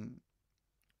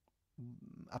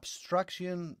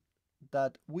abstraction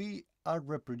that we are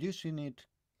reproducing it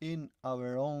in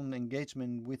our own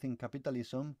engagement within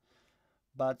capitalism,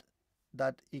 but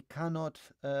that it cannot,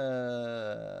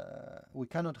 we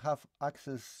cannot have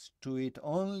access to it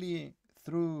only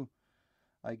through,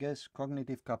 I guess,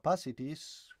 cognitive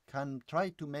capacities, can try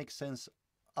to make sense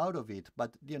out of it.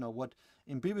 But, you know, what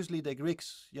in previously the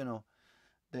Greeks, you know,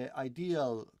 the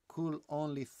ideal could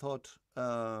only be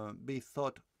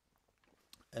thought,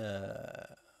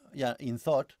 in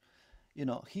thought, you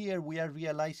know, here we are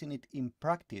realizing it in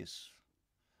practice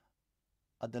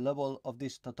at the level of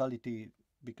this totality,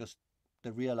 because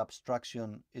the real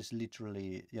abstraction is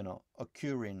literally, you know,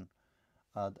 occurring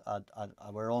at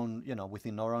our own, you know,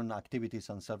 within our own activities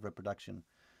and self-reproduction.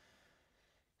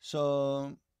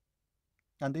 So,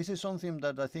 and this is something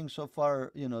that I think so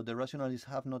far, you know, the rationalists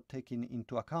have not taken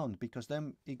into account, because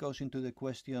then it goes into the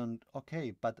question,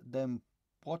 okay, but then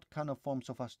what kind of forms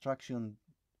of abstraction,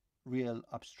 real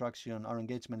abstraction, our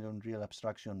engagement on real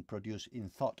abstraction produce in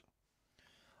thought?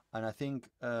 And I think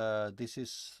this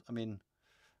is, I mean,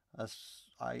 as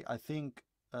I think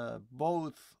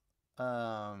both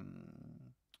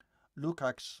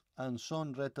Lukács and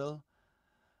Son Rettel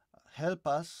help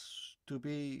us to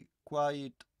be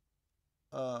quite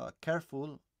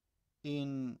careful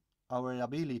in our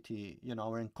ability, you know,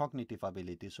 our cognitive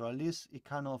ability. So at least it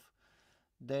kind of,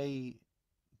 they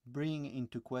bring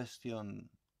into question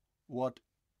what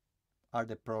are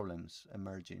the problems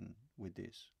emerging with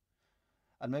this.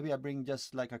 And maybe I bring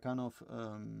just like a kind of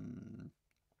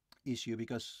issue,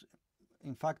 because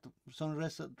in fact Son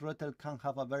Rettel can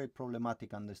have a very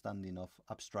problematic understanding of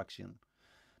abstraction,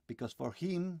 because for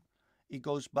him it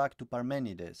goes back to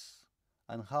Parmenides,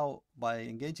 and how by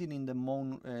engaging in the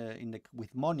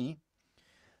with money,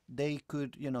 they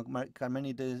could, you know,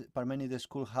 Parmenides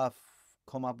could have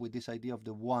come up with this idea of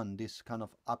the one, this kind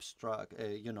of abstract,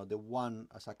 you know, the one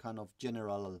as a kind of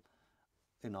general,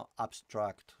 you know,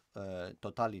 abstract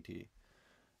totality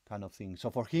kind of thing. So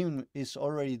for him, it's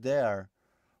already there,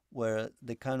 where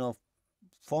the kind of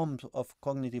forms of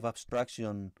cognitive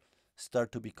abstraction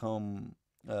start to become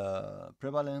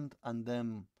prevalent and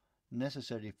then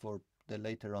necessary for the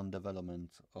later on development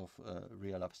of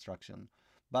real abstraction.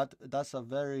 But that's a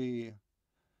very,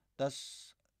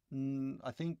 that's,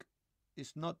 I think,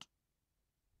 it's not,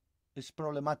 it's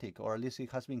problematic, or at least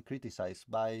it has been criticized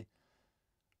by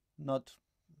not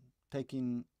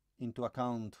taking into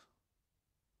account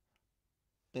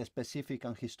the specific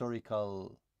and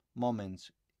historical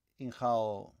moments in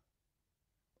how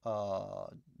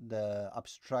the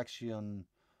abstraction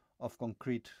of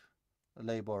concrete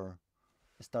labor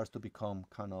starts to become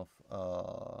kind of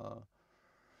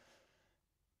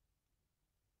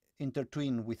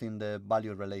intertwined within the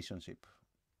value relationship.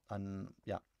 And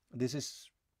yeah, this is,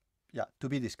 yeah, to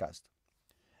be discussed.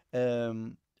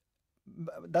 Does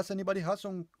anybody have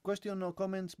some question or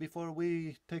comments before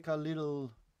we take a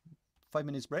little 5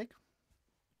 minutes break?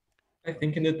 I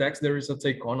think in the text there is a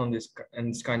take on this,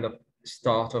 and this kind of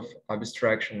start of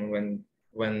abstraction when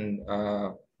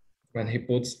he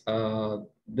puts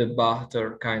the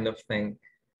barter kind of thing,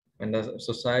 when the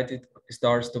society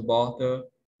starts to barter,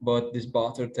 but this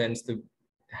barter tends to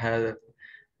have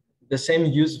the same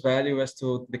use value as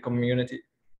to the community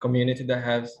that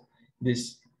has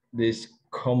this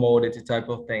commodity type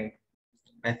of thing.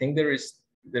 I think there is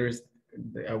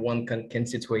one can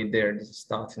situate there. This is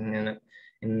starting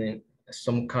in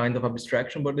some kind of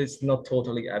abstraction, but it's not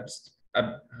totally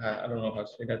I don't know how to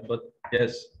say that, but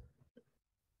yes.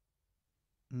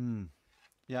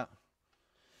 Yeah.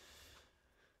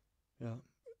 Yeah.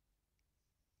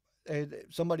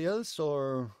 Somebody else,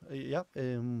 or yeah,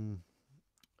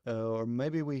 or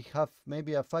maybe we have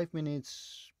maybe a 5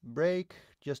 minutes break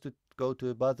just to go to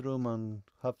the bathroom and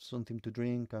have something to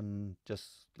drink and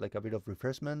just like a bit of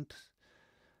refreshment.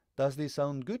 Does this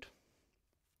sound good?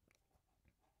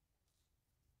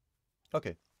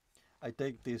 Okay, I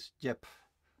take this yep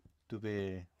to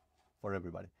be for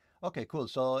everybody. Okay, cool.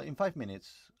 So in 5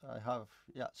 minutes, I have,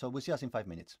 yeah, so we see us in 5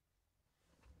 minutes.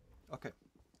 Okay.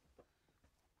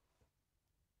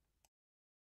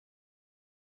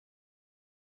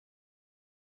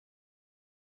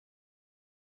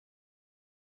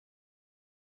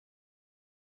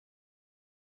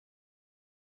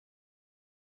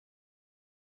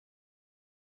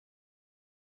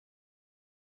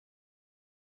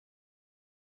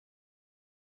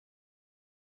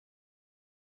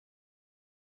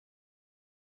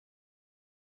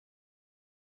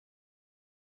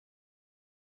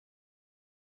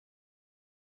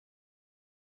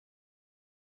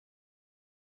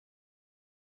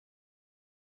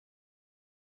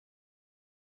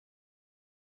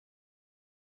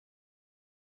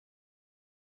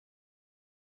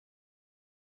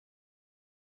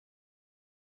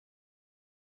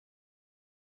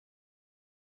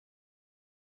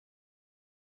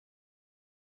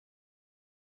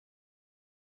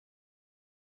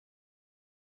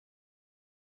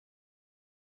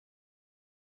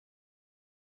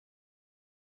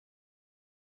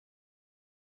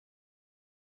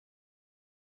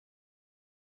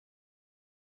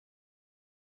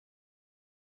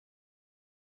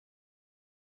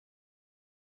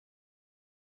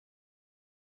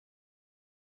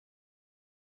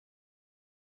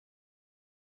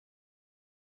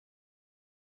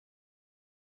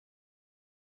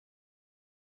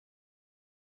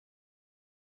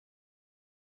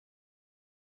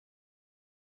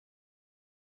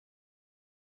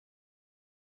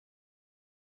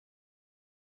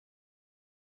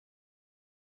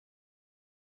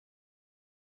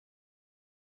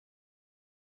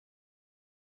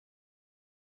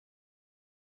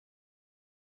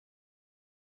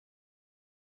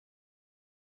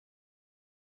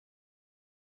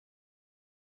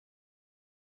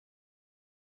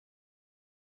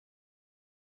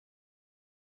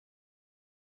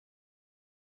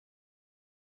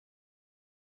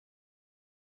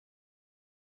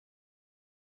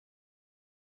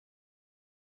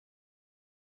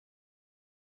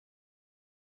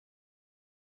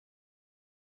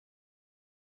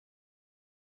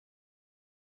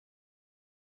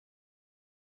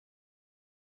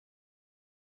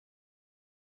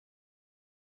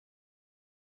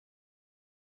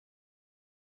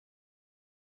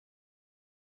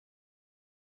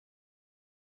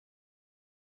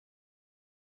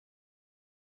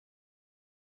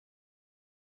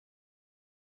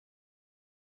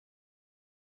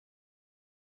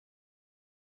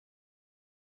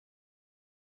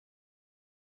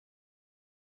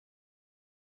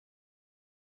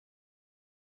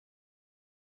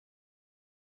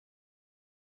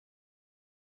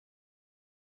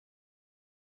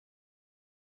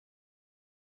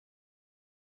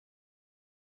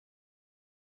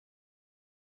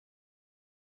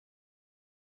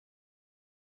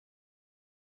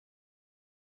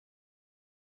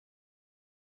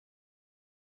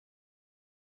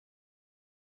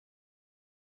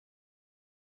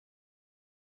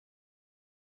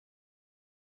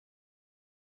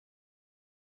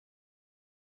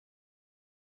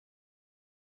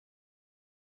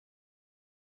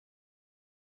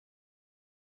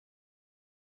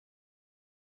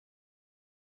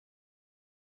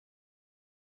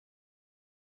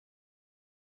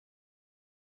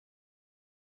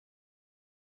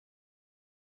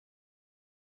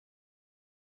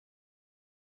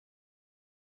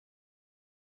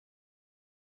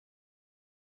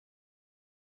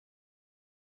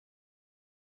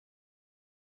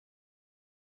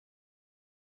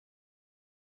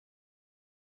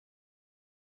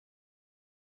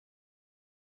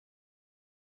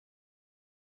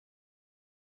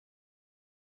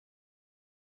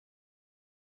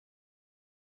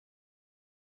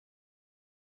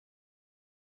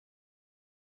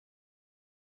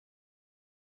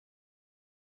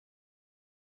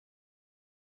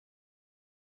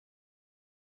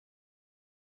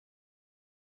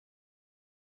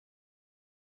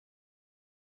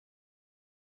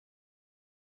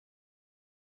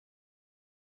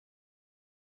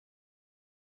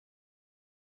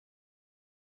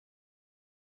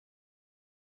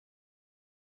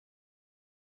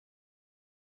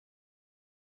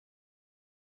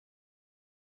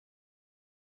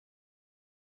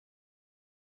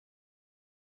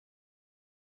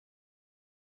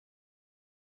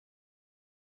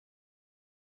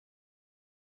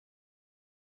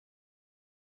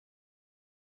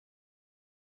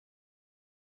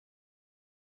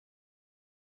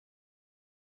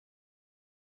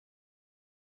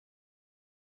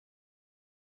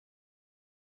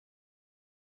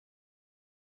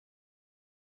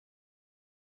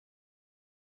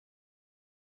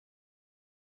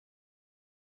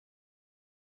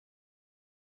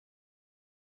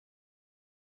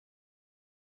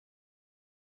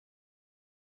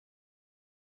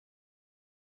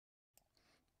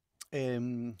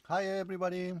 Hi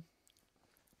everybody.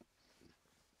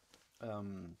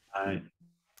 Hi.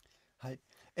 Hi.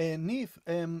 Neve,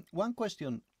 one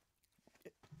question.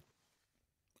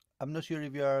 I'm not sure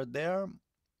if you are there.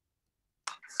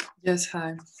 Yes,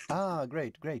 hi. Ah,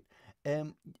 great, great.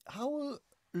 How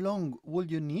long will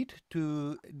you need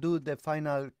to do the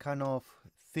final kind of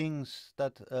things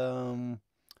that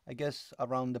I guess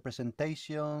around the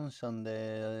presentations and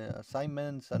the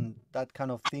assignments and that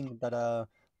kind of thing that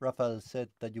Rafael said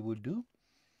that you would do?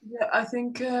 Yeah, I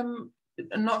think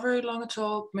not very long at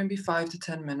all, maybe 5 to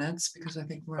 10 minutes, because I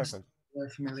think we're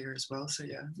familiar as well. So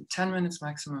yeah, 10 minutes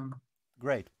maximum.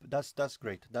 Great. That's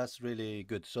great. That's really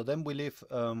good. So then we leave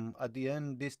at the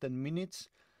end these 10 minutes,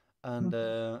 and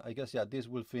I guess yeah, this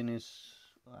will finish.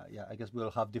 Yeah, I guess we'll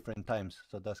have different times.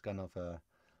 So that's kind of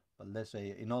let's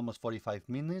say in almost 45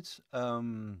 minutes.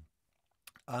 And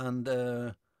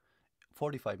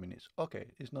 45 minutes. Okay,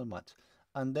 it's not much.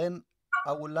 And then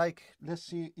I would like, let's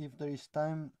see if there is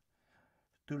time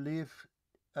to leave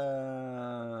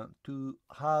to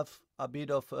have a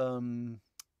bit of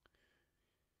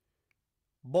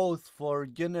both for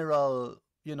general,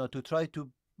 to try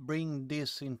to bring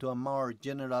this into a more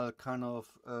general kind of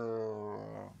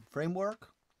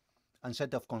framework and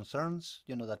set of concerns,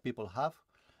 that people have,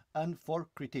 and for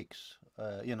critiques,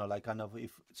 like kind of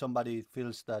if somebody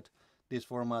feels that this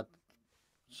format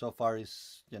so far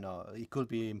is, it could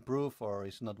be improved or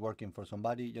it's not working for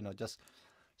somebody, just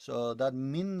so that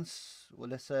means, well,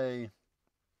 let's say,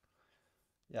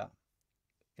 yeah,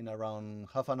 in around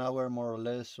half an hour more or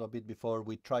less, or a bit before,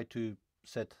 we try to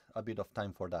set a bit of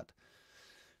time for that.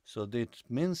 So this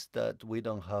means that we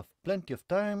don't have plenty of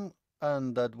time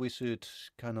and that we should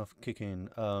kind of kick in.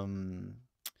 I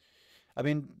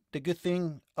mean, the good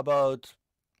thing about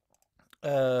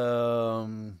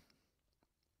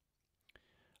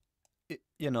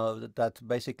that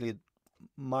basically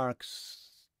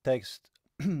Marx's text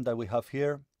that we have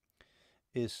here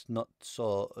is not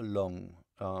so long,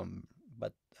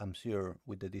 but I'm sure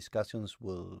with the discussions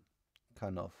will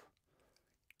kind of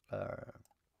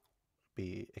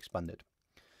be expanded.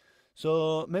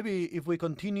 So maybe if we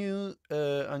continue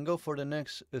and go for the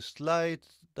next slide,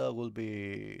 that will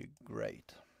be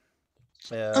great.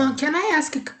 Can I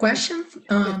ask a question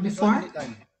before?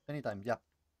 Anytime, yeah.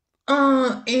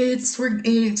 It's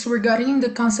regarding the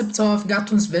concept of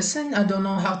Gattungswissen. I don't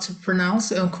know how to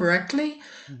pronounce it correctly,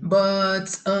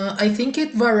 but I think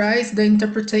it varies. The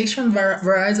interpretation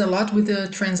varies a lot with the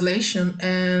translation,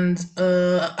 and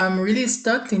I'm really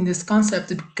stuck in this concept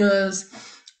because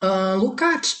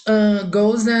Lukács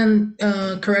goes and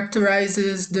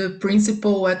characterizes the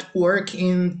principle at work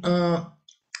in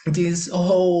this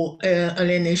whole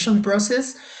alienation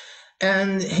process.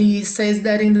 And he says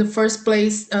that in the first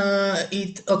place,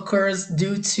 it occurs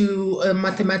due to a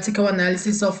mathematical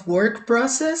analysis of work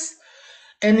process.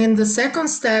 And in the second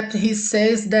step, he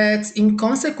says that in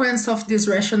consequence of this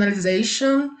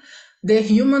rationalization, the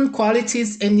human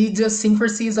qualities and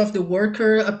idiosyncrasies of the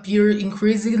worker appear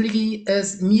increasingly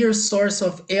as mere source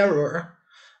of error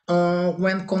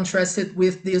when contrasted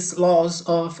with these laws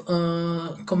of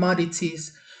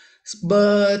commodities.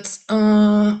 But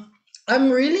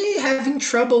I'm really having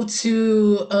trouble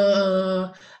to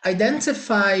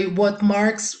identify what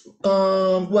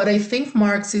what I think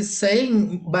Marx is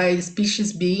saying by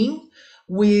species being,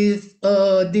 with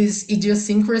these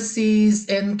idiosyncrasies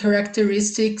and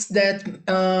characteristics that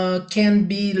can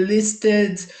be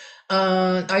listed.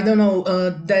 I don't know,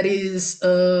 that is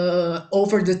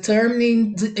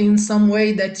overdetermined in some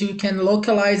way, that you can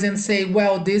localize and say,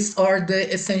 well, these are the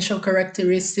essential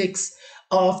characteristics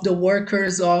of the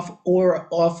workers of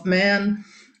man.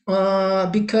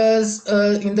 Because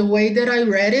in the way that I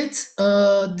read it,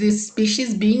 this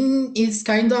species being is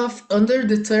kind of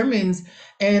underdetermined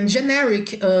and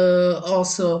generic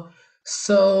also.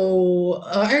 So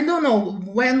I don't know,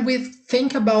 when we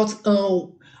think about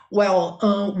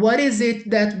what is it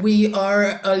that we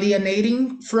are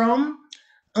alienating from?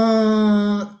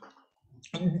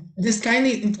 This kind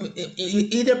of,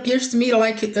 it appears to me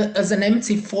like as an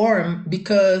empty form,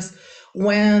 because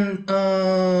when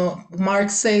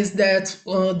Marx says that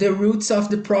the roots of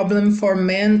the problem for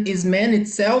man is man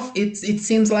itself, it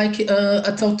seems like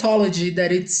a tautology,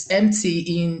 that it's empty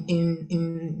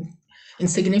in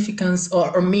significance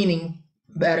or meaning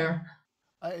better.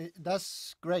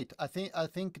 That's great. I think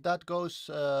that goes.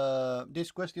 This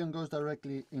question goes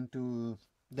directly into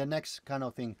the next kind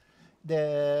of thing.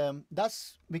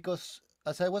 That's because,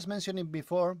 as I was mentioning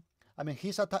before, I mean,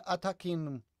 he's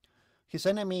attacking his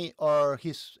enemy, or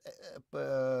his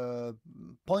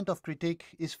point of critique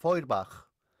is Feuerbach.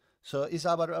 So it's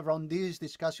about around this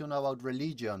discussion about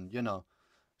religion,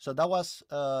 So that was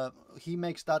he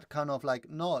makes that kind of like,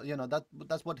 no,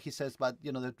 that's what he says, but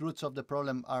the roots of the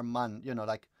problem are man,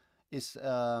 like is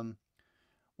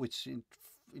which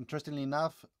interestingly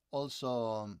enough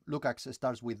also Lukács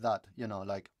starts with that,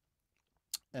 like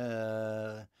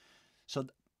so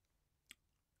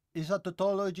it's a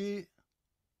tautology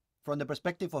from the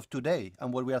perspective of today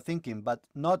and what we are thinking, but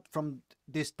not from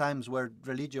these times where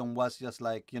religion was just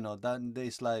like, then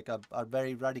there's like a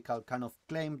very radical kind of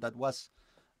claim that was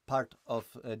part of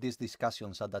these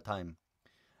discussions at the time.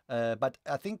 But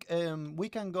I think we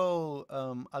can go,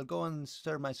 I'll go and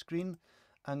share my screen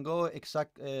and go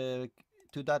exact to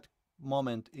that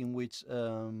moment in which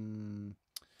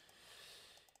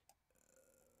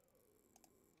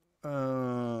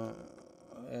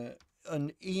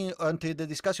until the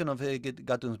discussion of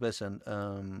Gattungswesen.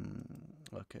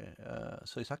 Okay,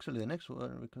 so it's actually the next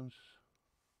one becomes.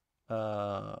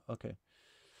 Okay,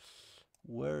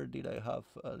 where did I have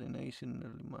alienation,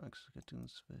 early Marx,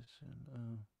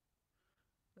 Gattungswesen?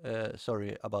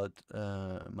 Sorry about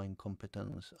my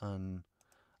incompetence, and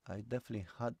I definitely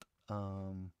had.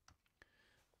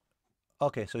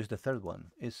 Okay, so it's the third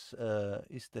one. It's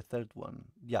the third one.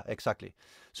 Yeah, exactly.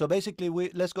 So basically,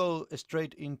 let's go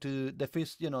straight into the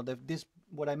first. This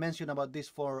what I mentioned about these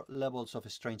 4 levels of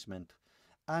estrangement,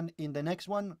 and in the next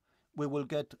one we will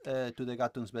get to the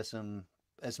Gattungswesen,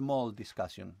 a small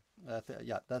discussion.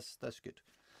 Yeah, that's good.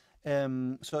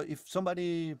 So if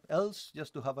somebody else,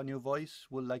 just to have a new voice,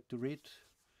 would like to read,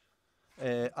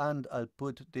 and I'll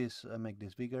put this, make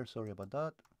this bigger. Sorry about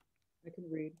that. I can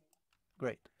read.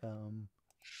 Great.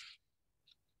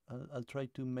 I'll try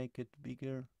to make it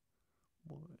bigger.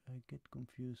 I get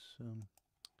confused.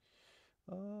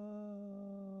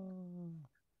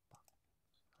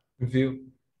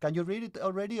 View. Can you read it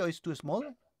already, or is it too small?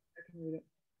 I can read it.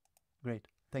 Great,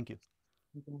 thank you.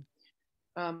 Okay.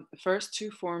 First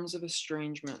 2 forms of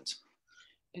estrangement.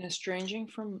 In estranging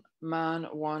from man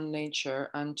 1 nature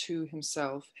and 2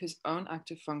 himself, his own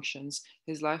active functions,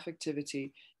 his life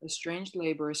activity, estranged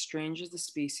labor estranges the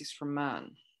species from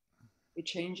man. It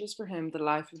changes for him the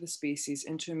life of the species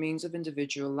into a means of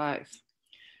individual life.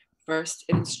 First,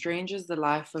 it estranges the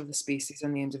life of the species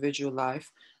and the individual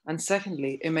life, and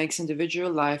secondly, it makes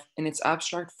individual life in its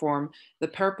abstract form the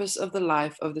purpose of the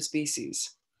life of the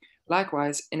species,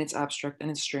 likewise in its abstract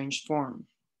and estranged form.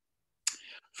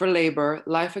 For labor,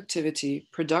 life activity,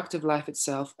 productive life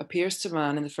itself, appears to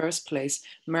man in the first place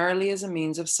merely as a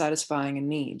means of satisfying a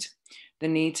need, the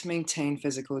need to maintain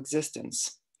physical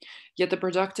existence. Yet the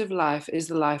productive life is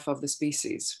the life of the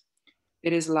species.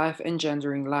 It is life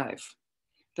engendering life.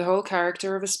 The whole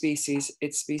character of a species,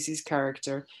 its species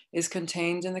character, is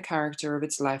contained in the character of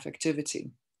its life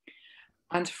activity.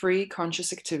 And free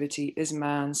conscious activity is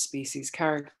man's species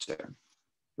character.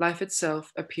 Life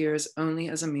itself appears only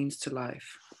as a means to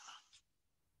life.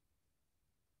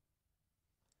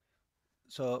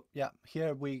 So yeah,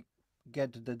 here we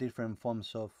get the different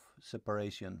forms of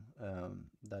separation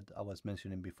that I was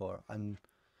mentioning before. And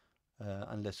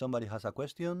unless somebody has a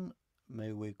question,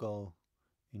 maybe we go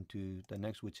into the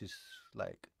next, which is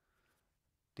like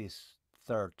this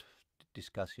third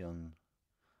discussion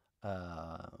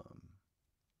on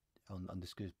the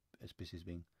species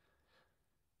being.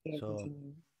 So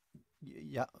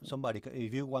yeah, somebody,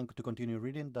 if you want to continue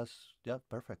reading, that's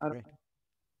perfect, great.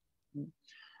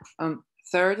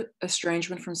 Third,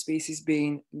 estrangement from species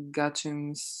being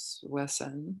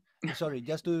Gattungswesen. Sorry,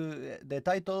 just to the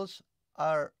titles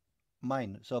are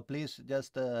mine, so please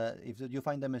just if you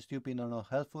find them stupid or not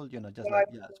helpful, just like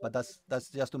yes, but that's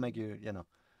just to make you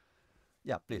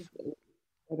yeah, please.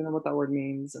 I don't know what that word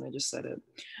means, and I just said it.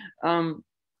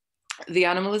 The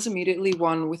animal is immediately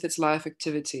one with its life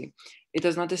activity. It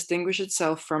does not distinguish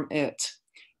itself from it.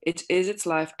 It is its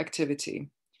life activity.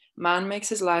 Man makes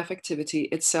his life activity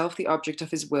itself the object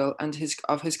of his will and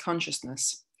of his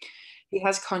consciousness. He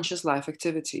has conscious life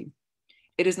activity.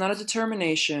 It is not a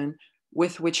determination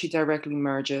with which he directly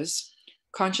merges.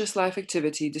 Conscious life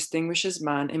activity distinguishes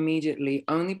man immediately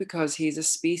only because he is a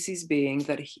species being,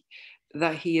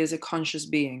 that he is a conscious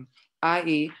being,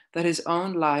 i.e., that his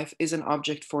own life is an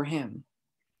object for him.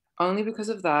 Only because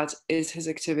of that is his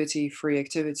activity free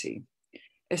activity.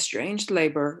 Estranged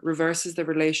labor reverses the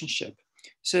relationship,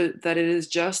 so that it is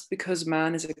just because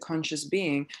man is a conscious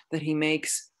being that he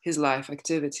makes his life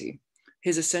activity,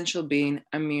 his essential being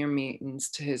a mere means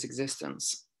to his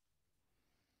existence.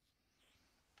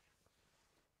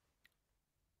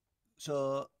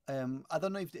 So I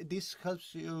don't know if this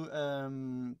helps you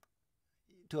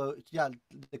to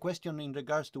the question in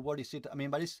regards to what is it. I mean,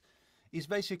 but it's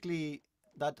basically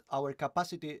that our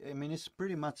capacity, I mean, it's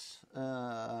pretty much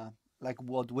like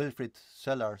what Wilfried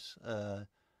Sellars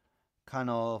kind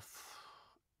of,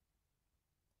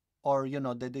 or at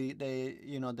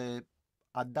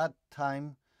that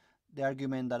time, the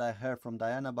argument that I heard from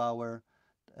Diane Bauer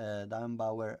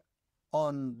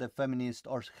on the feminist,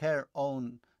 or her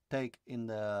own take in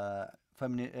the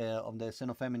of the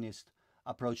xenofeminist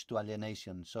approach to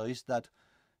alienation. So it's that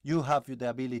you have the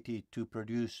ability to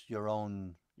produce your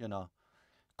own,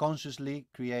 consciously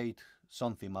create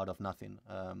something out of nothing.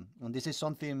 And this is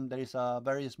something, there is a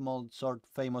very small, short,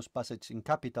 famous passage in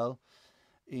Capital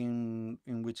in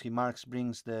which Marx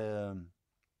brings the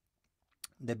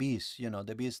bees,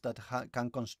 the bees that can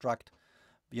construct,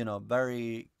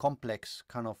 very complex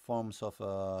kind of forms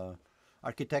of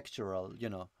architectural,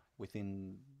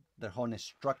 within their own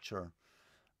structure.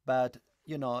 But,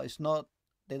 it's not,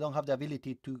 they don't have the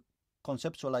ability to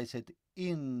conceptualize it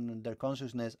in their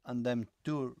consciousness and then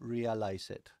to realize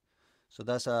it. So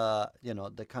that's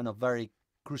the kind of very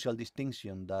crucial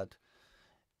distinction, that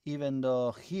even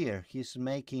though here he's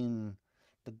making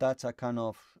that's a kind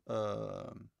of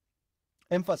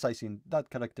emphasizing that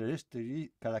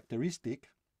characteristic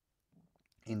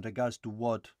in regards to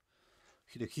what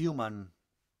the human,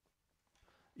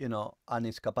 and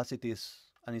its capacities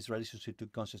and its relationship to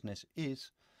consciousness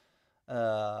is,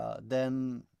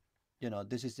 then,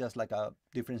 this is just like a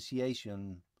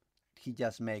differentiation he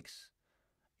just makes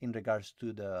in regards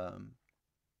to the,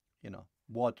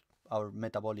 what our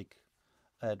metabolic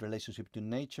relationship to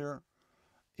nature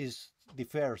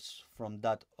differs from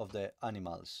that of the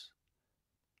animals.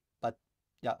 But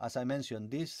yeah, as I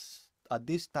mentioned, at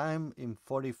this time in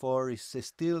 44 is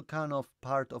still kind of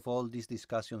part of all these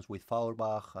discussions with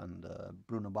Feuerbach and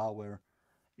Bruno Bauer,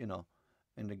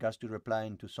 in regards to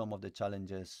replying to some of the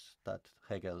challenges that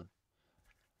Hegel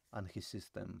and his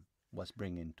system was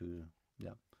bringing to,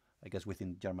 I guess,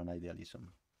 within German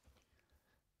idealism.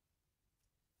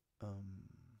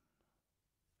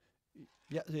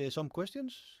 Some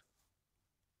questions?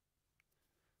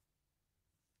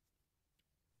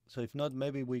 So if not,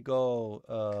 maybe we go.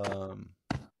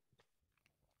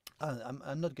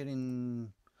 I'm not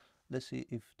getting. Let's see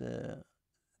if the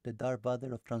dark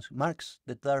father of Marx,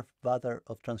 the dark father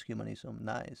of transhumanism.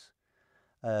 Nice.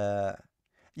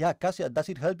 Yeah, Cassia, does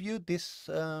it help you? This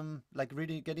like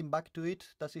really getting back to it.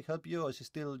 Does it help you, or is it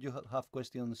still you have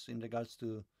questions in regards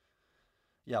to?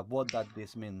 Yeah, what does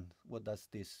this mean? What does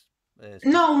this?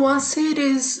 No, once it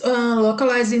is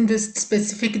localizing this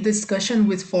specific discussion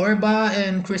with Feuerbach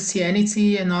and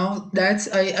Christianity and all that,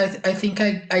 I think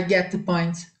I get the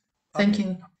point. Thank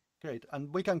you. Great,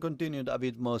 and we can continue a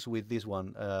bit more with this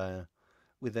one,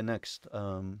 with the next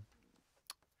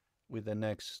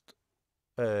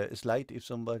slide, if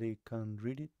somebody can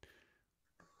read it.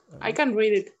 I can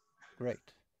read it. Great.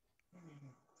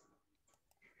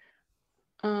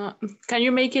 Can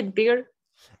you make it bigger?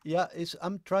 Yeah,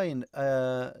 I'm trying.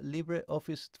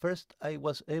 LibreOffice. First, I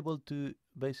was able to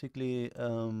basically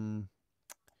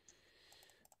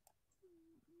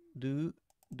do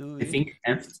I think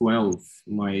F12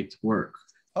 might work.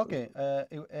 Okay,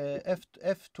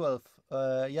 F12.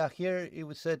 Yeah, here it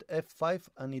was said F5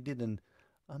 and it didn't.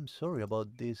 I'm sorry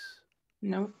about this.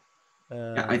 No.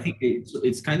 Yeah, I think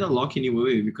it's kind of locking you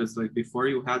away, because like before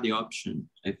you had the option,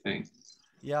 I think.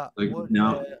 Yeah, like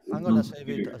now I'm gonna save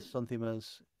it as something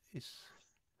else.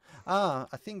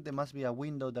 I think there must be a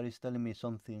window that is telling me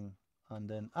something, and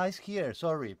then it's here.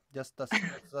 Sorry, just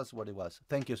that's what it was.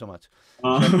 Thank you so much.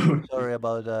 Sorry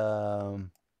about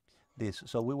this.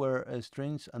 So we were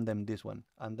strings, and then this one,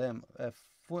 and then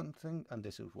F1 thing, and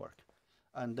this will work.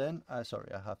 And then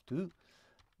sorry, I have to.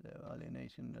 The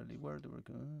alienation, early word,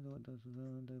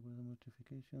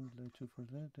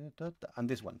 and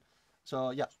this one.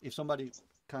 So yeah, if somebody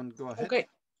can go ahead. Okay,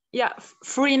 yeah,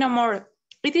 free no more.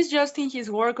 It is just in his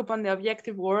work upon the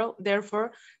objective world,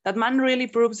 therefore, that man really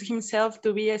proves himself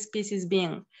to be a species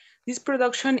being. This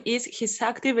production is his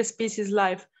active species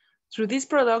life. Through this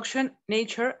production,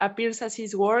 nature appears as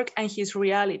his work and his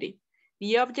reality.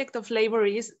 The object of labor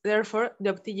is, therefore,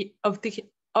 the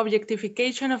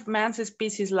objectification of man's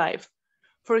species life.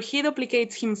 For he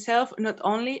duplicates himself not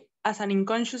only as an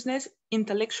unconsciousness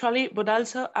intellectually, but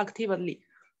also actively.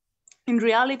 In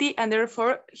reality, and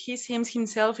therefore, he sees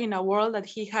himself in a world that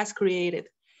he has created.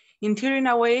 In tearing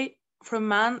away from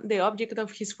man the object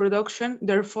of his production,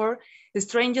 therefore,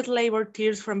 estranged labor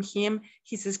tears from him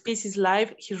his species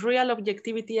life, his real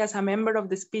objectivity as a member of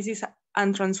the species,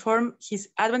 and transform his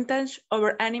advantage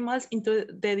over animals into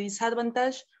the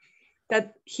disadvantage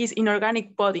that his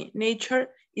inorganic body, nature,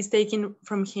 is taking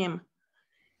from him.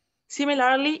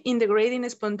 Similarly, integrating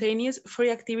spontaneous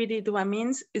free activity to a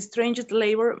means, estranged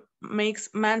labor makes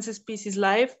man's species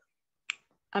life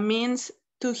a means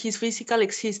to his physical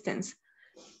existence.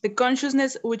 The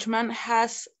consciousness which man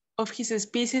has of his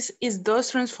species is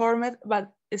thus transformed by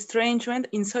estrangement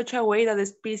in such a way that the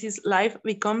species' life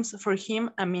becomes for him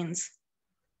a means.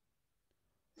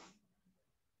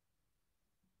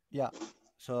 Yeah.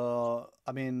 So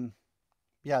I mean,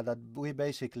 yeah, that we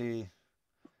basically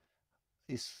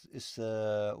is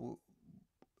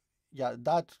yeah,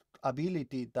 that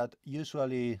ability that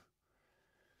usually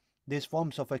these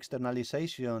forms of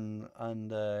externalization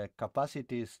and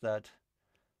capacities that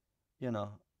you know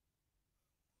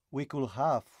we could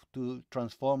have to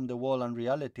transform the world and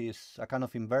reality is a kind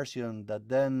of inversion that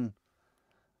then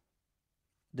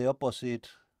the opposite,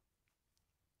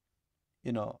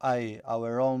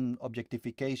 our own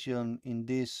objectification in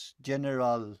this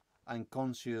general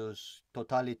unconscious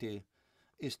totality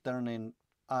is turning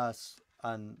us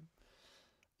and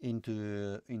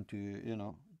into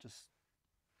just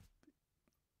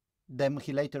then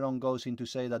he later on goes into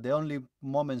say that the only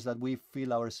moments that we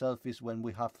feel ourselves is when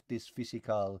we have this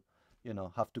physical,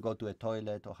 have to go to a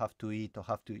toilet or have to eat or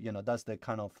have to, that's the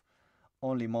kind of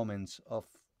only moments of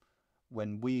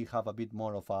when we have a bit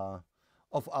more of our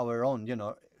own,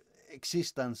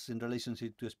 existence in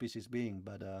relationship to a species being.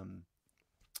 But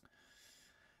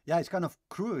yeah, it's kind of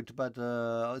crude, but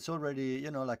it's already,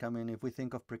 like, I mean, if we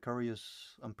think of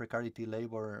precarious and precarity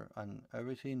labor and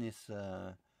everything is,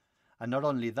 and not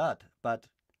only that, but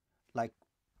like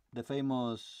the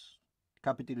famous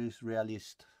capitalist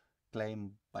realist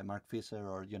claim by Mark Fisher,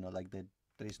 or like there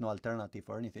is no alternative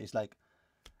or anything. It's like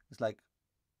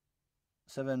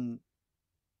 7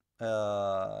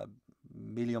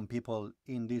 billion people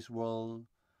in this world,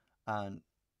 and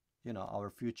our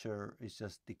future is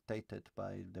just dictated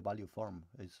by the value form.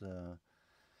 It's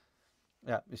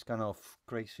yeah, it's kind of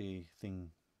crazy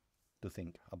thing to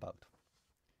think about.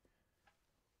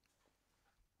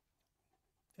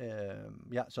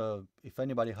 Yeah, so if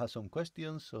anybody has some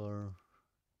questions or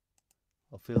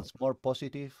feels more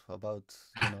positive about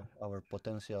our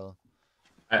potential.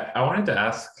 I wanted to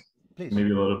ask Please.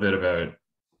 Maybe a little bit about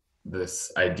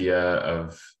this idea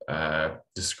of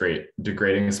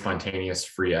degrading spontaneous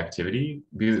free activity,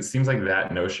 because it seems like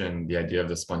that notion, the idea of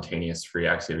the spontaneous free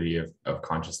activity of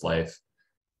conscious life,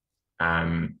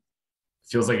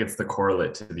 feels like it's the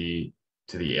correlate to the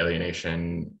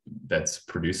alienation that's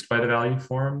produced by the value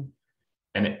form.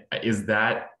 And is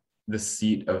that the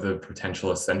seat of the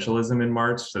potential essentialism in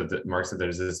Marx? So that Marx said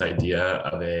there's this idea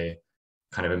of a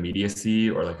kind of immediacy,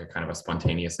 or like a kind of a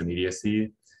spontaneous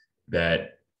immediacy,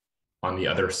 that on the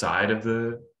other side of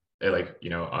the, like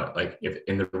if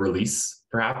in the release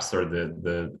perhaps, or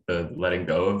the letting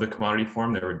go of the commodity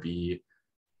form, there would be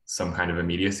some kind of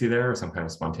immediacy there, or some kind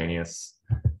of spontaneous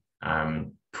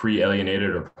pre-alienated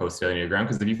or post-alienated ground.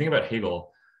 Because if you think about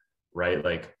Hegel, right,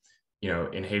 like,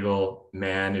 in Hegel,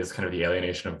 man is kind of the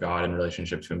alienation of God in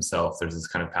relationship to himself. There's this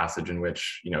kind of passage in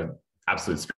which,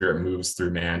 absolute spirit moves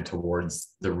through man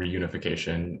towards the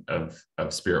reunification of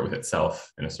spirit with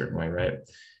itself in a certain way, right?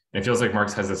 And it feels like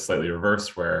Marx has this slightly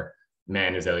reversed, where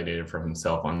man is alienated from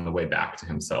himself on the way back to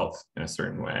himself in a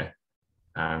certain way.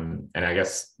 And I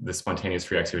guess the spontaneous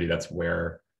free activity, that's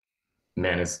where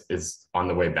man is on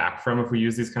the way back from, if we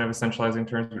use these kind of essentializing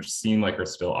terms, which seem like are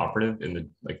still operative in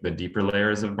the deeper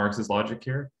layers of Marx's logic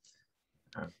here.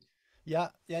 Yeah,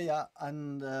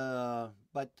 and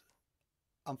but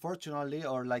unfortunately,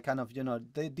 or like kind of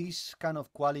these kind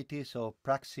of qualities or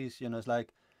praxis, it's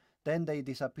like then they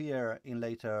disappear in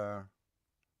later,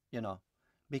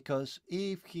 because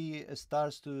if he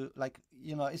starts to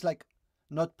it's like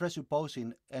not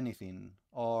presupposing anything,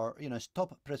 or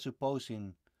stop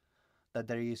presupposing that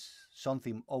there is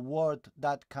something or word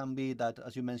that can be that,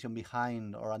 as you mentioned,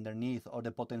 behind or underneath, or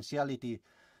the potentiality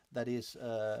that is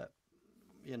that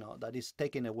is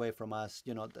taken away from us,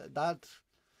 that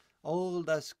all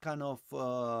that's kind of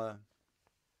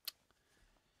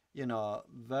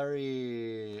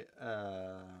very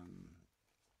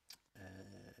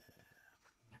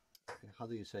how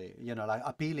do you say, like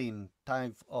appealing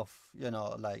type of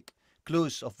like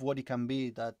clues of what it can be,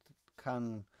 that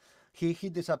can he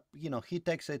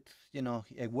takes it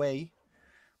away,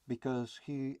 because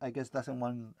he, I guess, doesn't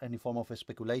want any form of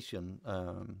speculation.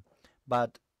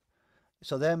 But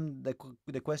so then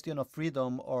the question of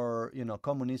freedom, or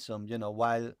communism,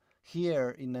 while here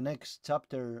in the next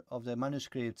chapter of the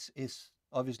manuscripts is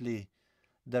obviously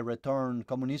the return.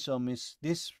 Communism is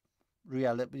this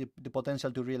the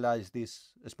potential to realize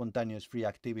this spontaneous free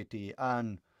activity,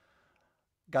 and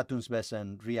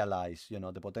Gattungswesen realize,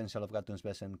 the potential of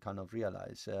Gattungswesen kind of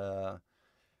realize.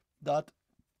 That,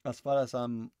 as far as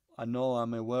I'm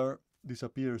aware,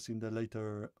 disappears in the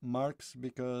later Marx,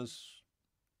 because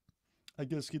I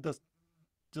guess he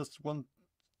doesn't want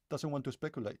to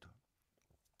speculate.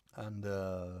 And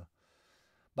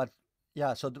but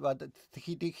yeah, so but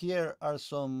here are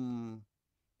some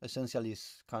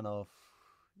essentialist kind of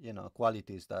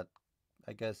qualities that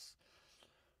I guess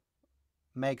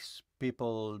makes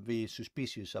people be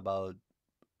suspicious about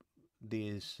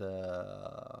this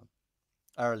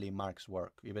early Marx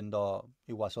work, even though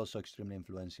it was also extremely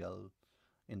influential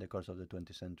in the course of the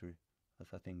 20th century, as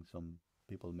I think some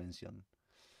people mention.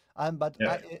 But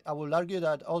yeah. I will argue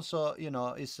that also,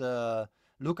 is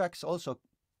Lukács also,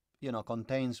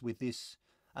 contains with this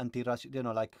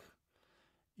anti-rational,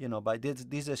 by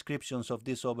these descriptions of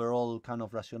this overall kind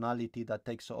of rationality that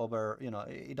takes over,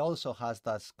 it also has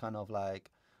that kind of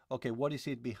okay, what is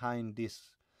it behind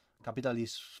these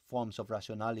capitalist forms of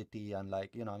rationality? And I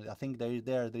think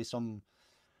there is some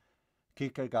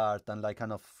Kierkegaard and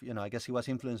kind of, I guess he was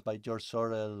influenced by George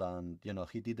Sorel, and,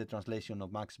 he did the translation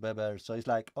of Max Weber. So it's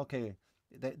okay,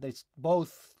 there's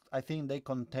both, I think they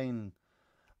contain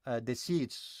the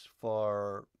seeds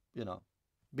for,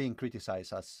 being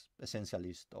criticized as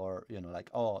essentialist, or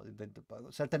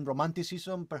certain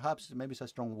romanticism, perhaps, maybe it's a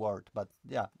strong word, but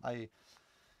yeah, I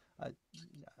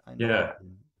know. Yeah,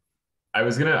 I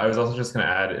was also just gonna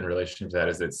add in relation to that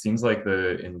is it seems like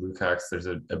in Lukács there's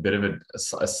a bit of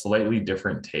a slightly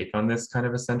different take on this kind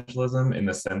of essentialism, in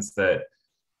the sense that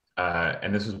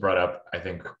and this was brought up, I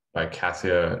think, by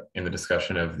Cassia in the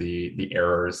discussion of the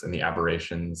errors and the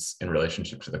aberrations in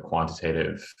relationship to the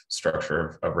quantitative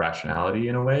structure of rationality,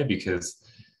 in a way, because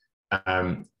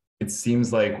it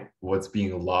seems like what's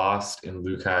being lost in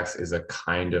Lukács is a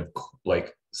kind of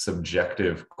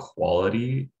subjective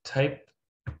quality type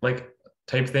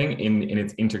thing in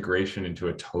its integration into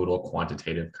a total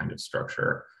quantitative kind of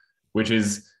structure, which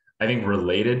is, I think,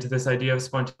 related to this idea of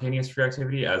spontaneous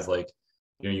reactivity, as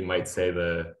you might say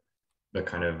the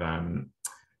kind of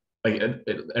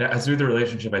it has to do with the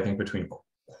relationship, I think, between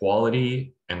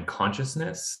quality and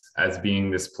consciousness as being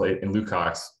this place in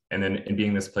Lukács, and then in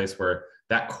being this place where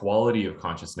that quality of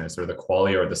consciousness, or the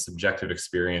quality or the subjective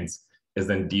experience, is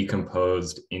then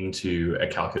decomposed into a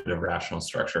calculative rational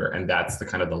structure. And that's the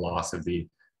kind of the loss of the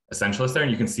essentialist there.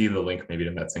 And you can see the link maybe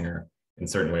to Metzinger in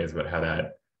certain ways about how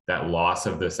that loss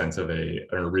of the sense of an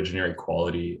originary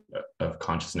quality of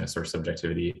consciousness or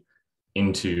subjectivity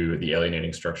into the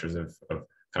alienating structures of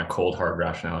kind of cold hard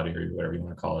rationality, or whatever you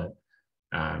want to call it,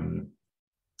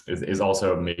 is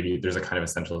also, maybe there's a kind of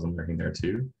essentialism working there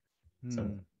too.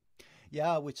 So.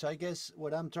 Yeah, which I guess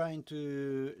what I'm trying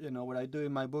to, what I do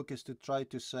in my book is to try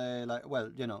to say,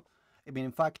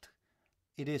 in fact,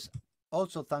 it is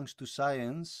also thanks to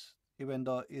science, even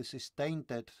though it's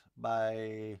tainted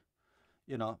by,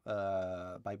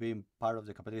 by being part of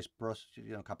the capitalist process,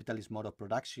 capitalist mode of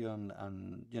production,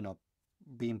 and,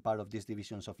 being part of these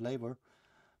divisions of labor.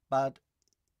 But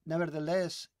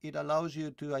nevertheless, it allows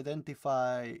you to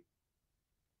identify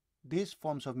these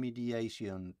forms of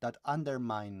mediation that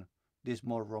undermine these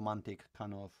more romantic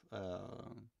kind of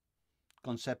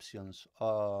conceptions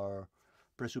or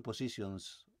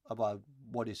presuppositions about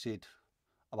what is it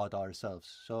about ourselves.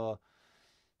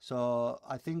 So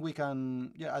I think we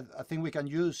can, I think we can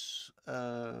use, with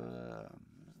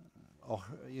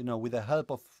the help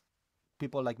of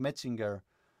people like Metzinger,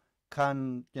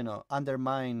 can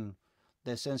undermine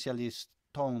the essentialist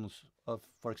tones of,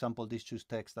 for example, these two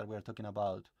texts that we're talking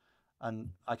about,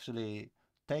 and actually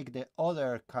take the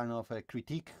other kind of a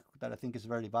critique that I think is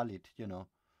very valid,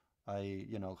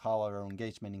 how our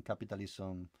engagement in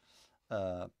capitalism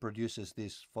produces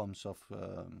these forms of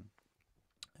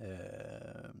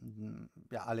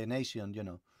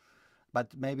alienation,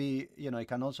 but maybe, it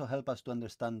can also help us to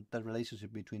understand the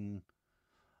relationship between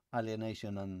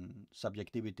alienation and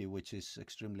subjectivity, which is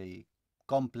extremely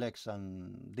complex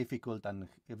and difficult, and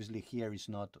obviously here is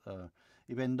not,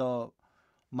 even though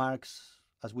Marx,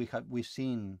 as we've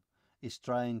seen, is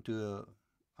trying to,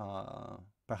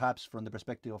 perhaps from the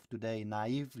perspective of today,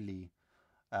 naively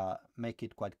make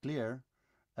it quite clear,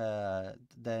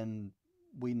 then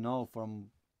we know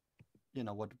from,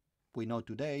 what we know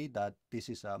today, that this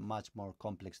is a much more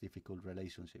complex, difficult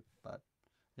relationship. But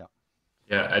yeah.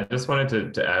 Yeah, I just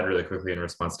wanted to add really quickly in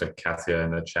response to Cassia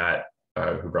in the chat,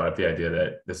 who brought up the idea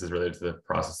that this is related to the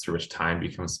process through which time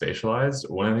becomes spatialized.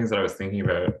 One of the things that I was thinking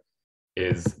about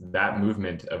is that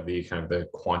movement of the kind of the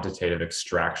quantitative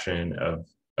extraction of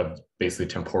basically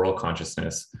temporal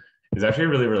consciousness is actually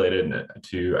really related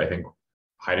to, I think,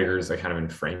 Heidegger's like kind of in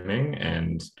framing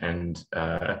and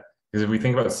because if we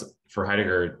think about for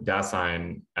Heidegger,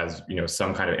 Dasein as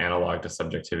some kind of analog to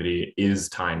subjectivity is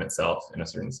time itself in a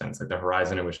certain sense, like the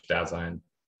horizon in which Dasein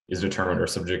is determined, or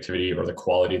subjectivity, or the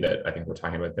quality that I think we're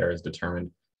talking about there is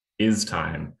determined, is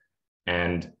time,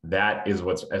 and that is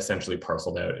what's essentially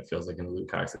parceled out. It feels like in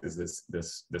Lukács is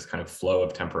this kind of flow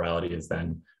of temporality is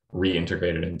then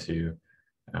reintegrated into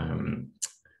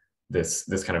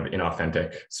this kind of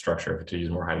inauthentic structure, to use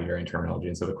more Heideggerian terminology.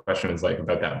 And so the question is like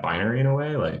about that binary in a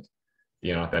way, like the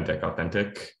inauthentic,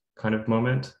 authentic kind of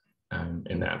moment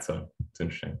in that. So it's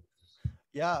interesting.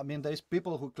 Yeah, I mean, there's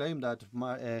people who claim that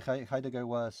Heidegger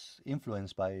was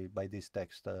influenced by this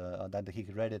text, that he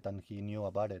read it and he knew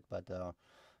about it. But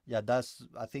yeah,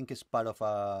 I think it's part of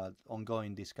a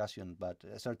ongoing discussion. But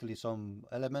certainly some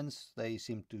elements, they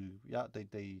seem to, yeah,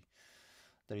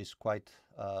 there is quite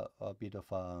a bit of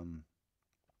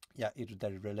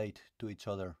they relate to each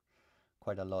other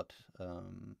quite a lot.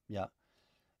 Yeah.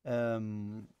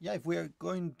 If we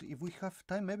have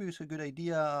time, maybe it's a good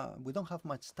idea. We don't have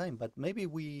much time, but maybe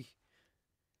we.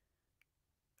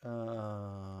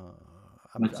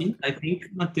 Mattin, I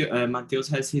think Mateus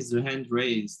has his hand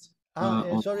raised.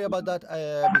 Sorry about that.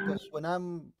 Because when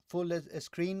I'm full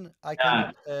screen, I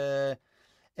cannot.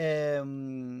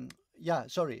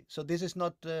 Sorry. So this is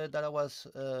not that I was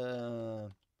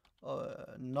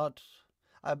not.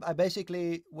 I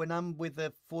basically, when I'm with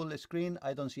the full screen,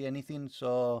 I don't see anything,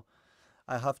 so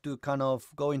I have to kind of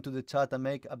go into the chat and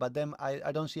make. But then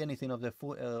I don't see anything of the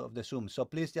full of the Zoom. So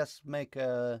please just make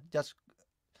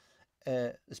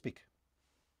speak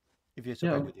if it's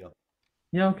okay with you.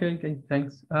 Yeah. Okay.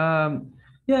 Thanks. I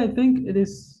think it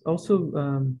is also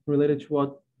related to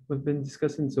what we've been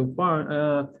discussing so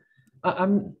far.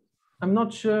 I'm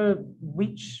not sure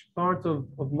which part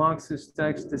of Marx's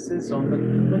text this is on, but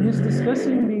when he's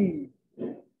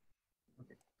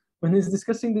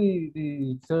discussing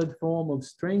the third form of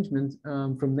estrangement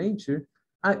from nature,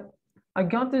 I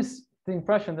got the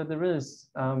impression that there is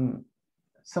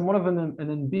somewhat of an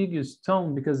ambiguous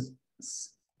tone, because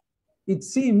it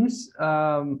seems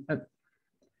at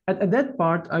that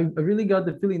part I really got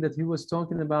the feeling that he was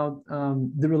talking about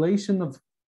the relation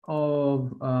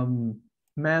of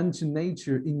man to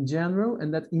nature in general,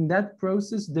 and that in that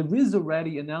process there is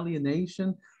already an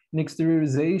alienation, an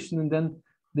exteriorization, and then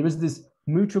there is this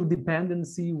mutual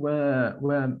dependency where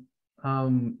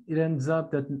it ends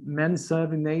up that man is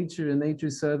serving nature and nature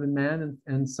is serving man,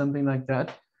 and something like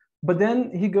that. But then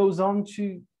he goes on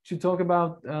to talk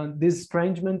about this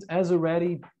estrangement as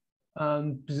already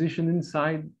positioned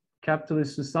inside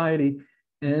capitalist society,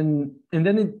 and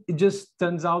then it just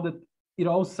turns out that it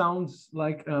all sounds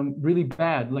like really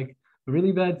bad, like a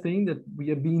really bad thing, that we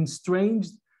are being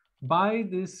estranged by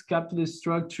this capitalist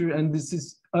structure, and this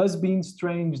is us being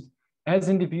estranged as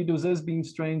individuals, us being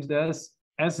estranged as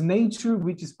nature,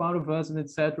 which is part of us, and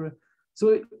etc.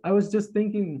 So I was just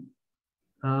thinking,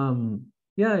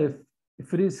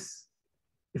 if it is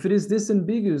this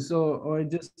ambiguous, or I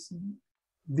just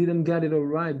didn't get it all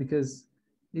right, because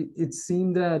it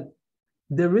seemed that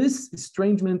there is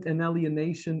estrangement and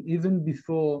alienation even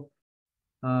before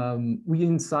we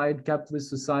inside capitalist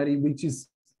society, which is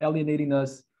alienating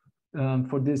us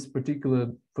for the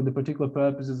particular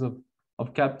purposes of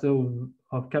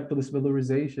capitalist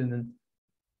valorization.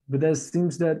 But there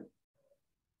seems that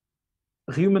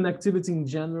human activity in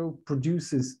general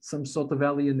produces some sort of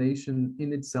alienation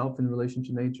in itself in relation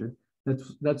to nature.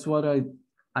 That's what I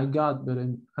got, but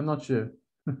I'm not sure.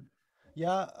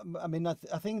 Yeah, I mean, I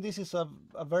think this is a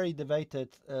very debated.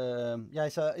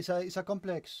 It's a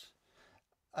complex.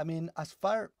 I mean, as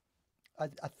far I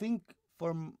think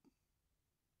for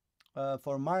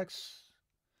Marx,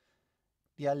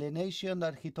 the alienation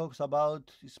that he talks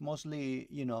about is mostly,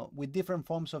 with different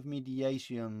forms of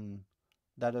mediation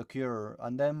that occur,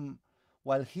 and then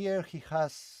while here he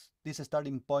has this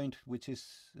starting point, which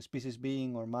is species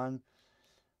being or man,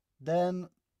 then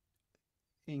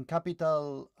in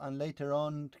Capital and later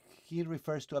on, he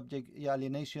refers to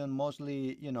alienation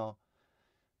mostly,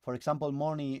 for example,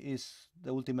 money is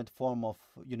the ultimate form of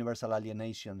universal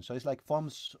alienation. So it's like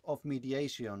forms of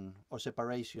mediation or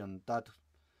separation that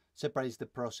separates the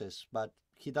process, but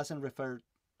he doesn't refer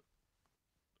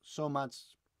so much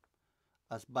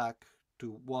as back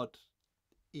to what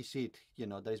is it,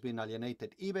 that is being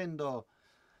alienated, even though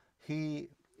he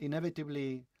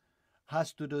inevitably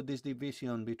has to do this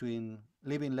division between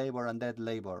living labor and dead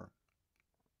labor.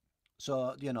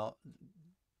 So, the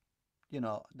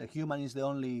human is the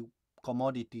only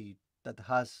commodity that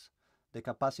has the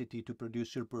capacity to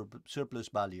produce surplus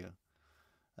value,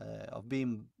 of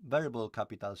being variable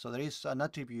capital. So there is an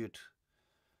attribute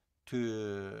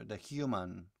to the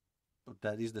human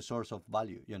that is the source of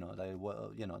value.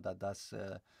 That's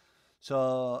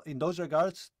so in those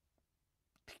regards,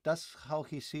 that's how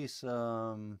he sees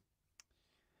the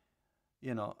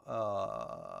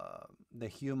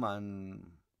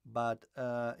human. But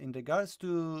in regards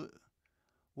to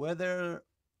whether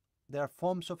there are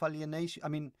forms of alienation, I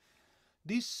mean,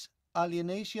 this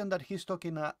alienation that he's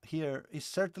talking here is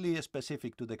certainly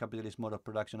specific to the capitalist mode of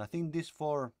production. I think these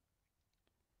four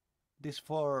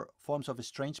forms of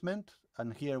estrangement,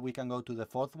 and here we can go to the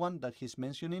fourth one that he's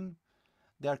mentioning,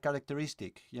 they are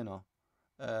characteristic,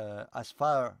 as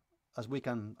far as we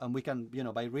can, and we can,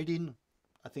 by reading,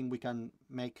 I think we can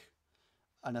make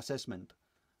an assessment.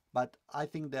 But I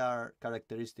think they are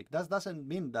characteristic. That doesn't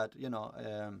mean that,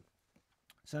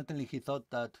 certainly he thought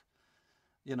that,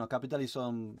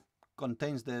 capitalism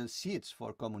contains the seeds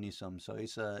for communism. So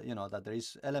it's, that there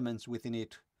is elements within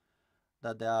it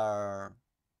that they are,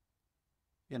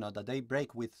 that they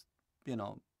break with,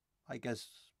 I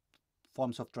guess,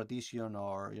 forms of tradition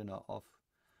or, of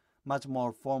much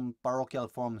more parochial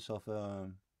forms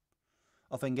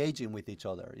of engaging with each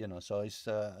other, So it's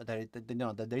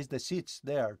that there is the seeds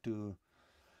there to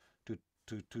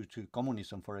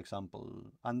communism, for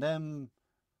example. And then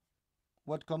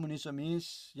what communism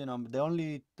is,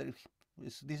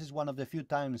 this is one of the few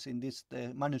times in these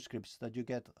manuscripts that you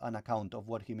get an account of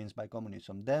what he means by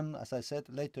communism. Then, as I said,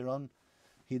 later on,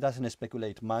 he doesn't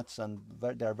speculate much, and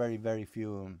there are very, very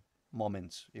few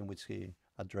moments in which he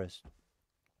addressed.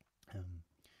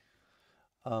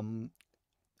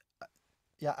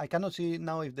 Yeah, I cannot see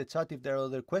now if there are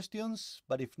other questions,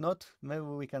 but if not, maybe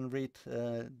we can read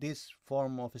this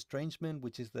form of estrangement,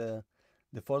 which is the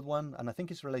fourth one, and I think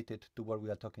it's related to what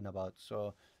we are talking about.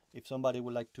 So if somebody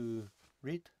would like to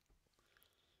read.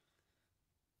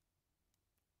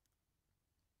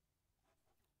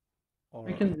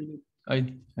 I can read it. I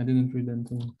didn't read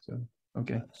anything, so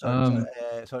okay.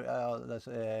 Sorry,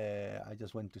 I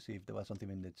just went to see if there was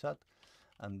something in the chat,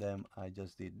 and then I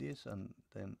just did this, and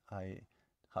then I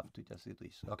have to just do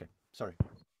this. Okay, sorry.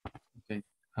 Okay.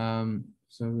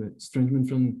 So estrangement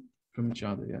from each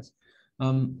other, yes.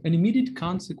 An immediate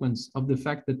consequence of the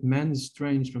fact that man is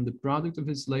estranged from the product of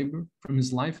his labor, from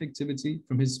his life activity,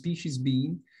 from his species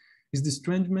being, is the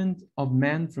estrangement of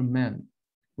man from man.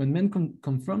 When man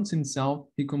confronts himself,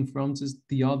 he confronts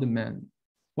the other man.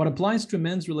 What applies to a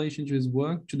man's relation to his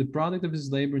work, to the product of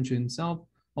his labor, and to himself,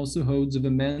 also holds of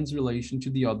a man's relation to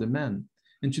the other man,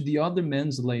 and to the other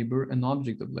man's labor and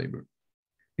object of labor.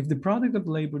 If the product of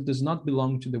labor does not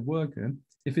belong to the worker,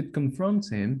 if it confronts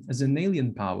him as an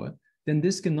alien power, then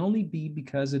this can only be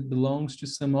because it belongs to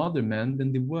some other man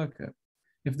than the worker.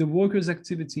 If the worker's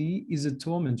activity is a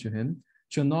torment to him,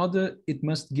 to another it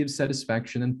must give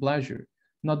satisfaction and pleasure.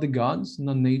 Not the gods,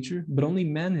 not nature, but only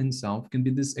man himself can be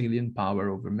this alien power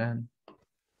over man.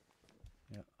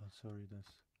 Yeah, sorry,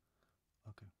 that's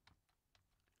okay.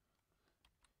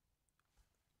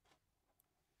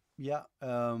 Yeah.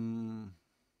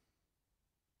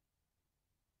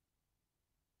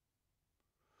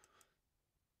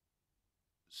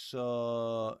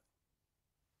 So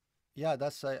yeah,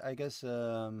 that's I guess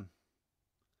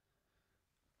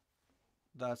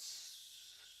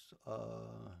that's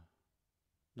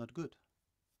not good.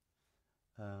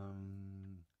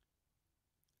 And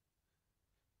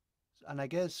I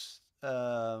guess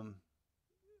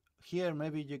here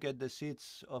maybe you get the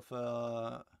seeds of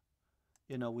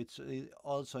which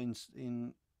also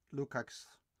in Lukács,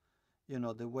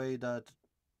 the way that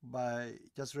by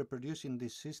just reproducing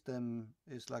this system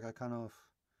is like a kind of,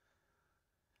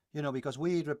 because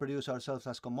we reproduce ourselves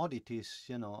as commodities,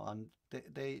 and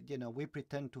they we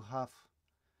pretend to have,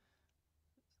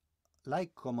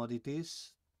 like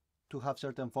commodities, to have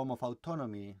certain form of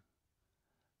autonomy,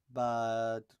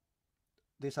 but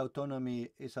this autonomy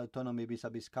is autonomy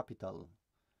vis-a-vis capital,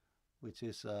 which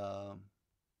is a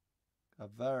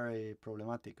very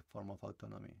problematic form of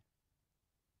autonomy.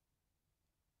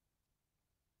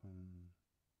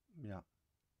 Yeah.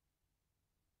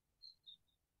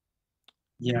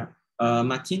 Yeah.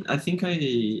 Mattin, I think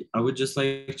I would just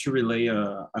like to relay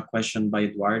a question by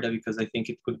Eduarda, because I think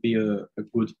it could be a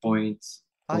good point.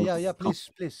 Yeah, please.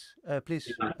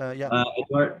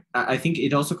 Eduard, I think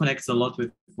it also connects a lot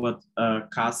with what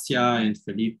Cassia and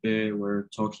Felipe were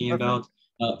talking about.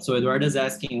 So Eduarda is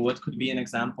asking, what could be an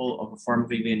example of a form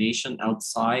of alienation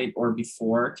outside or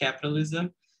before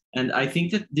capitalism? And I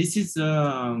think that this is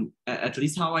at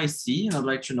least how I see, and I'd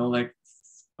like to know, like,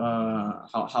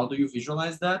 how do you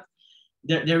visualize that?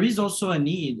 There is also a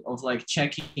need of like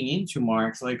checking into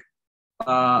Marx, like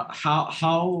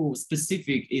how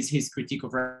specific is his critique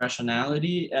of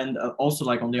rationality, and also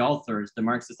like on the authors, the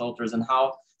Marxist authors, and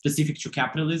how specific to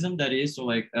capitalism that is, so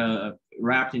like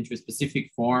wrapped into a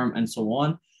specific form and so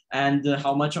on, and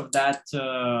how much of that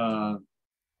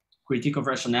critique of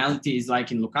rationality is,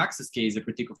 like in Lukács's case, a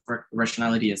critique of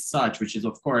rationality as such, which is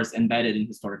of course embedded in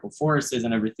historical forces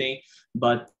and everything,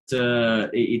 but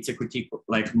it's a critique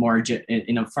like more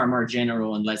in a far more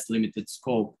general and less limited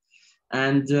scope.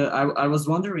 And I was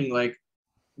wondering, like,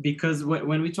 because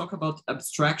when we talk about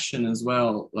abstraction as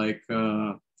well, like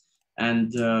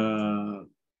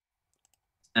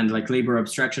and like labor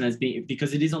abstraction as being,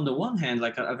 because it is on the one hand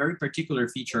like a very particular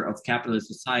feature of capitalist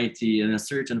society and a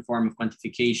certain form of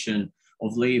quantification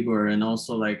of labor, and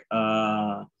also like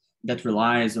that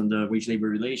relies on the wage labor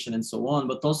relation and so on,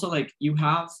 but also like you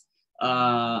have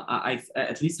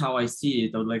at least how I see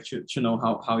it, I would like to know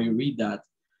how you read that.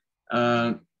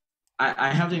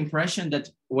 I have the impression that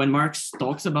when Marx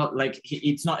talks about, like,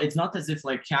 it's not as if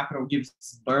like capital gives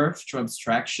birth to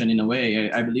abstraction in a way.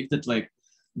 I believe that like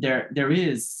there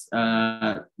is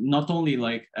not only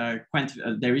like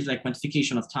there is like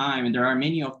quantification of time, and there are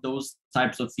many of those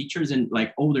types of features in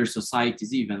like older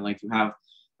societies, even like you have,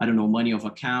 I don't know, money of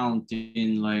account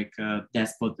in like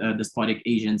despotic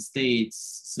Asian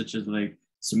states such as like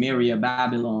Sumeria,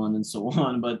 Babylon, and so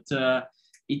on. But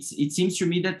it seems to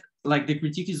me that like the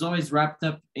critique is always wrapped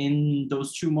up in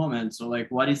those two moments. So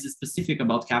like, what is specific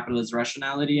about capitalist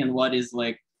rationality, and what is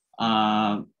like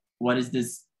what is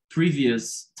this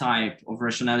previous type of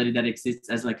rationality that exists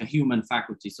as like a human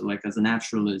faculty, so like as a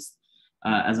naturalist,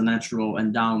 as a natural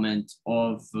endowment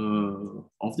of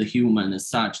the human as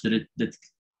such, that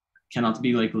cannot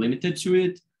be like limited to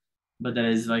it, but that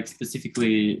is like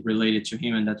specifically related to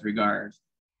him in that regard.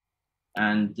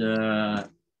 And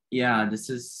yeah, this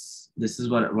is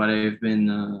what I've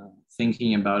been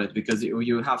thinking about it, because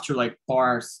you have to like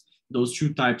parse those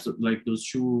two types of, like, those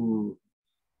two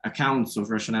accounts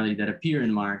of rationality that appear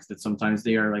in Marx, that sometimes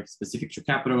they are like specific to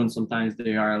capital and sometimes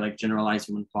they are like generalized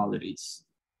human qualities.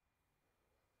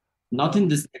 Not in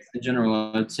this text in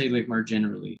general, I'd say like more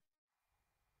generally.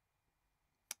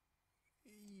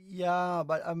 Yeah,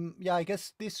 but yeah, I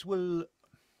guess this will.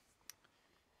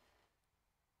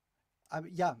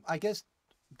 Yeah, I guess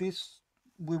this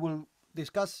we will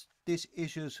discuss these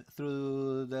issues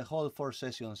through the whole 4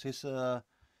 sessions. It's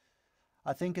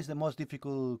I think it's the most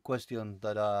difficult question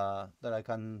that I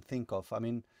can think of. I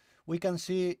mean, we can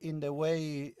see in the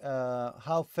way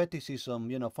how fetishism,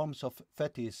 forms of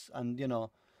fetish and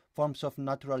forms of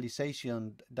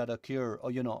naturalization that occur,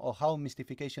 or or how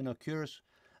mystification occurs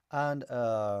and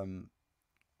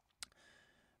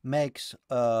makes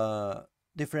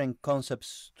different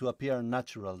concepts to appear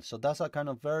natural. So that's a kind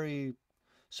of very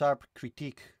sharp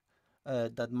critique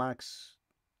that Marx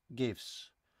gives.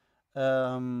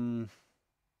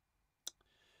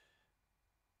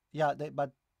 Yeah,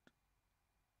 but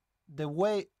the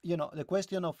way, the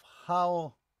question of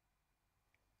how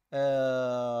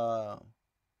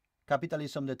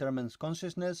capitalism determines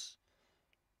consciousness,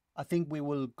 I think we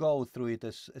will go through it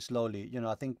as slowly.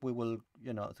 I think we will,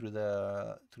 through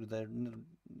the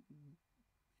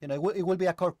it will be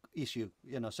a core issue.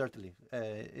 Certainly,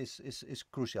 is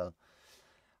crucial.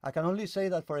 I can only say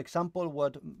that, for example,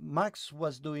 what Marx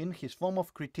was doing, his form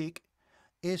of critique,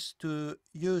 is to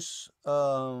use,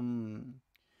 what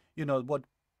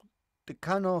the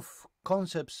kind of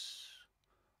concepts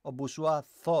of bourgeois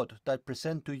thought that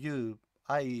present to you,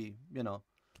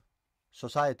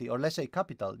 society, or let's say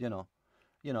capital,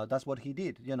 that's what he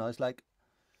did. It's like,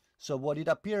 so what it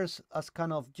appears as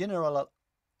kind of general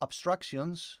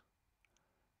abstractions,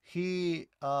 he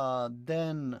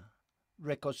then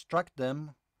reconstruct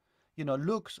them,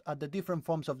 looks at the different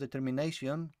forms of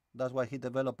determination. That's why he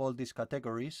developed all these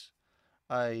categories.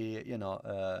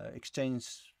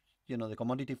 Exchange, the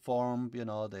commodity form,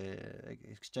 the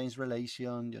exchange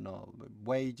relation,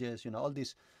 wages, all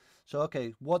this. So,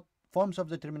 okay, what forms of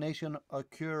determination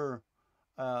occur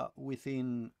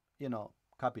within,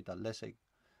 capital, let's say,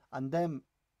 and then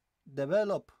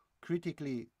develop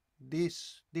critically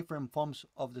these different forms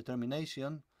of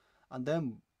determination, and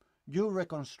then you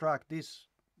reconstruct this,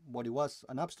 what it was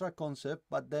an abstract concept,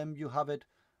 but then you have it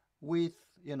with,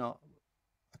 a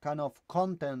kind of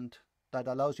content that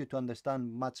allows you to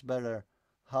understand much better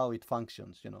how it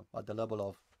functions, at the level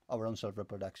of our own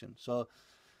self-reproduction. So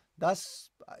that's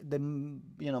the,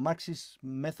 Marxist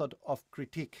method of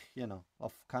critique,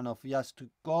 of kind of just to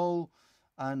go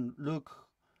and look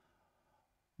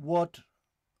what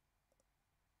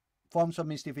forms of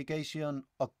mystification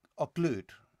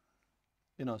occlude,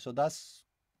 so that's,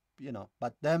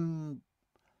 but then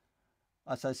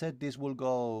as I said, we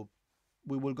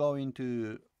will go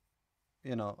into,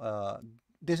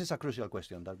 this is a crucial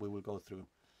question that we will go through.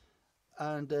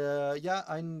 And yeah,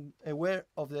 I'm aware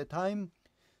of the time.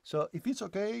 So if it's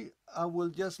okay, I will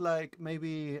just like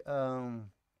maybe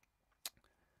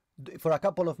for a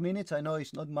couple of minutes. I know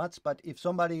it's not much, but if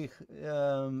somebody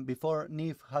before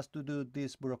Neve has to do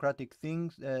these bureaucratic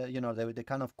things, the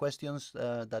kind of questions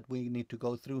that we need to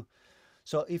go through.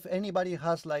 So if anybody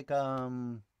has like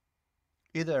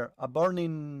either a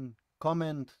burning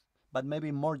comment, but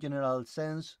maybe more general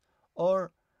sense,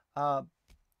 or a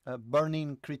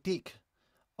burning critique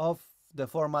of the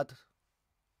format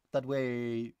that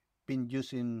we've been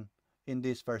using in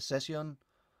this first session,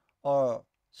 or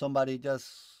somebody just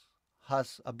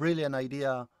has a brilliant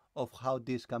idea of how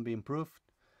this can be improved,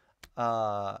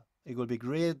 it will be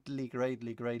greatly,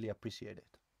 greatly, greatly appreciated.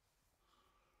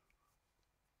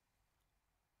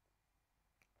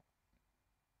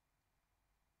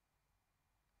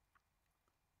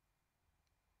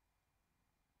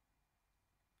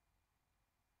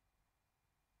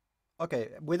 Okay,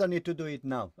 we don't need to do it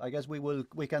now. I guess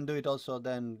we can do it also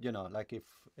then, like if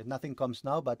nothing comes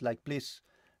now, but like please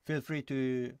feel free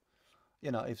to,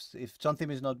 if something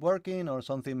is not working or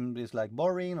something is like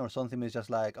boring or something is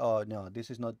just like, oh no, this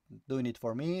is not doing it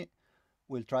for me,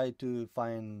 we'll try to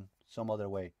find some other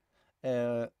way.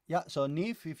 Yeah, so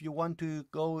Neve, if you want to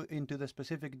go into the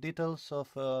specific details of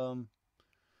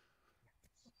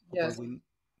Yes.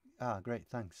 Great,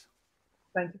 thanks.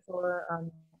 Thank you for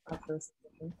first.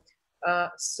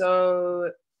 So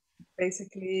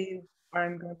basically,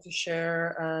 I'm going to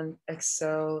share an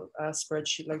Excel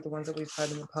spreadsheet like the ones that we've had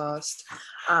in the past,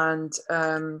 and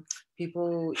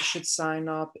people should sign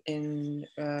up in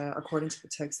according to the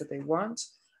text that they want,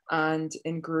 and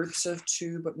in groups of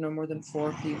 2 but no more than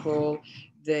 4 people,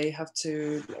 they have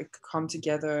to come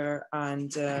together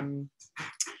and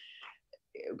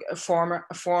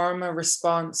form a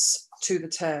response to the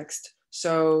text.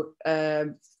 So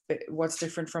what's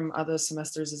different from other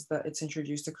semesters is that it's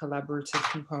introduced a collaborative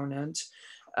component,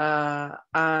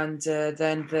 and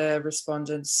then the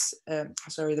respondents,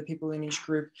 the people in each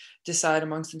group decide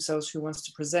amongst themselves who wants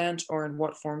to present or in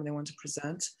what form they want to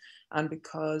present. And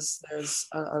because there's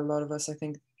a lot of us, I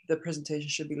think the presentation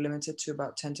should be limited to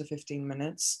about 10 to 15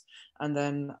 minutes. And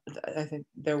then I think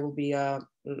there will be a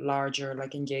larger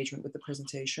engagement with the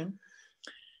presentation.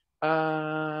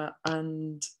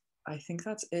 And I think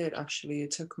that's it, actually.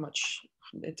 It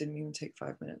didn't even take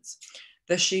 5 minutes.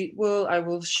 The sheet I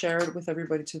will share it with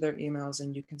everybody to their emails,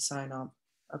 and you can sign up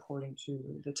according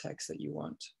to the text that you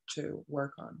want to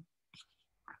work on.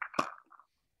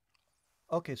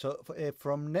 Okay, so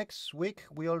from next week,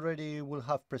 we already will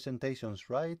have presentations,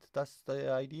 right? That's the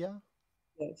idea?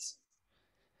 Yes.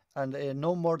 And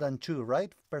no more than 2,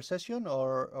 right, per session,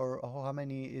 or how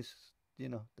many is,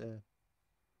 the...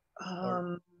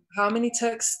 How many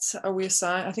texts are we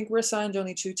assigned? I think we're assigned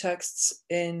only 2 texts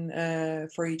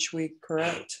for each week,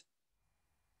 correct?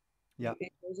 Yeah.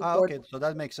 Okay, so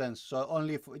that makes sense. So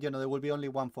only, there will be only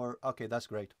one for. Okay, that's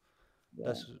great.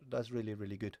 Yeah. That's really,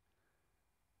 really good.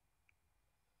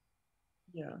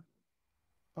 Yeah.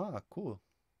 Cool.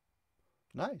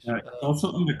 Nice.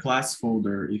 Also on the class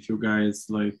folder, if you guys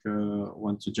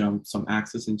want to jump some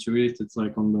access into it, it's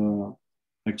on the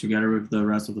together with the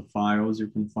rest of the files, you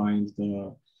can find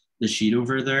the sheet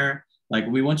over there.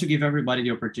 We want to give everybody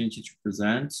the opportunity to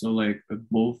present. So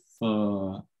both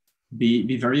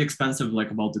be very expensive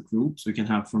about the groups. We can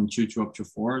have from 2 to up to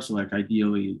 4. So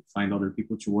ideally find other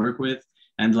people to work with.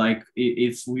 And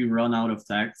if we run out of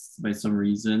text by some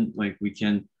reason, we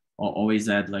can always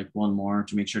add 1 more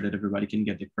to make sure that everybody can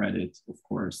get the credit, of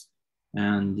course.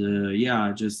 And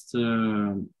yeah, just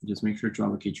make sure to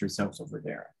allocate yourselves over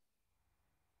there.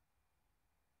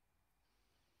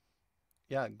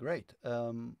 Yeah, great.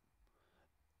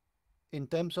 In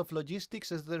terms of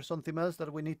logistics, is there something else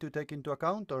that we need to take into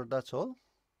account, or that's all?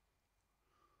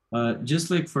 Just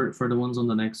for the ones on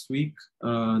the next week,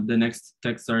 the next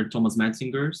texts are Thomas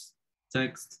Metzinger's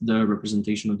text, the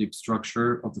representation of deep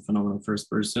structure of the phenomenal first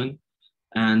person,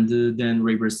 and then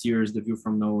Ray Brasier's The View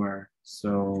from Nowhere.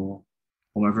 So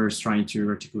whoever is trying to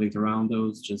articulate around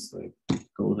those, just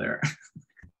go there.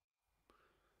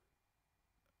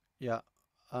 Yeah,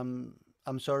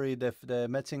 I'm sorry, the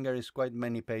Metzinger is quite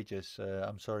many pages.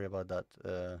 I'm sorry about that.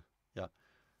 Yeah,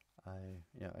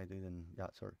 I didn't. Yeah,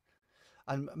 sorry.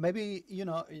 And maybe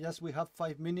yes, we have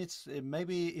 5 minutes.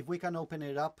 Maybe if we can open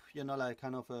it up,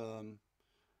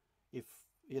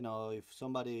 if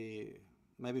somebody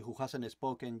maybe who hasn't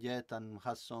spoken yet and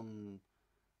has some,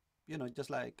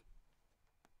 just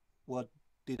what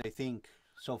did I think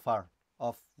so far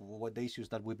of what the issues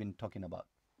that we've been talking about,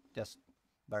 just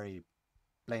very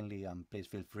plainly, and please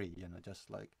feel free, just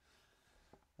like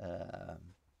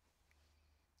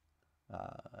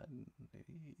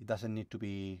it doesn't need to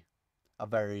be a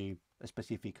very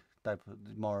specific type,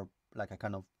 more like a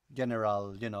kind of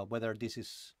general, whether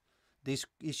these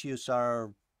issues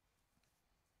are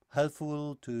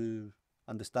helpful to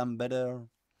understand better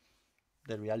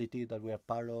the reality that we are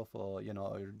part of, or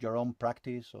your own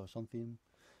practice or something,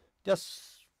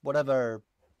 just whatever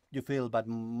you feel, but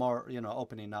more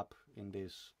opening up in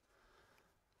this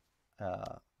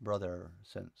broader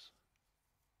sense.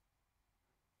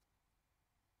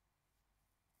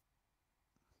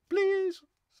 Please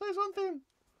say something.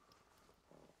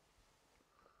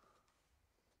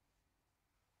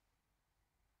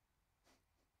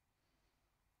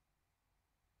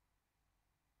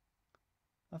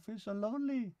 I feel so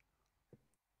lonely.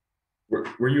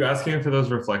 Were you asking for those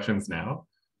reflections now?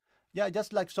 Yeah,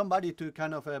 just like somebody to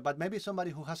kind of, but maybe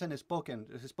somebody who hasn't spoke,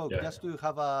 Yeah. just to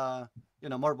have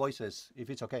more voices, if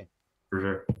it's okay. For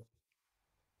sure.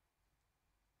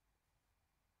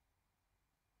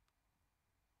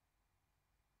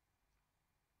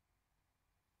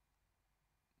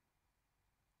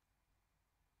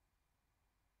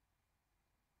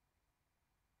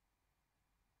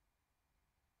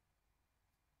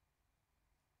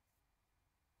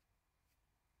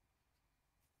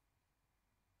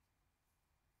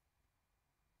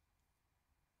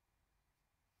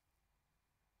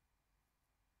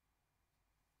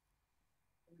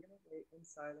 I'm gonna wait in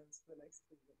silence for the next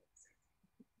 2 minutes.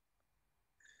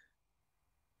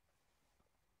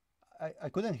 I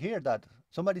couldn't hear that.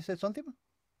 Somebody said something?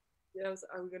 Yes,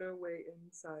 I'm gonna wait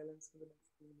in silence for the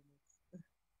next 2 minutes.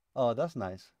 Oh, that's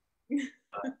nice.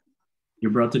 You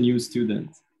brought a new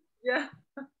student. Yeah.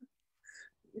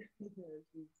 Yeah,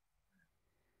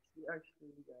 she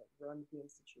actually runs the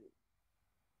institute.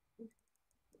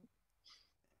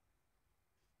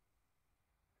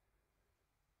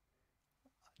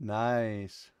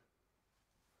 Nice.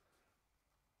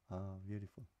 Oh,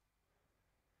 beautiful.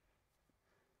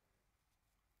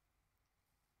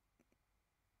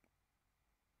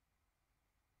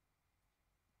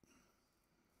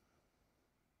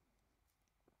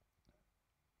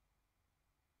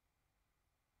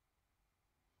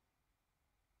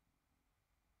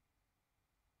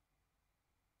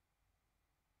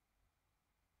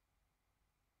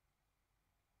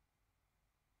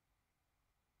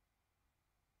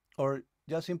 Or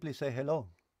just simply say hello.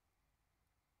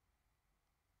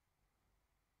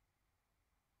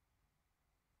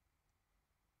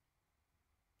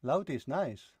 Loud is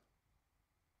nice.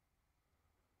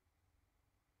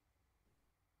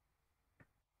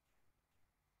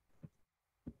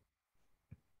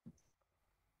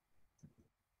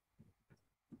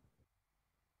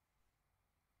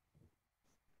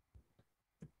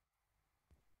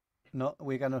 No,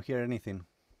 we cannot hear anything.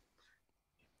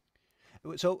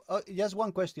 So just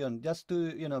one question, just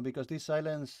to, because this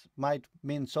silence might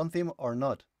mean something or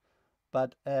not.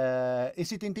 But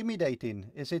is it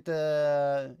intimidating? Is it,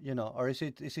 or is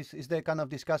the kind of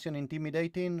discussion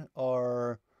intimidating,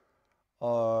 or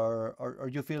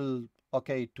you feel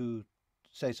okay to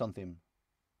say something?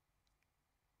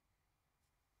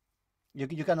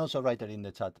 You can also write it in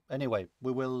the chat. Anyway,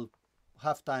 we will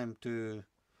have time to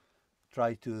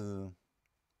try to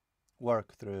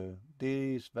work through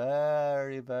these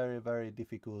very, very, very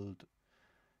difficult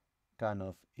kind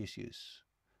of issues.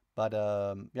 But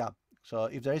yeah, so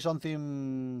if there is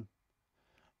something,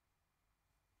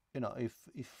 if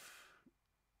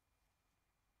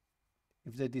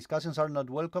the discussions are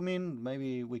not welcoming,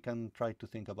 maybe we can try to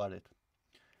think about it.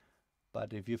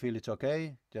 But if you feel it's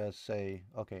okay, just say,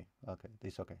 okay,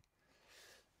 this is okay.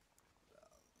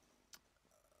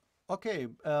 Okay,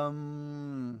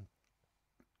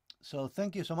 so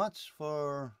thank you so much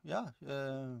for,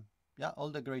 all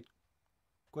the great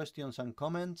questions and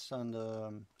comments, and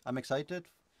I'm excited,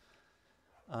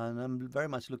 and I'm very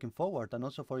much looking forward, and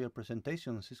also for your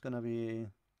presentations. It's gonna be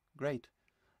great.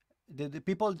 The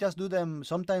people just do them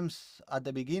sometimes at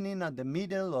the beginning, at the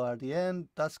middle, or at the end.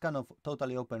 That's kind of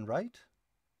totally open, right?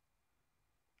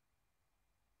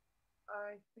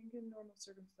 I think in normal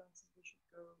circumstances we should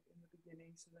go in the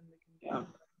beginning, so then we can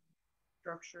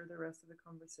structure the rest of the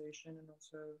conversation and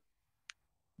also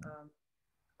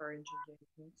encourage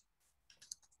engagement.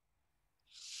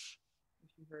 If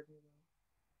you heard me well.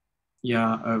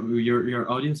 Yeah, your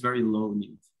audio is very low,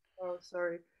 Nate. Oh,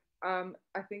 sorry.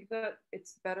 I think that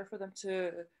it's better for them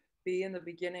to be in the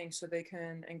beginning so they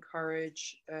can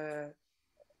encourage a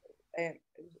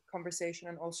conversation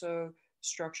and also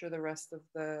structure the rest of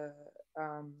the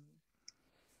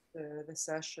the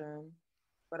session.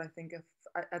 But I think if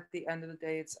at the end of the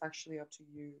day, it's actually up to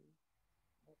you.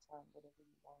 Whatever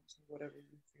you want and whatever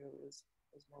you feel is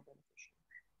more beneficial.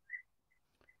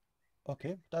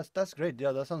 Okay, that's great.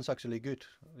 Yeah, that sounds actually good.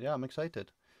 Yeah, I'm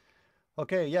excited.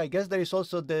 Okay, yeah, I guess there is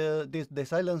also the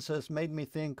silences made me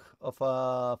think of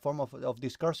a form of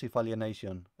discursive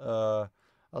alienation.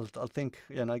 I'll think,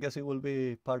 I guess it will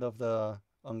be part of the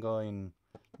ongoing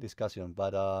discussion.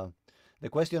 But the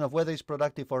question of whether it's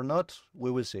productive or not,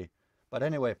 we will see. But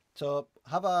anyway, so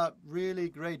have a really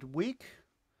great week,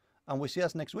 and we see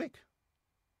us next week.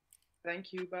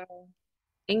 Thank you. Bye.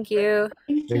 Thank you.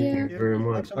 Thank you very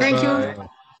much. So Thank much. you.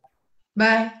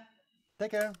 Bye.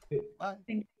 Take care. Bye.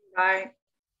 Thank you. Bye.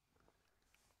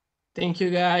 Thank you,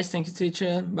 guys. Thank you,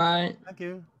 teacher. Bye. Thank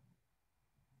you.